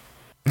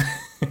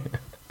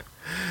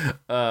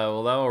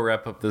 Well, that will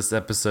wrap up this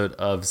episode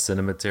of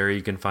Cinematary.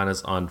 You can find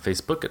us on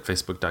Facebook at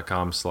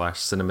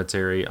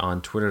facebook.com/Cinematary,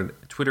 on Twitter and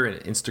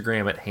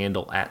Instagram at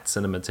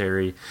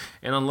 @Cinematary,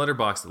 and on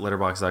Letterboxd at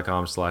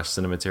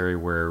letterboxd.com/Cinematary,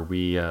 where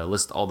we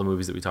list all the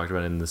movies that we talked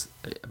about in this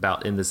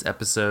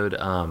episode.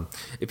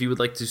 If you would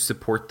like to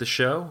support the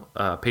show,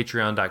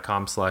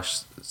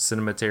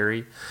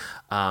 patreon.com/Cinematary.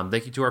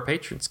 Thank you to our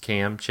patrons: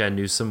 Cam, Chad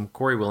Newsom,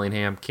 Corey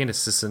Willingham, Candace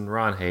Sisson,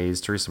 Ron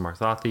Hayes, Teresa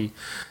Marthathi,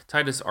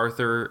 Titus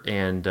Arthur,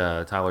 and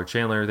Tyler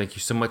Chandler. Thank you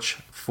so much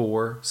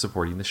for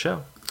supporting the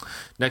show.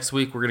 Next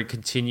week, we're going to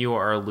continue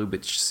our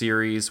Lubitsch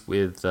series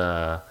with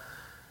 19...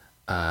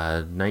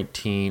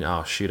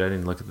 Oh, shoot, I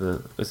didn't look at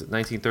the... Is it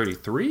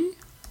 1933?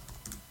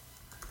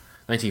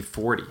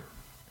 1940.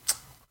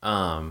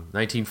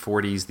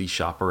 1940s, The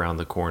Shop Around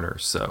the Corner.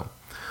 So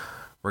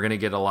we're going to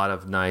get a lot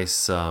of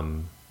nice...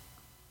 I'm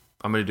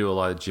going to do a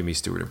lot of Jimmy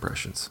Stewart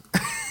impressions.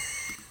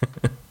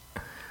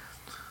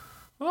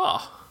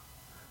 Oh,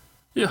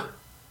 yeah.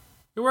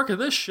 You work at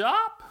this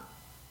shop?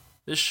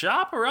 This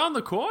shop around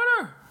the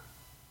corner?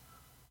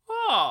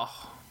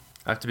 Oh.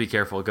 I have to be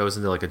careful. It goes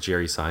into like a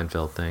Jerry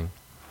Seinfeld thing.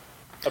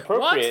 Appropriate.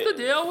 What's the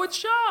deal with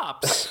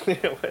shops?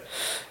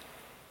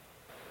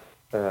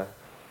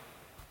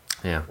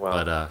 Yeah,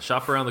 wow. But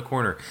shop around the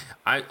corner.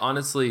 I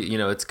honestly,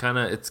 it's kind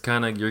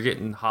of you're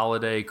getting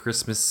holiday,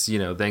 Christmas,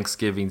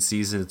 Thanksgiving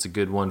season. It's a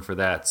good one for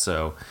that.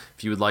 So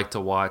if you would like to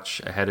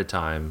watch ahead of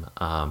time,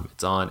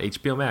 it's on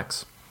HBO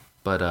Max.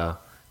 But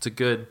it's a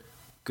good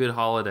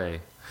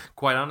holiday.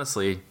 Quite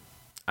honestly,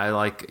 I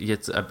like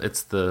it's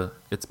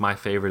my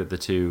favorite of the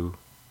two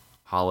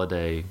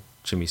holiday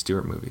Jimmy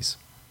Stewart movies.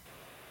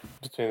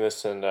 Between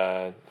this and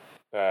A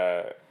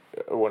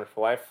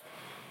Wonderful Life.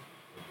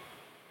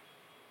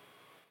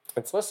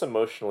 It's less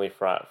emotionally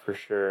fraught, for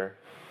sure.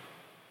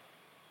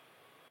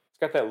 It's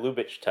got that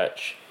Lubitsch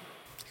touch.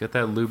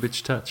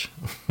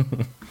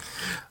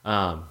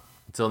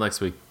 Until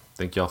next week,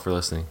 thank y'all for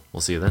listening.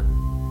 We'll see you then.